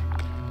formations.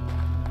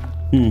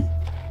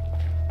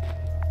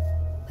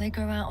 They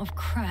grow out of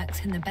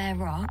cracks in the bare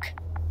rock.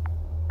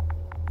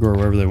 Grow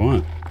wherever they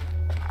want.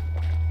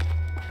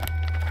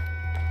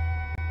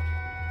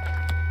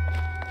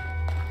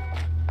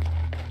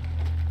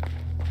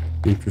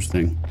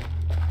 Interesting.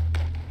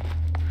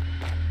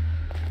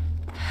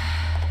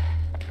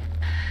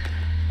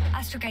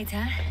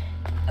 Astrogator,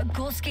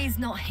 Gorski's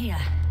not here.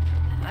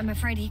 I'm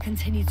afraid he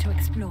continued to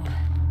explore.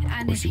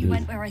 And if he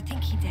went where I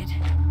think he did,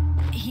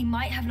 he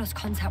might have lost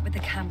contact with the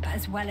camp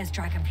as well as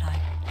Dragonfly.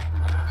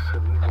 So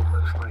we will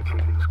most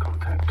likely lose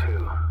contact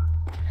too.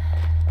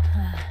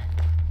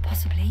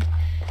 Possibly.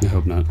 I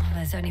hope not. Well,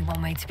 there's only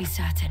one way to be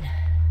certain.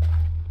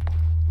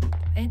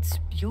 It's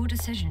your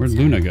decision. Where'd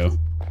Luna go?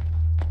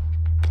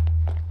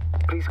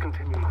 Please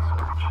continue the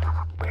search.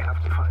 We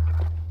have to find him.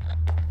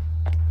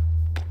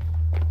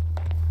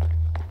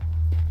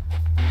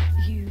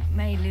 You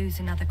may lose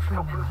another crew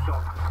member.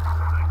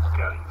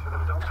 Going to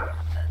them, Doctor.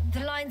 The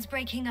line's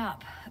breaking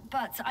up,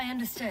 but I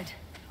understood.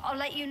 I'll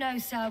let you know,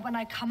 sir, when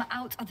I come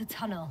out of the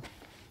tunnel.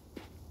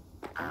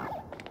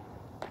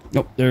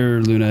 Oh,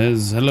 there Luna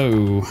is.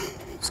 Hello.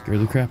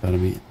 Scared the crap out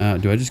of me.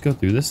 Do I just go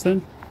through this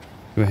then?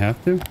 Do I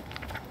have to?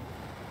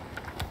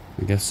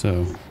 I guess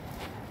so.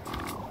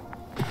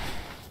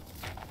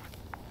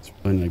 It's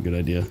probably not a good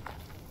idea.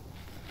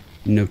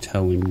 No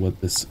telling what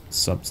this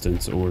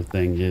substance or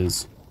thing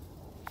is.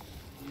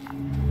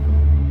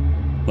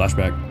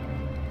 Flashback.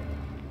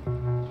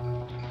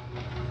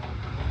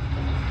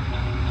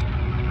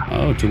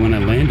 Oh, to when I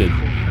landed.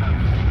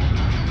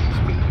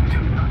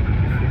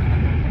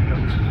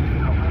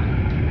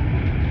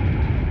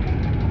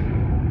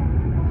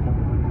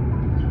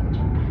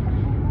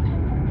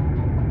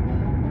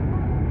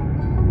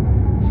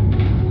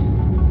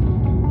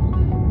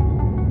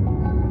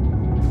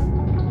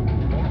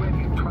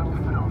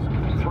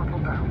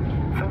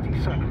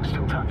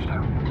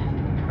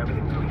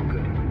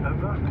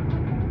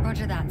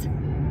 Roger that.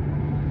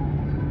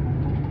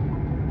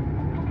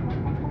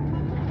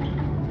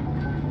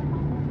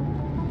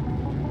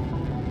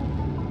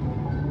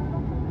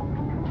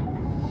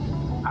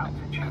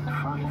 Altitude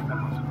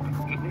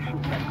 5,000.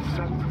 Ignition tech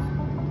set.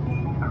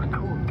 I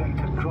record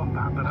data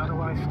dropout, but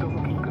otherwise still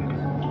looking good.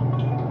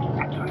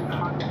 Entering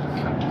final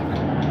descent.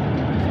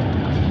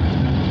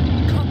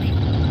 Copy.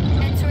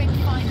 Entering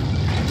final.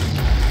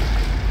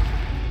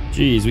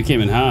 Jeez, we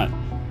came in hot.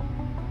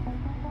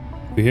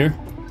 We here?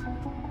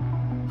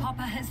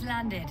 Hopper has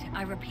landed.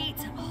 I repeat,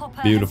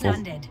 Hopper Beautiful.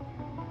 has landed.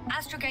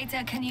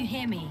 Astrogator, can you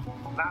hear me?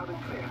 Loud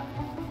and clear.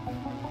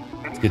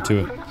 Let's get to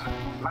it.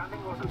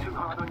 Landing wasn't too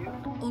hard on you?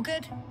 All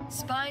good.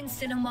 Spine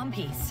still in one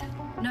piece.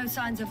 No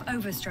signs of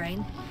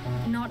overstrain.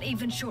 Not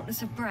even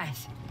shortness of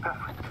breath.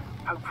 Perfect.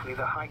 Hopefully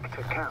the hike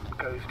to camp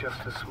goes just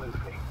as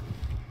smoothly.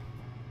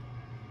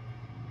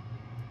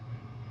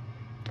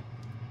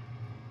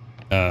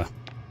 I'm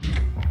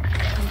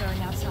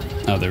going outside.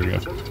 Oh, there we go.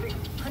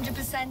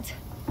 100%.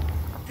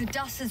 The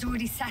dust has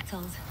already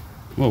settled.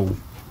 Whoa.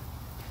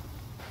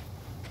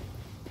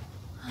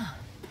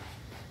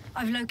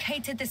 I've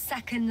located the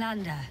second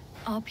lander.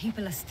 Our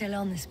people are still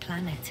on this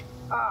planet.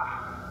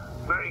 Ah,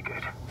 very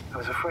good. I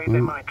was afraid they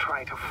might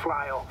try to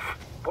fly off.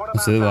 What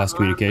about So they that lost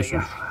lander, communication.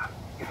 Yasna?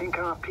 You think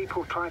our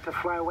people tried to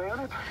fly away on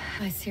it?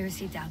 I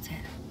seriously doubt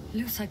it.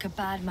 Looks like a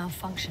bad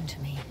malfunction to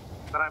me.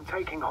 But I'm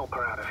taking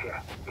Hopper out of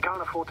here. We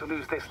can't afford to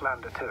lose this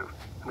lander too.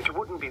 Which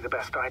wouldn't be the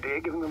best idea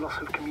given the loss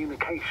of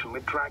communication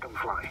with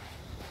Dragonfly.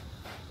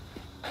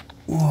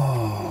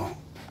 Whoa.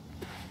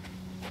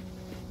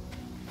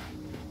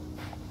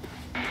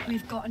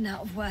 We've gotten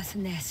out of worse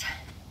than this.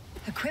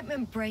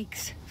 Equipment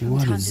breaks from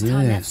What time is to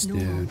time. this, That's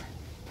normal. dude?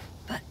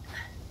 But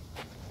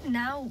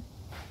now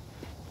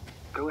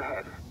Go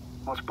ahead.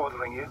 What's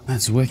bothering you?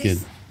 That's wicked.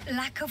 this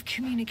lack of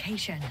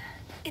communication.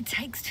 It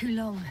takes too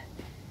long.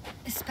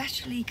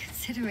 Especially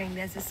considering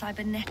there's a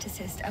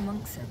cyberneticist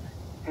amongst them.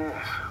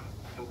 Yes.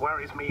 It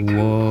worries me too.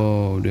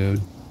 Whoa,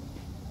 dude.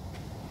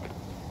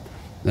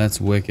 That's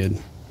wicked.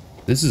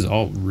 This is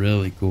all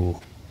really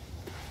cool.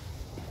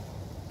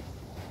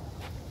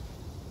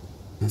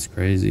 That's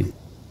crazy.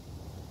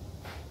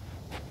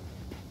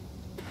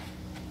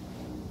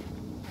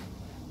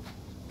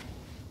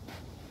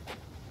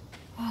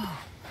 Whoa.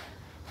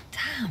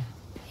 Damn.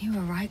 You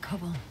were right,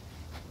 Cobble.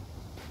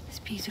 It's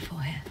beautiful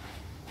here.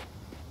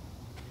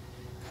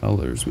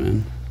 Colors,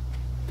 man.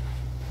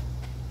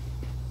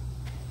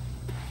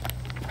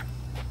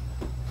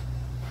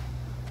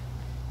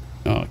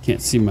 Oh, I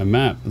can't see my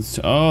map.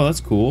 Oh,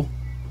 that's cool.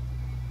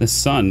 The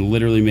sun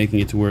literally making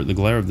it to where the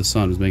glare of the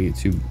sun is making it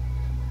too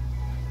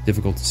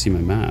difficult to see my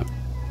map.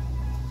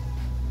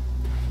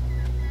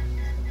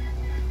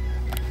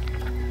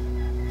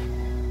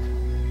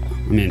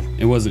 I mean,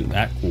 it wasn't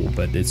that cool,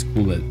 but it's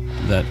cool that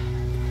that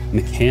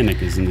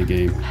mechanic is in the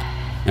game,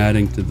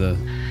 adding to the.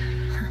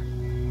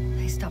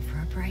 They stopped for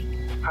a break.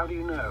 How do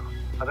you know?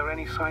 Are there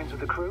any signs of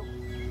the crew?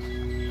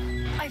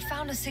 I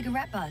found a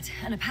cigarette butt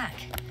and a pack.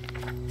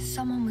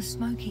 Someone was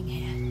smoking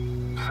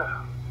here. So,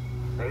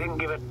 they didn't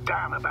give a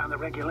damn about the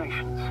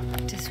regulations.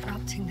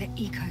 Disrupting the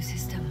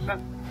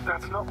ecosystem.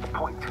 That's not the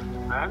point.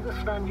 I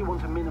understand you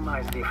want to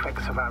minimize the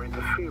effects of our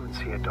interference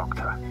here,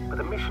 Doctor, but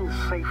the mission's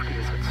safety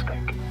is at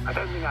stake. I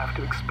don't think I have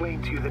to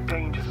explain to you the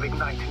dangers of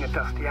igniting a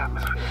dusty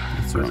atmosphere.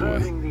 That's the wrong way.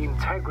 Preserving the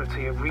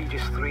integrity of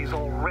Regis III's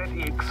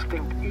already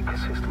extinct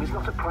ecosystem is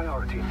not a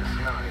priority in this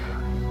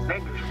scenario.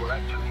 Negligible,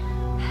 actually.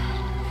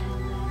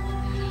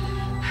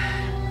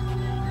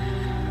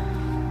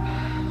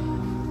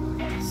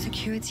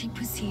 security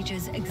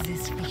procedures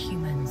exist for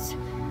humans.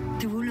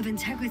 The rule of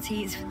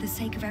integrity is for the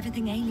sake of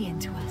everything alien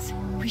to us.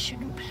 We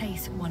shouldn't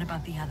place one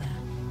above the other.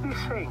 You're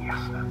saying,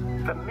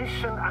 Yasna, the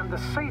mission and the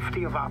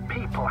safety of our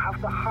people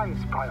have the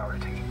highest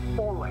priority.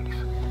 Always.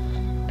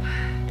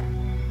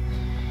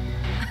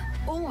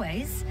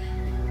 Always?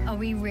 Are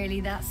we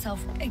really that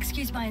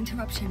Excuse my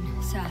interruption,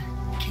 sir.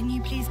 Can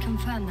you please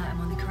confirm that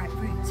I'm on the correct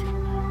route?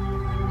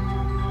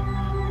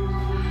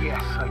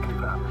 Yes, I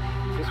confirm.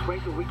 This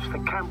rate will reach the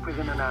camp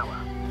within an hour.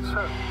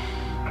 So,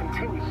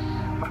 continue.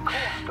 Of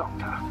course,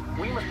 Doctor.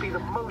 We must be the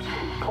most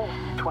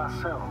important to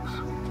ourselves.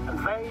 And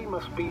they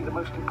must be the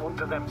most important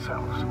to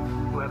themselves,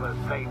 whoever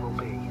they will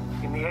be.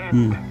 In the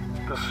end,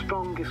 the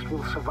strongest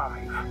will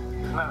survive.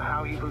 Isn't that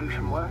how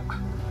evolution works?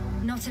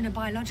 Not in a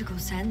biological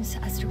sense,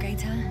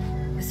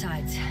 Astrogator.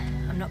 Besides,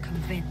 I'm not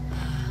convinced.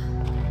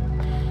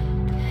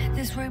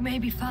 This route may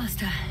be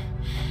faster,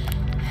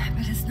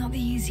 but it's not the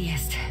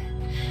easiest.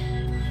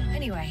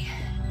 Anyway,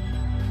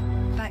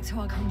 back to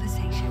our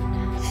conversation.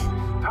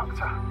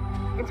 Doctor,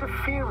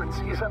 interference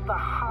is at the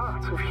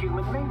heart of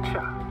human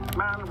nature.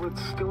 Man would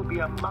still be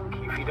a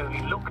monkey if he'd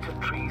only looked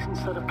at trees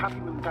instead of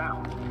cutting them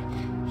down.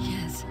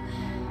 Yes,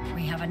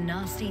 we have a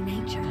nasty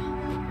nature. I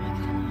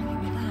can't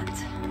argue with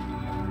that.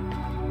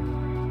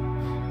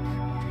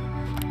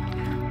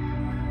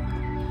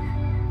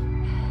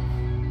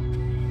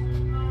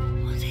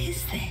 What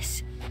is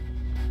this?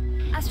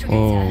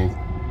 Astrogator,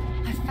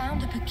 I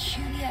found a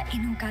peculiar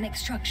inorganic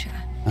structure.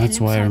 That's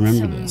why I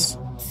remember this.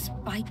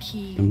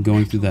 Spiky. I'm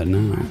going through that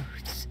now.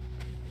 Roots.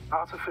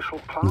 Artificial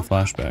In plant?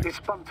 flashback. Is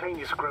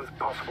spontaneous growth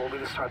possible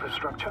with this type of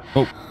structure?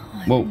 Oh,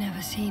 whoa. I've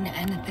never seen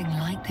anything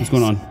like this. What's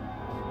going on?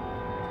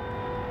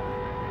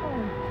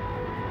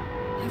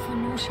 I feel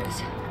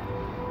nauseous.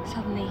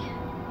 Suddenly.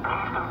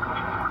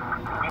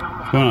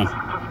 What's going on?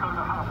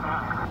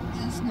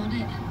 That's not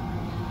it.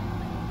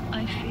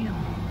 I feel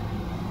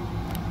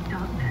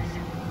darkness.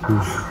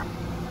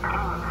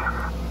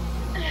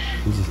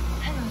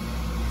 Hang on.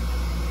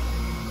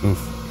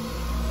 Oof.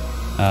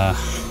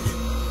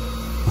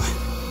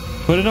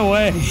 Put it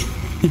away.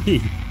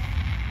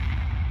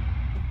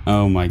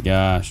 Oh my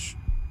gosh.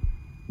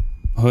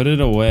 Put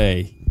it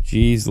away.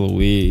 Jeez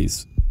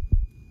Louise.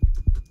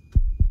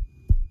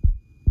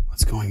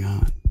 What's going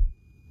on?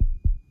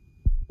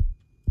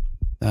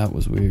 That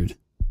was weird.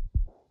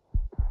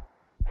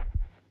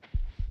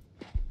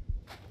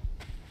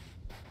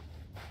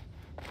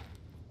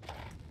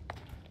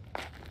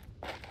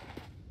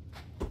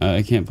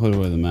 I can't put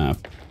away the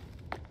map.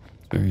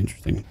 It's very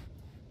interesting.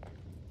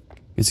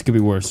 Guess it could be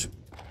worse.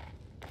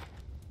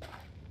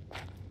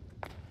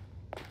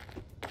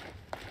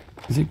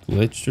 Is it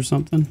glitched or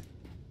something?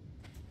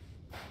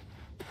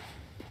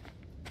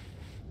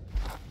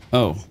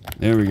 Oh,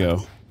 there we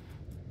go.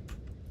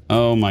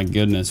 Oh my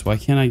goodness, why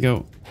can't I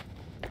go?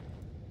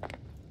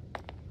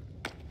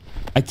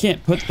 I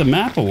can't put the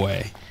map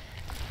away.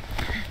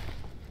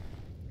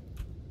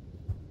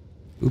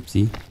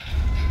 Oopsie.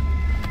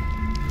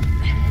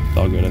 It's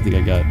all good, I think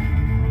I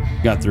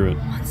got through it.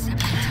 One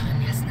step at a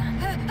time, Yasna.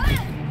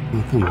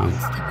 Oh, come on. One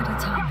step at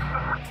a time.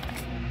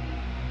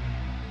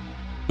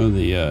 Oh,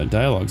 the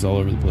dialogue's all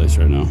over the place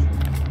right now.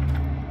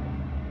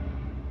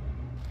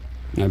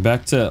 All right,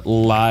 back to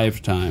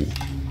live time.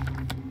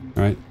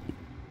 All right.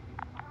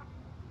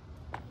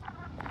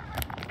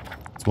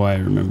 That's why I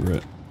remember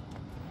it.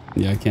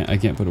 Yeah, I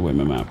can't put away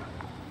my map.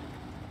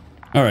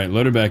 All right,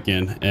 load it back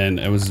in, and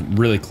I was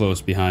really close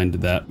behind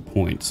that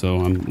point, so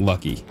I'm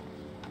lucky.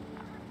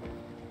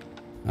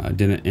 I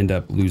didn't end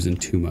up losing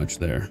too much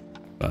there,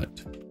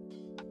 but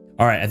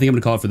all right, I think I'm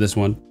gonna call it for this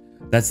one.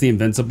 That's the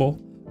Invincible.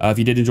 If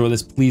you did enjoy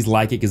this, please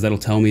like it because that'll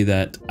tell me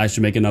that I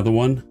should make another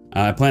one.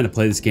 I plan to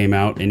play this game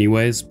out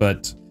anyways,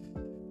 but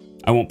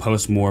I won't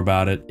post more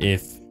about it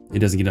if it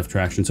doesn't get enough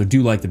traction. So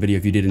do like the video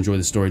if you did enjoy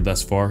the story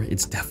thus far.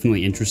 It's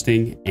definitely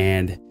interesting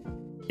and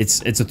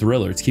it's a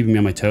thriller. It's keeping me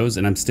on my toes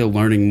and I'm still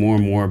learning more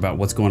and more about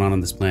what's going on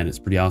this planet. It's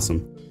pretty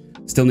awesome.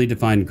 Still need to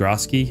find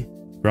Grosky,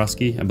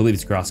 I believe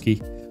it's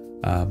Grosky,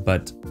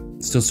 but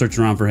still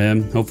searching around for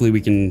him. Hopefully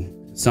we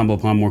can stumble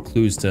upon more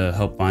clues to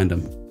help find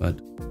him. But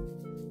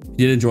if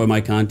you did enjoy my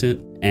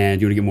content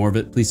and you want to get more of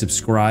it, please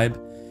subscribe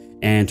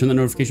and turn the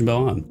notification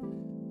bell on.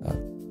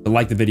 But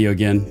like the video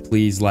again,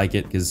 please like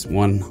it because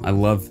one, I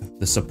love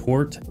the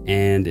support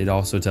and it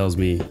also tells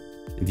me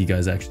if you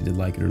guys actually did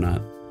like it or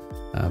not.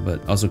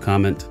 But also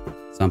comment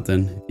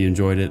something if you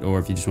enjoyed it or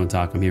if you just want to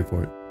talk, I'm here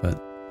for it.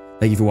 But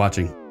thank you for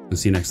watching. We'll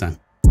see you next time.